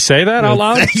 Did I say that out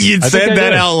loud? You said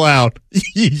that out loud.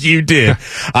 You did.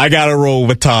 I got to roll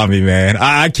with Tommy, man.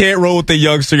 I can't roll with the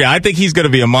youngster guy. I think he's going to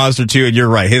be a monster, too, and you're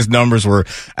right. His numbers were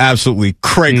absolutely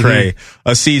cray-cray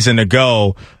a season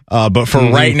ago. But for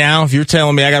right now, if you're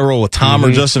telling me I got to roll with Tom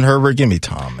or Justin Herbert, give me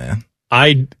Tom, man.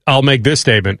 I'll make this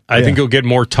statement. I think he'll get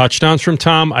more touchdowns from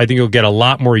Tom. I think he'll get a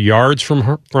lot more yards from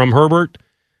Herbert.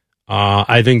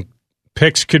 I think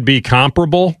picks could be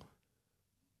comparable.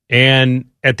 And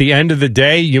at the end of the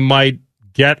day, you might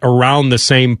get around the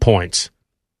same points.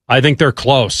 I think they're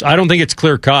close. I don't think it's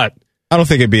clear cut. I don't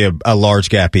think it'd be a large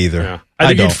gap either. Yeah. I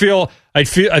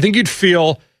think you'd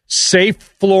feel safe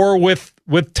floor with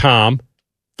Tom,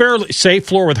 fairly safe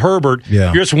floor with Herbert.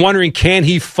 Yeah. You're just wondering, can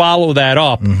he follow that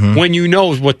up when you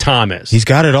know what Tom is? He's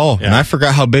got it all. Yeah. And I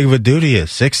forgot how big of a dude he is.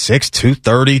 6'6",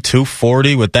 230,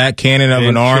 240 with that cannon of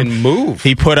an arm. Can move.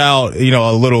 He put out,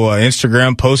 a little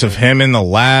Instagram post of him in the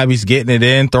lab. He's getting it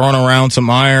in, throwing around some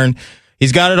iron.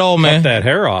 He's got it all, man. Cut that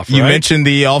hair off, You mentioned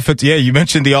the offense. Yeah, you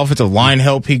mentioned the offensive line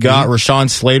help he got.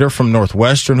 Rashawn Slater from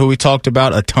Northwestern, who we talked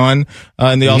about a ton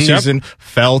in the offseason,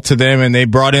 fell to them, and they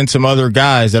brought in some other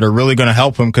guys that are really going to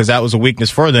help him because that was a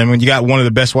weakness for them. And you got one of the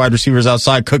best wide receivers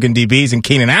outside cooking DBs and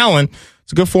Keenan Allen.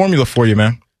 It's a good formula for you,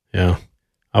 man. Yeah.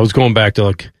 I was going back to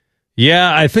look.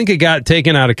 Yeah, I think it got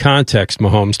taken out of context,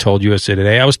 Mahomes told USA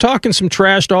Today. I was talking some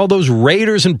trash to all those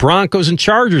Raiders and Broncos and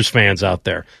Chargers fans out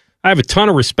there. I have a ton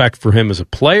of respect for him as a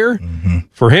player.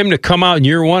 For him to come out in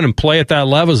year one and play at that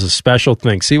level is a special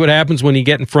thing. See what happens when you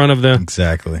get in front of the...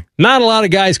 Exactly. Not a lot of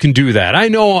guys can do that. I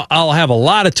know I'll have a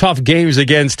lot of tough games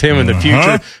against him in the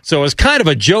future. So it's kind of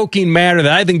a joking matter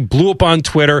that I think blew up on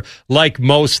Twitter like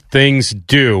most things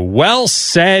do. Well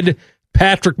said,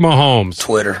 Patrick Mahomes.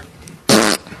 Twitter.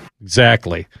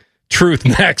 Exactly. Truth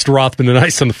next, Rothman and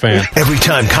Ice on the Fan. Every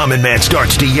time Common Man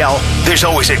starts to yell, there's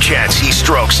always a chance he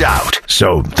strokes out.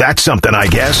 So that's something, I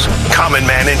guess. Common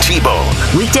Man and T-Bone.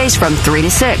 Weekdays from 3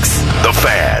 to 6. The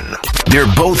Fan.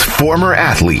 They're both former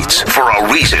athletes for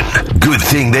a reason. Good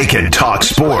thing they can talk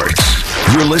sports.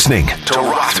 You're listening to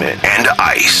Rothman and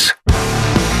Ice.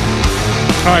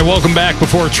 All right, welcome back.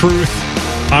 Before Truth,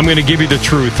 I'm going to give you the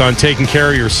truth on taking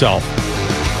care of yourself.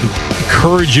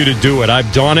 Encourage you to do it.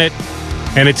 I've done it.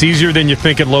 And it's easier than you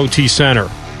think at Low T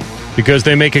Center because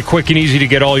they make it quick and easy to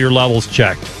get all your levels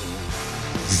checked.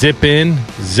 Zip in,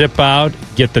 zip out,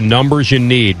 get the numbers you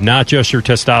need, not just your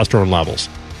testosterone levels.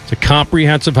 It's a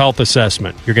comprehensive health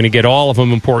assessment. You're going to get all of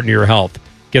them important to your health.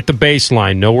 Get the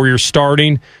baseline, know where you're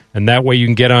starting, and that way you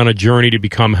can get on a journey to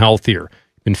become healthier.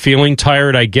 Been feeling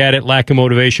tired, I get it. Lack of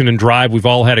motivation and drive, we've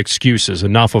all had excuses,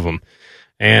 enough of them.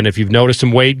 And if you've noticed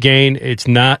some weight gain, it's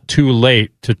not too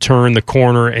late to turn the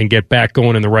corner and get back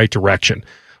going in the right direction.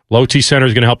 Low T Center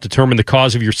is going to help determine the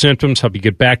cause of your symptoms, help you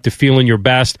get back to feeling your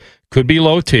best. Could be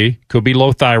low T, could be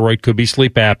low thyroid, could be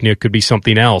sleep apnea, could be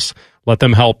something else. Let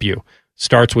them help you.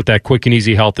 Starts with that quick and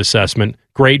easy health assessment.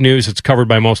 Great news, it's covered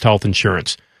by most health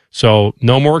insurance. So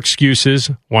no more excuses.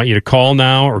 I want you to call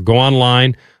now or go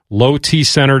online,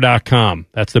 lowtcenter.com.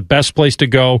 That's the best place to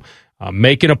go.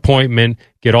 Make an appointment,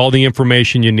 get all the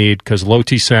information you need, because Low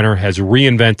T Center has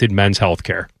reinvented men's health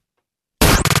care.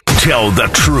 Tell the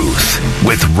truth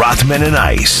with Rothman and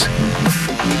Ice.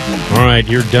 All right,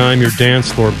 your dime, your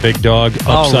dance floor, big dog,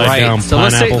 upside down so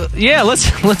pineapple.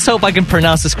 Let's hope I can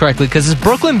pronounce this correctly, because it's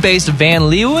Brooklyn-based Van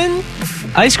Leeuwen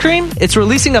ice cream. It's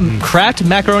releasing a Kraft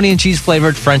macaroni and cheese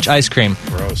flavored French ice cream.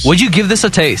 Gross. Would you give this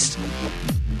a taste?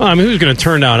 Well, I mean, who's going to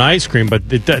turn down ice cream? But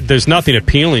there's nothing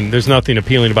appealing. There's nothing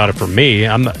appealing about it for me.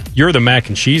 You're the mac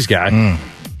and cheese guy.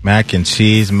 Mac and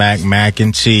cheese, mac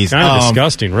and cheese. Kind of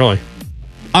disgusting, really.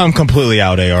 I'm completely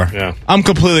out, AR. Yeah. I'm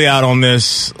completely out on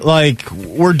this. Like,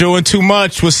 we're doing too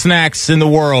much with snacks in the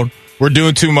world. We're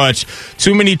doing too much.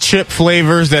 Too many chip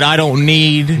flavors that I don't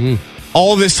need.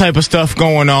 All this type of stuff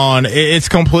going on. It's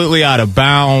completely out of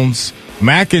bounds.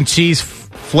 Mac and cheese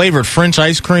flavored French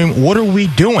ice cream. What are we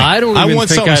doing? I don't even want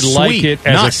think something I'd like sweet, it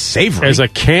not savory. as a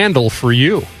candle for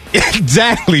you.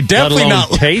 Exactly. Definitely Let alone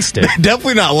not taste it.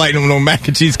 Definitely not lighting no mac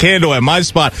and cheese candle at my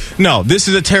spot. No, this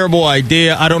is a terrible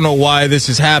idea. I don't know why this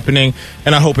is happening,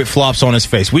 and I hope it flops on his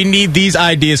face. We need these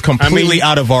ideas completely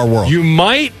out of our world. You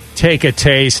might take a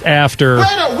taste after.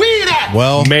 Where the weed at?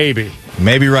 Well, maybe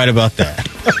right about that.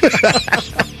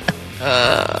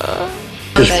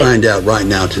 Just find out right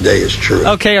now today is true.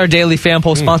 Okay, our daily fan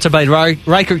poll sponsored by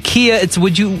Riker Kia. It's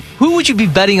who would you be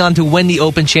betting on to win the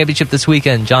Open Championship this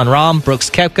weekend? John Rahm, Brooks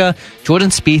Koepka, Jordan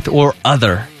Spieth, or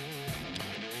other?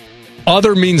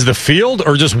 Other means the field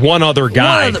or just one other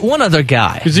guy? One other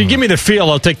guy. Because you give me the field,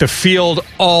 I'll take the field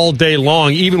all day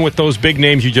long, even with those big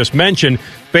names you just mentioned,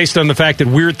 based on the fact that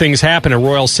weird things happen at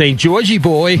Royal St. George,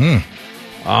 boy.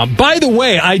 By the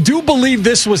way, I do believe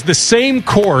this was the same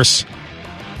course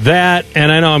that,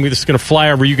 and I know I'm just going to fly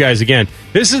over you guys again,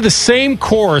 this is the same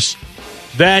course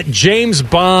that James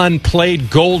Bond played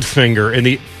Goldfinger in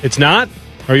the, it's not?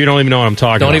 Or you don't even know what I'm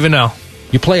talking about? Don't even know.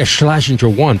 You play a Schlesinger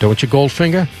 1, don't you,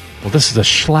 Goldfinger? Well, this is a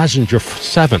Schlesinger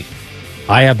 7.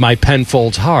 I have my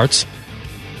Penfolds hearts.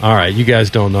 All right, you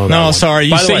guys don't know that No, one.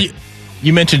 sorry.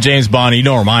 You mentioned James Bond. You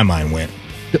know where my mind went.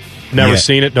 Never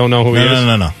seen it, don't know who he is?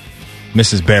 No.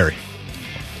 Mrs. Berry.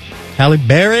 Halle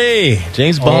Berry.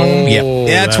 James Bond.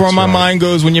 That's where my mind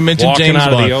goes when you mention Walking James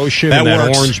out Bond. of the ocean that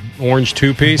in works. that orange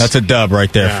two-piece. That's a dub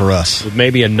right there for us. With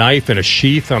maybe a knife and a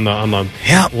sheath on the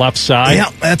left side. Yeah,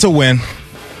 that's a win.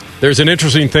 There's an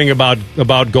interesting thing about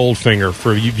Goldfinger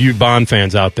for you Bond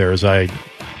fans out there as I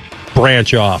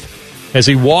branch off. As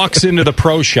he walks into the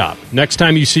pro shop, next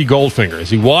time you see Goldfinger,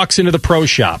 as he walks into the pro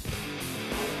shop,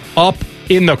 up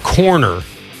in the corner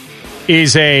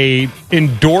is a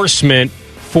endorsement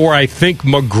for, I think,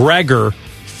 McGregor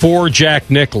for Jack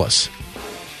Nicklaus.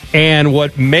 And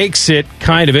what makes it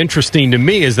kind of interesting to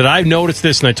me is that I've noticed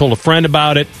this, and I told a friend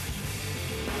about it.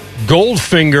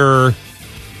 Goldfinger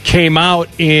came out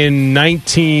in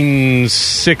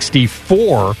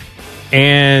 1964,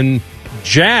 and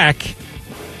Jack,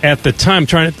 at the time,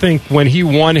 trying to think when he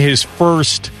won his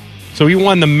first, so he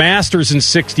won the Masters in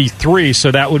 63,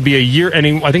 so that would be a year,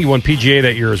 and I think he won PGA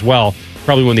that year as well,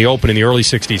 probably won the Open in the early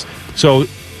 60s. So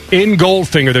in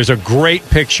Goldfinger, there's a great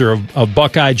picture of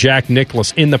Buckeye Jack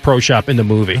Nicklaus in the pro shop in the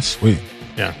movie. That's sweet.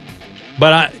 Yeah.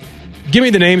 But give me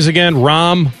the names again.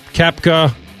 Rahm,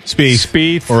 Koepka,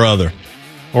 Spieth.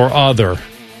 Or other.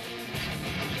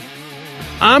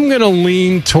 I'm going to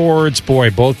lean towards,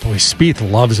 both boys. Spieth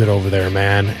loves it over there,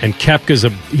 man. And Koepka's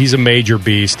he's a major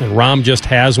beast. And Rahm just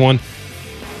has one.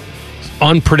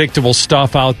 Unpredictable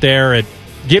stuff out there.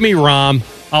 Give me Rahm.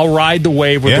 I'll ride the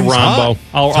wave with the Rombo.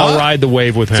 I'll ride the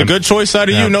wave with him. It's a good choice out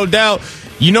of you, no doubt.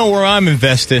 You know where I'm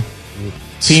invested.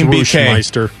 Team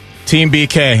BK. Team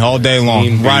BK all day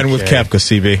long. Riding with Koepka,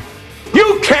 CB.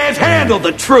 You can't handle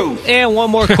the truth. And one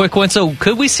more quick one. So,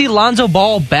 could we see Lonzo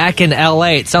Ball back in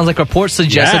L.A.? It sounds like reports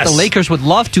suggest that the Lakers would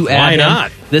love to add him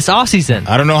this offseason.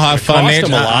 I don't know how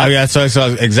financially. That's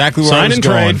exactly where I was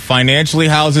going. Financially,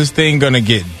 how's this thing going to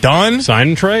get done? Sign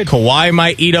and trade. Kawhi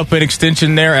might eat up an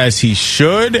extension there as he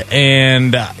should.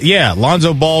 And,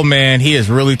 Lonzo Ball, man, he has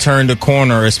really turned a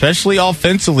corner, especially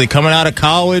offensively. Coming out of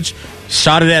college,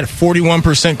 shot it at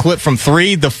 41% clip from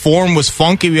three. The form was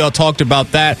funky. We all talked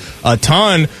about that a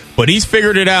ton, but he's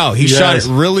figured it out. He shot it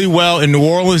really well in New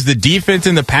Orleans. The defense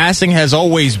and the passing has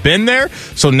always been there.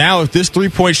 So now if this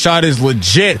three-point shot is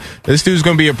legit, this dude's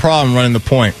going to be a problem running the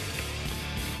point.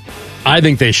 I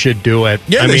think they should do it.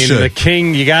 Yeah, I they mean, should. the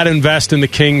King, you got to invest in the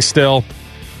King still.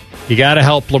 You got to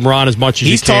help LeBron as much as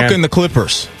He's you can. talking the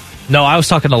Clippers. No, I was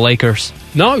talking to Lakers.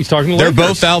 No, he's talking to They're Lakers.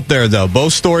 both out there, though.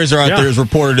 Both stories are out there as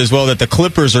reported as well that the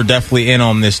Clippers are definitely in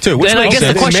on this, too. And I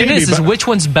guess the question is which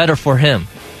one's better for him?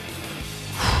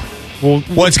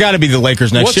 Well, it's got to be the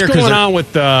Lakers next year. What's going on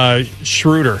with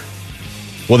Schroeder?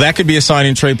 Well, that could be a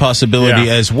signing trade possibility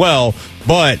as well.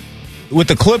 But with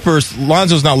the Clippers,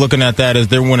 Lonzo's not looking at that as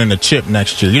they're winning a chip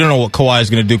next year. You don't know what Kawhi is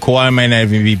going to do. Kawhi may not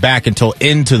even be back until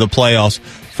into the playoffs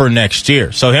for next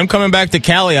year. So him coming back to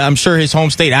Cali, I'm sure his home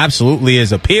state absolutely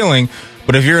is appealing.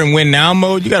 But if you're in win now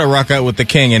mode, you got to rock out with the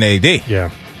King and AD.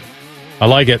 Yeah, I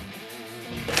like it.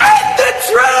 And the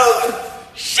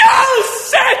truth shall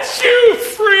set you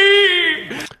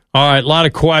free. All right, a lot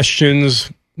of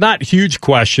questions. Not huge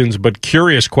questions, but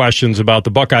curious questions about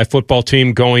the Buckeye football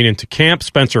team going into camp.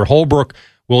 Spencer Holbrook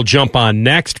will jump on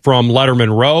next from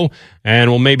Lettermen Row,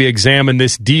 and we'll maybe examine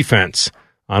this defense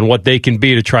on what they can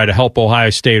be to try to help Ohio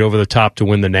State over the top to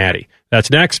win the Natty.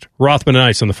 That's next. Rothman and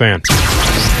Ice on the Fan.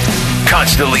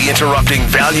 Constantly interrupting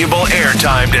valuable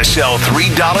airtime to sell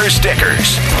 $3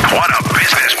 stickers. What a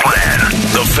business plan.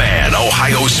 The Fan,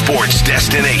 Ohio sports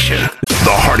destination.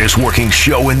 The hardest working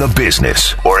show in the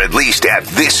business, or at least at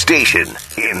this station,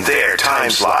 in their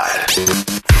time slot.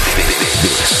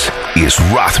 This is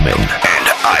Rothman and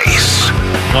Ice.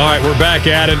 All right, we're back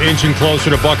at it, inching closer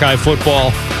to Buckeye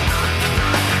football.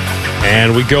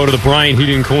 And we go to the Bryant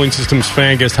Heating and Cooling Systems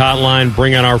Fan Guest Hotline,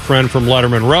 bring on our friend from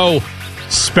Lettermen Row,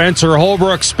 Spencer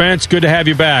Holbrook. Spence, good to have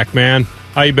you back, man.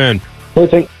 How you been?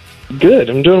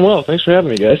 Good. I'm doing well. Thanks for having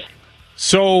me, guys.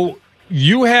 So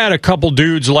you had a couple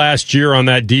dudes last year on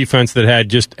that defense that had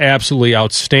just absolutely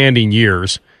outstanding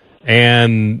years.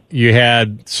 And you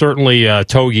had certainly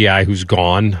Togiai, who's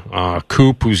gone,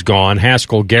 Coop, who's gone,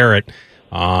 Haskell Garrett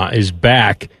is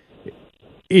back.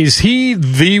 Is he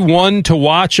the one to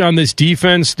watch on this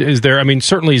defense? Is there, I mean,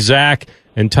 certainly Zach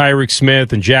and Tyreek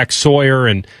Smith and Jack Sawyer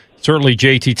and certainly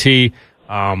JTT.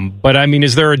 But, I mean,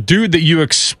 is there a dude that you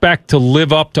expect to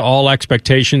live up to all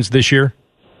expectations this year?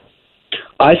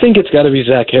 I think it's got to be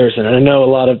Zach Harrison. And I know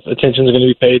a lot of attention is going to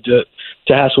be paid to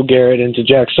Haskell Garrett and to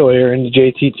Jack Sawyer and to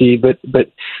JTT, but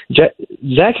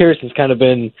Zach Harrison's kind of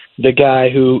been the guy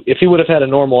who, if he would have had a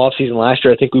normal offseason last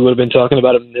year, I think we would have been talking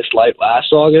about him in this light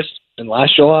last August and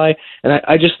last July. And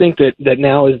I just think that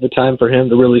now is the time for him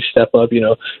to really step up. You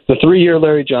know, the 3-year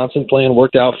Larry Johnson plan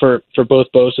worked out for both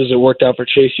Bosa's. It worked out for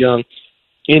Chase Young.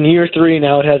 In year 3,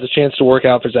 now it has a chance to work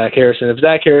out for Zach Harrison. If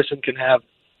Zach Harrison can have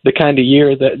the kind of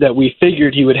year that we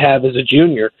figured he would have as a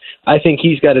junior, I think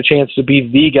he's got a chance to be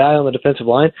the guy on the defensive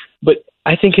line. But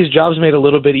I think his job's made a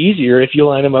little bit easier if you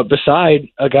line him up beside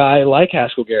a guy like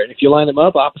Haskell Garrett. If you line him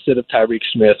up opposite of Tyreek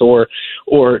Smith or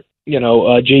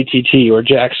JTT or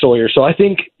Jack Sawyer. So I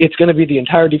think it's going to be the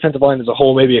entire defensive line as a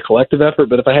whole, maybe a collective effort.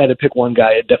 But if I had to pick one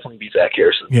guy, it'd definitely be Zach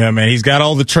Harrison. Yeah, man, he's got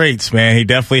all the traits, man. He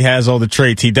definitely has all the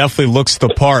traits. He definitely looks the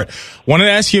part. Wanted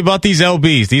to ask you about these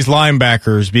LBs, these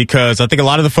linebackers, because I think a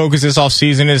lot of the focus this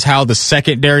offseason is how the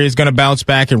secondary is going to bounce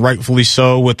back, and rightfully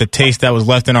so, with the taste that was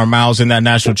left in our mouths in that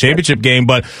national championship game.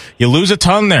 But you lose a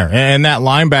ton there in that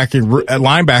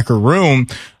linebacker room.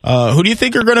 Who do you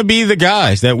think are going to be the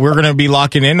guys that we're going to be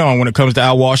locking in on when it comes to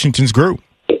Al Washington's group?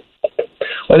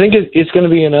 I think it's going to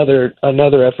be another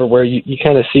effort where you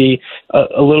kind of see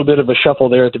a little bit of a shuffle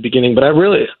there at the beginning. But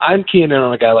I'm keying in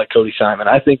on a guy like Cody Simon.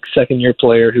 I think second-year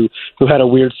player who had a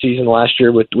weird season last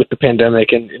year with the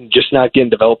pandemic and just not getting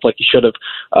developed like he should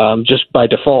have just by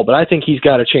default. But I think he's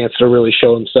got a chance to really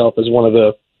show himself as one of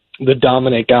the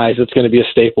dominant guys that's going to be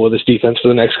a staple of this defense for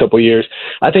the next couple of years.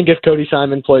 I think if Cody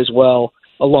Simon plays well,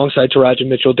 alongside Taraji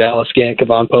Mitchell, Dallas Gant,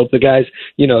 Kevon Pope, the guys,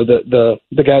 the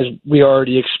guys we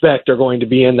already expect are going to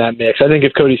be in that mix. I think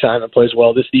if Cody Simon plays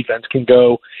well, this defense can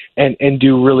go and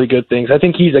do really good things. I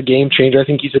think he's a game changer. I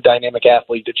think he's a dynamic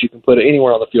athlete that you can put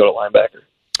anywhere on the field at linebacker.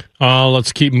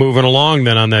 Let's keep moving along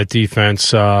then on that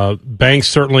defense. Banks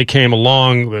certainly came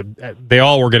along. They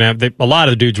all were going to have, a lot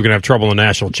of the dudes were going to have trouble in the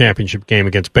national championship game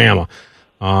against Bama.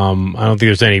 I don't think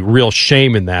there's any real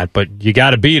shame in that, but you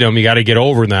got to beat them. You got to get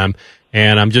over them.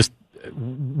 And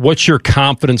what's your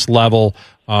confidence level?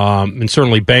 And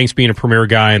certainly Banks being a premier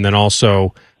guy, and then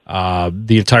also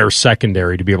the entire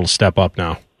secondary to be able to step up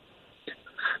now.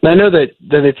 Now, I know that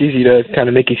it's easy to kind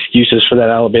of make excuses for that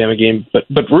Alabama game, but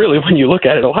really when you look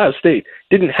at it, Ohio State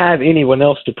didn't have anyone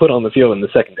else to put on the field in the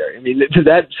secondary. I mean,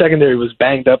 that secondary was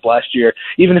banged up last year.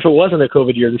 Even if it wasn't a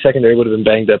COVID year, the secondary would have been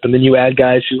banged up. And then you add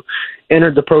guys who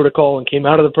entered the protocol and came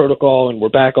out of the protocol and were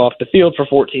back off the field for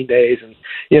 14 days. And,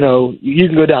 you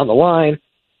can go down the line.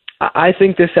 I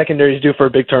think this secondary is due for a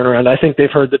big turnaround. I think they've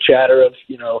heard the chatter of,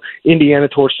 Indiana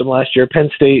torched them last year,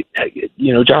 Penn State,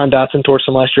 John Dotson torched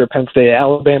them last year at Penn State,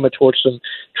 Alabama torched them,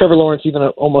 Trevor Lawrence even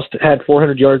almost had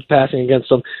 400 yards passing against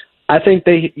them. I think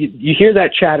you hear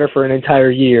that chatter for an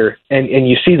entire year, and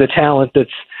you see the talent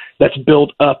that's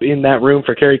built up in that room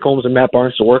for Kerry Combs and Matt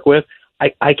Barnes to work with.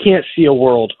 I can't see a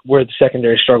world where the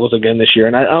secondary struggles again this year.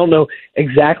 And I don't know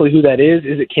exactly who that is.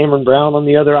 Is it Cameron Brown on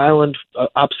the other island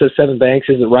opposite Seven Banks?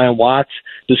 Is it Ryan Watts?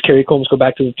 Does Kerry Combs go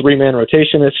back to the three-man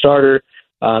rotation at starter?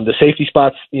 The safety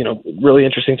spot's, really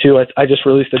interesting too. I just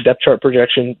released a depth chart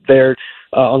projection there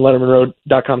on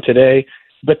LettermenRoad.com today.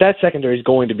 But that secondary is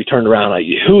going to be turned around.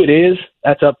 Who it is,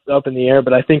 that's up in the air,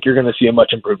 but I think you're going to see a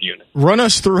much improved unit. Run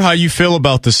us through how you feel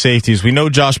about the safeties. We know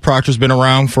Josh Proctor's been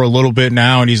around for a little bit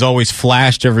now, and he's always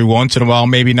flashed every once in a while,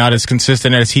 maybe not as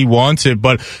consistent as he wants it,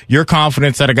 but your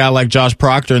confidence that a guy like Josh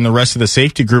Proctor and the rest of the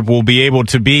safety group will be able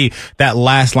to be that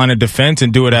last line of defense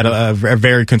and do it at a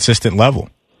very consistent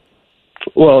level.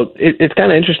 Well, it's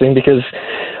kind of interesting because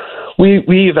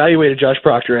we evaluated Josh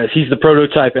Proctor as he's the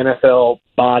prototype NFL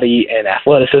body and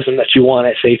athleticism that you want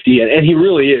at safety, and he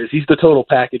really is. He's the total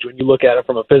package when you look at it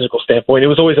from a physical standpoint. It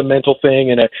was always a mental thing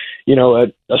and a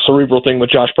cerebral thing with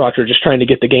Josh Proctor, just trying to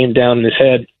get the game down in his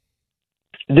head.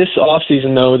 This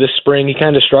offseason, though, this spring, he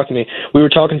kind of struck me. We were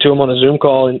talking to him on a Zoom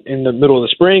call in the middle of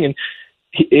the spring, and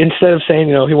instead of saying,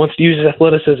 he wants to use his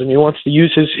athleticism, he wants to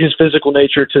use his physical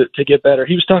nature to get better,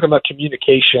 he was talking about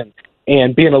communication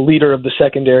and being a leader of the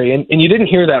secondary. And you didn't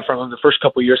hear that from him the first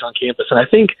couple of years on campus. And I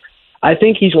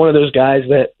think he's one of those guys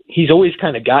that he's always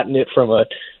kind of gotten it from a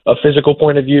physical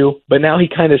point of view, but now he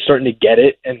kind of starting to get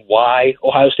it and why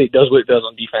Ohio State does what it does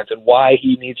on defense and why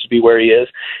he needs to be where he is.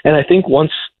 And I think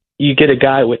once you get a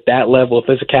guy with that level of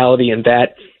physicality and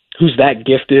who's that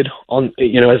gifted on,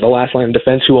 as the last line of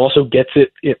defense, who also gets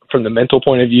it from the mental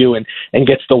point of view and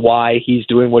gets the why he's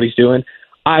doing what he's doing,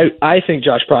 I think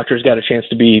Josh Proctor's got a chance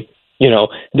to be,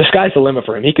 the sky's the limit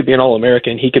for him. He could be an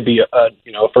All-American. He could be a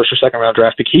first or second round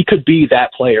draft pick. He could be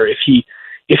that player if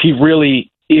he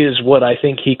really is what I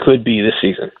think he could be this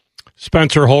season.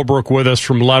 Spencer Holbrook with us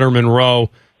from Lettermen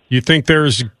Row. You think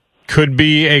could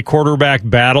be a quarterback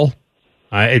battle?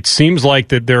 It seems like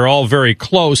that they're all very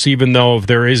close, even though if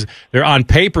they're on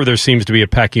paper there seems to be a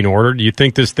pecking order. Do you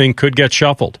think this thing could get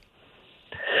shuffled?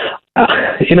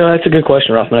 That's a good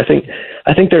question, Rothman.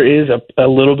 I think there is a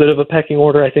little bit of a pecking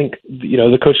order. I think,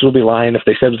 the coaches will be lying if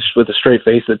they said with a straight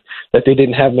face that they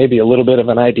didn't have maybe a little bit of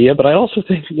an idea. But I also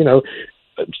think,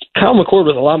 Kyle McCord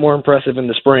was a lot more impressive in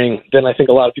the spring than I think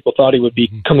a lot of people thought he would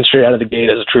be coming straight out of the gate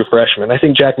as a true freshman. I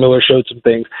think Jack Miller showed some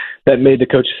things that made the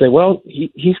coaches say, well,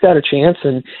 he's got a chance.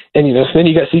 And then you got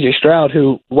CJ Stroud,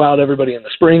 who wowed everybody in the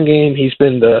spring game. He's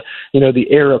been the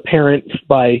heir apparent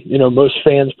by, most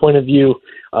fans' point of view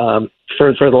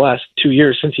for the last 2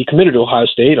 years since he committed to Ohio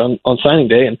State on signing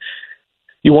day. And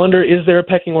you wonder, is there a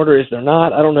pecking order? Is there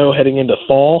not? I don't know. Heading into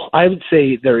fall, I would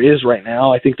say there is right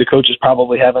now. I think the coaches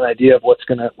probably have an idea of what's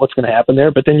gonna happen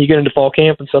there. But then you get into fall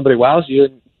camp and somebody wows you,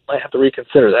 and you might have to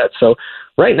reconsider that. So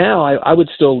right now, I would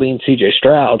still lean C.J.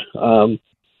 Stroud, and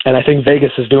I think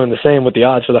Vegas is doing the same with the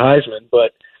odds for the Heisman.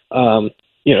 But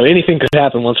anything could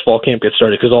happen once fall camp gets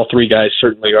started because all three guys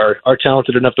certainly are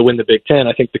talented enough to win the Big Ten.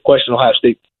 I think the question Ohio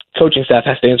State coaching staff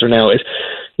has to answer now is,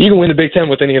 you can win the Big Ten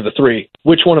with any of the three.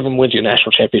 Which one of them wins you a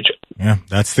national championship? Yeah,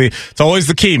 it's always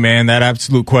the key, man. That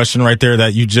absolute question right there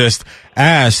that you just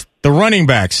asked. The running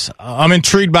backs, I'm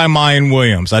intrigued by Mayan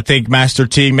Williams. I think Master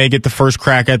T may get the first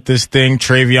crack at this thing.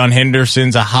 Travion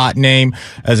Henderson's a hot name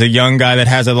as a young guy that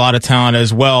has a lot of talent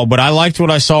as well. But I liked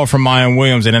what I saw from Mayan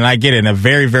Williams, and I get it, in a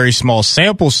very, very small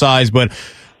sample size. But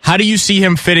how do you see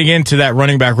him fitting into that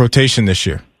running back rotation this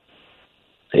year?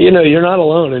 You're not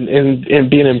alone in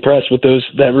being impressed with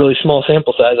that really small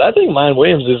sample size. I think Mayan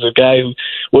Williams is a guy who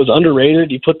was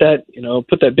underrated. He put that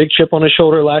big chip on his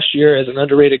shoulder last year as an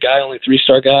underrated guy, only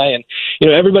 3-star guy. And,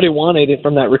 everybody wanted it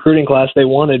from that recruiting class. They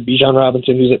wanted Bijan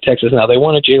Robinson, who's at Texas now. They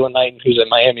wanted Jalen Knighton, who's at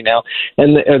Miami now.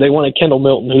 And they wanted Kendall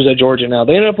Milton, who's at Georgia now.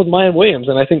 They ended up with Mayan Williams,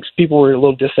 and I think people were a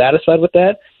little dissatisfied with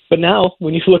that. But now,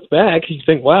 when you look back, you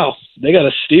think, wow, they got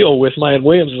a steal with Mayan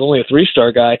Williams, who's only a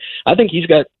 3-star guy. I think he's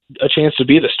got a chance to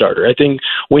be the starter. I think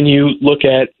when you look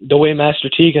at the way Master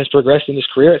Teague has progressed in his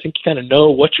career, I think you kind of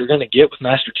know what you're going to get with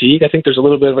Master Teague. I think there's a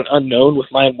little bit of an unknown with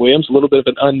Mayan Williams, a little bit of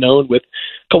an unknown with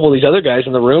a couple of these other guys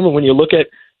in the room. And when you look at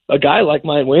a guy like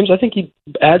Mayan Williams, I think he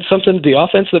adds something to the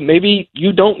offense that maybe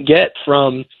you don't get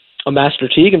from a Master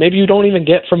Teague, and maybe you don't even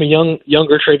get from a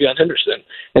younger Travion Henderson.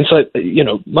 And so,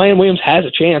 Mayan Williams has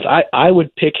a chance. I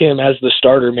would pick him as the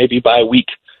starter maybe by week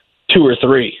 2 or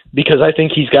 3 because I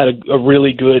think he's got a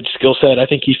really good skill set. I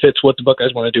think he fits what the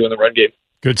Buckeyes want to do in the run game.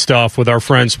 Good stuff with our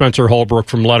friend Spencer Holbrook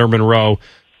from Lettermen Row.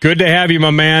 Good to have you,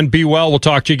 my man. Be well. We'll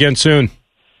talk to you again soon.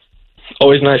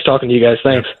 Always nice talking to you guys.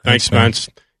 Thanks. Yeah, thanks, Spence.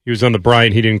 He was on the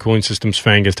Bryant Heating and Cooling Systems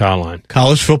Fangus hotline.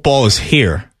 College football is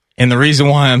here. And the reason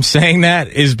why I'm saying that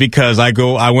is because I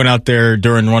went out there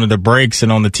during one of the breaks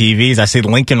and on the TVs, I see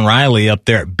Lincoln Riley up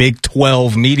there at Big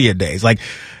 12 Media Days. Like,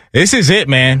 this is it,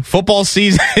 man. Football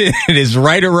season is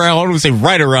right around, I don't want to say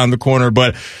right around the corner,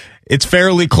 but it's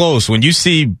fairly close. When you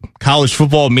see college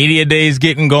football media days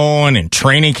getting going and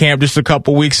training camp just a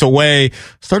couple weeks away,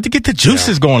 start to get the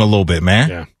juices going a little bit, man.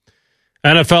 Yeah.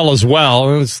 NFL as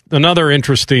well. It's another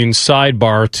interesting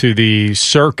sidebar to the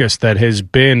circus that has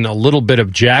been a little bit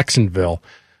of Jacksonville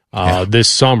this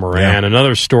summer. Yeah. And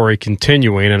another story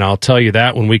continuing, and I'll tell you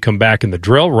that when we come back in the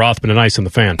drill. Rothman and Ice on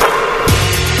the Fan.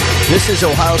 This is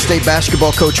Ohio State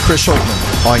basketball coach Chris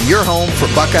Holtman on your home for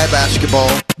Buckeye basketball,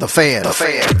 The Fan. The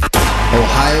Fan.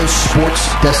 Ohio's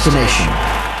sports destination.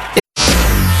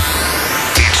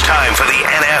 It's time for the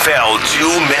NFL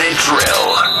 2-minute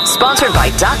drill. Sponsored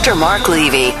by Dr. Mark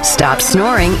Levy. Stop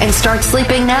snoring and start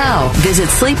sleeping now. Visit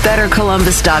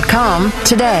sleepbettercolumbus.com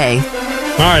today.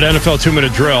 All right, NFL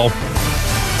 2-minute drill.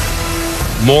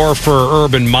 More for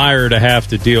Urban Meyer to have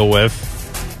to deal with.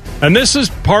 And this is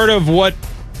part of what,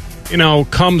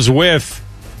 comes with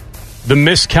the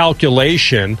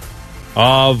miscalculation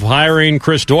of hiring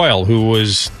Chris Doyle, who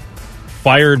was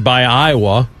fired by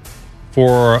Iowa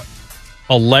for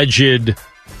alleged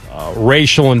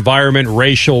racial environment,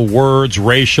 racial words,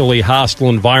 racially hostile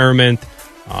environment,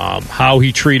 how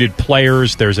he treated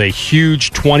players. There's a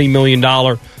huge $20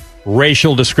 million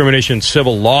racial discrimination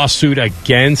civil lawsuit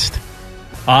against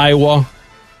Iowa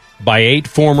by 8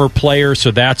 former players,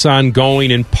 so that's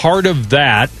ongoing. And part of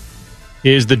that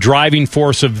is the driving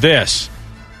force of this,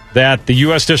 that the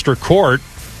U.S. District Court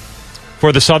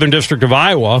for the Southern District of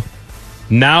Iowa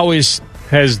now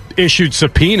has issued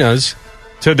subpoenas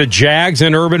to the Jags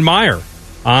and Urban Meyer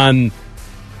on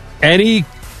any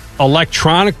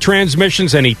electronic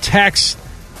transmissions, any texts,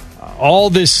 all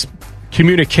this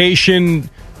communication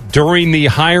during the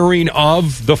hiring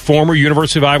of the former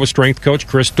University of Iowa strength coach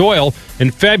Chris Doyle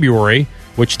in February,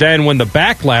 which then when the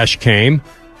backlash came,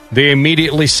 they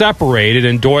immediately separated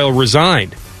and Doyle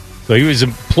resigned. So he was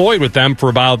employed with them for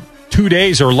about 2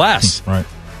 days or less. Right.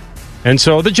 And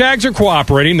so the Jags are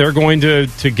cooperating. They're going to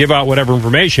give out whatever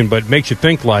information, but it makes you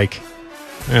think like,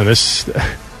 man, this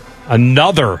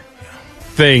another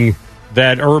thing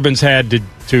that Urban's had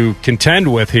to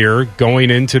contend with here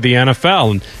going into the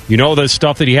NFL. And the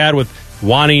stuff that he had with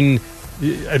wanting,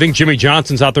 I think Jimmy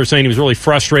Johnson's out there saying he was really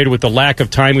frustrated with the lack of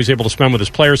time he was able to spend with his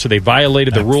players, so they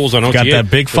violated the rules on OTA. Got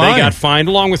that big fine. They got fined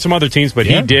along with some other teams, but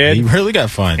he did. He really got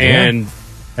fined.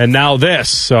 And now this.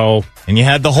 So, and you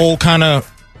had the whole kind of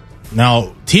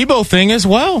Tebow thing as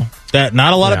well that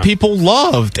not a lot of people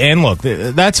loved. And look,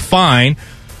 that's fine.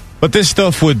 But this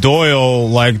stuff with Doyle,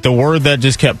 like the word that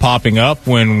just kept popping up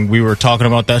when we were talking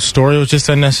about that story, was just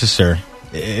unnecessary.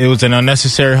 It was an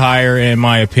unnecessary hire, in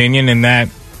my opinion, and that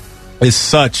is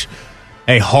such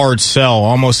a hard sell,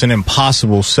 almost an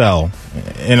impossible sell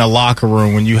in a locker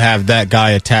room when you have that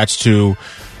guy attached to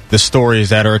the stories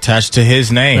that are attached to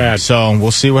his name. Bad. So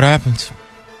we'll see what happens.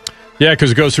 Yeah,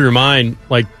 because it goes through your mind,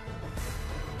 like,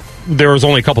 there was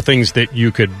only a couple things that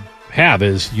you could have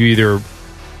is you either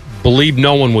believed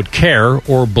no one would care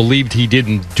or believed he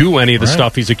didn't do any of the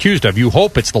stuff he's accused of. You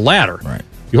hope it's the latter. Right.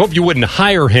 You hope you wouldn't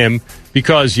hire him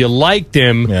because you liked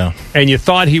him and you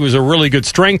thought he was a really good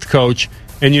strength coach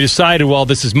and you decided, well,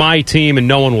 this is my team and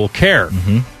no one will care.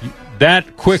 Mm-hmm.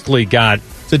 That quickly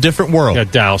it's a different world.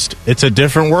 Got doused. It's a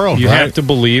different world. You have to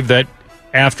believe that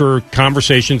after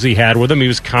conversations he had with him, he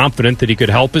was confident that he could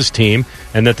help his team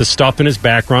and that the stuff in his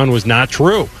background was not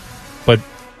true. But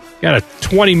got a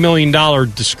 $20 million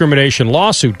discrimination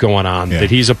lawsuit going on that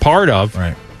he's a part of,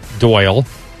 Doyle,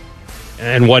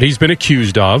 and what he's been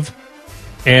accused of.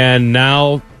 And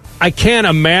now I can't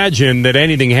imagine that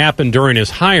anything happened during his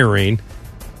hiring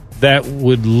that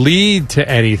would lead to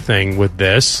anything with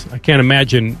this. I can't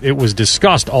imagine it was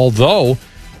discussed, although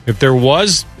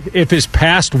if his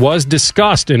past was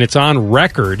discussed and it's on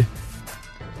record,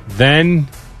 then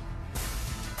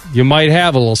you might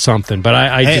have a little something, but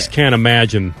I just can't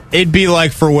imagine. It'd be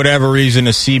like, for whatever reason,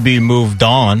 a CB moved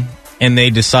on, and they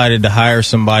decided to hire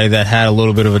somebody that had a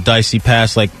little bit of a dicey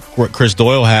past like what Chris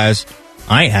Doyle has.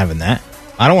 I ain't having that.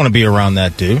 I don't want to be around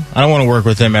that dude. I don't want to work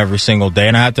with him every single day,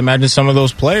 and I have to imagine some of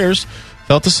those players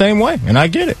felt the same way, and I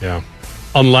get it. Yeah.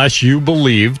 Unless you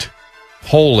believed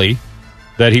wholly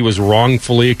that he was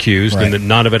wrongfully accused and that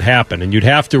none of it happened. And you'd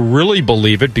have to really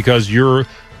believe it because you're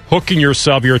hooking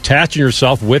yourself, you're attaching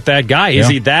yourself with that guy. Is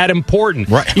he that important?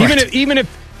 Right.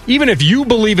 Even if you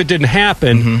believe it didn't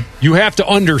happen, you have to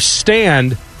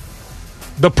understand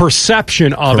the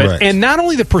perception of it. And not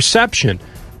only the perception,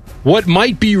 what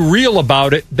might be real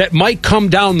about it that might come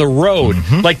down the road.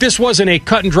 Like this wasn't a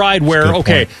cut and dried where,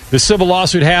 the civil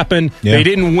lawsuit happened, they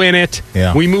didn't win it,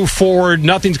 we move forward,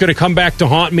 nothing's going to come back to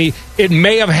haunt me. It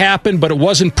may have happened, but it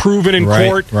wasn't proven in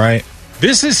court. Right.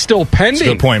 This is still pending. That's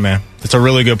a good point, man. It's a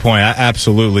really good point.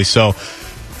 Absolutely. So,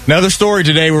 another story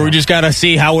today where we just got to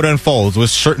see how it unfolds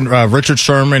with Richard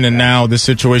Sherman and now this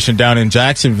situation down in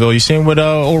Jacksonville. You seen what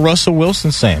old Russell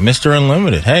Wilson's saying, Mr.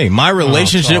 Unlimited. Hey, my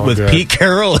relationship with Pete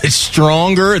Carroll is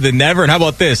stronger than ever. And how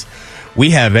about this?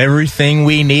 We have everything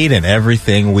we need and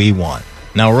everything we want.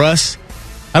 Now, Russ,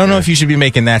 I don't know if you should be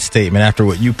making that statement after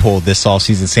what you pulled this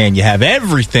offseason saying you have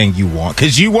everything you want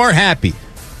because you weren't happy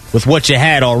with what you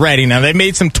had already. Now, they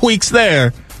made some tweaks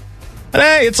there. But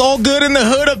hey, it's all good in the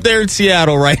hood up there in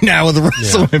Seattle right now with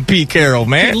Russell and Pete Carroll,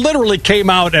 man. He literally came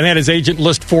out and had his agent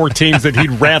list 4 teams that he'd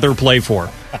rather play for.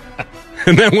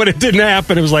 And then when it didn't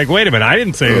happen, it was like, wait a minute, I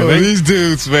didn't say anything. These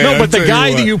dudes, man. No, but the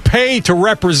guy that you pay to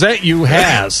represent you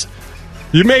has.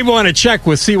 You may want to check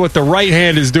see what the right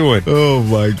hand is doing. Oh,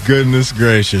 my goodness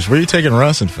gracious. Where are you taking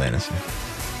Russ in fantasy?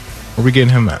 Where are we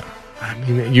getting him at? I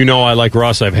mean, I like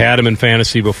Russ. I've had him in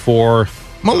fantasy before.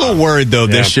 I'm a little worried, though,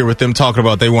 this year with them talking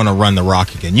about they want to run the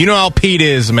rock again. You know how Pete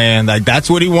is, man. Like, that's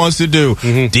what he wants to do.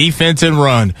 Defense and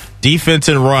run. Defense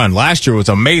and run. Last year was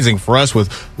amazing for us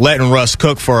with letting Russ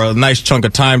cook for a nice chunk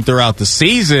of time throughout the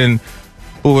season.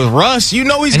 But with Russ, he's going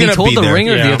to be there. And he told the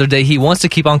Ringer the other day he wants to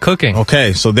keep on cooking.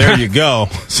 Okay, so there you go.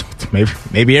 So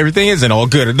maybe everything isn't all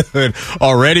good in the hood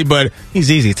already, but he's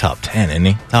easy top 10, isn't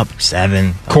he? Top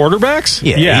 7. Quarterbacks?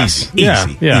 Yeah.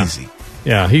 Easy.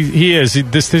 Yeah, he is.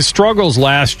 His struggles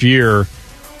last year,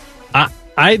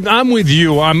 I'm with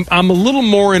you. I'm a little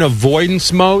more in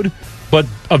avoidance mode, but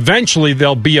eventually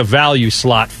there'll be a value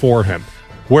slot for him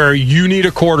where you need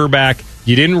a quarterback,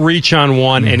 you didn't reach on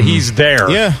one, and he's there.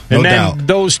 Yeah, and then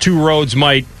those two roads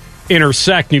might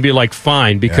intersect, and you'd be like,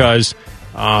 fine, because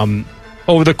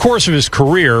over the course of his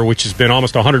career, which has been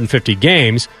almost 150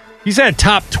 games, he's had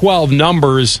top 12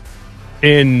 numbers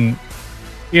in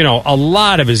a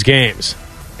lot of his games.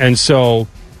 And so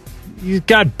he's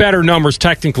got better numbers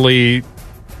technically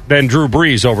than Drew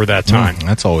Brees over that time.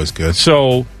 That's always good.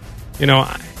 So,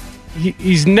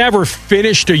 he's never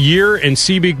finished a year, and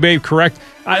Seabig may correct,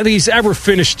 I think he's ever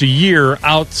finished a year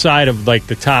outside of like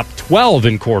the top 12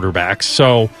 in quarterbacks.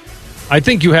 So I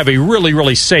think you have a really,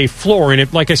 really safe floor.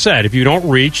 And like I said, if you don't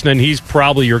reach, then he's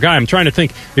probably your guy. I'm trying to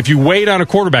think, if you wait on a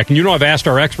quarterback, and I've asked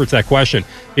our experts that question,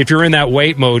 if you're in that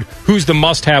wait mode, who's the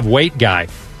must-have wait guy?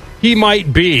 He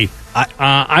might be.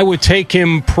 I would take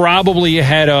him probably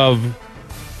ahead of...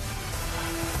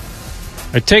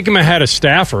 I'd take him ahead of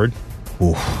Stafford.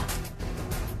 Ooh.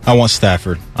 I want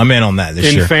Stafford. I'm in on that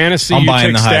this year. In fantasy, I'm you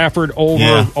buying take Stafford over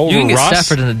You can get Russ?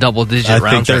 Stafford in a double-digit round.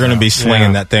 I think they're going to be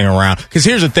slinging that thing around. Because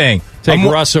here's the thing. Take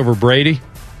Russ over Brady?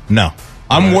 No.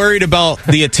 I'm worried about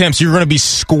the attempts. You're going to be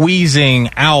squeezing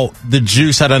out the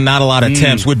juice out of not a lot of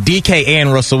attempts. With DK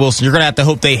and Russell Wilson, you're going to have to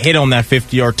hope they hit on that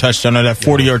 50-yard touchdown or that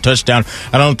 40-yard touchdown.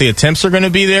 I don't know if the attempts are going to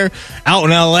be there. Out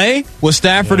in L.A., with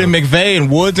Stafford and McVay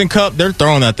and Woods and Kupp, they're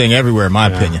throwing that thing everywhere, in my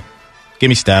opinion. Give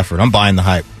me Stafford. I'm buying the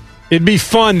hype. It'd be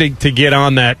fun to get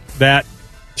on that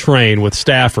train with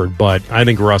Stafford, but I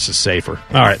think Russ is safer.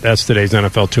 All right, that's today's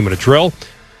NFL 2-minute drill.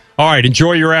 All right,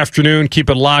 enjoy your afternoon.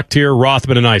 Keep it locked here.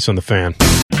 Rothman and Ice on the Fan.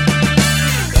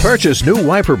 Purchase new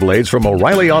wiper blades from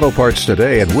O'Reilly Auto Parts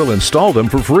today and we'll install them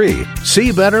for free.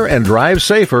 See better and drive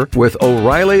safer with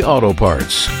O'Reilly Auto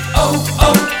Parts.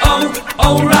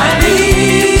 O'Reilly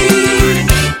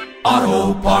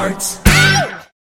Auto Parts.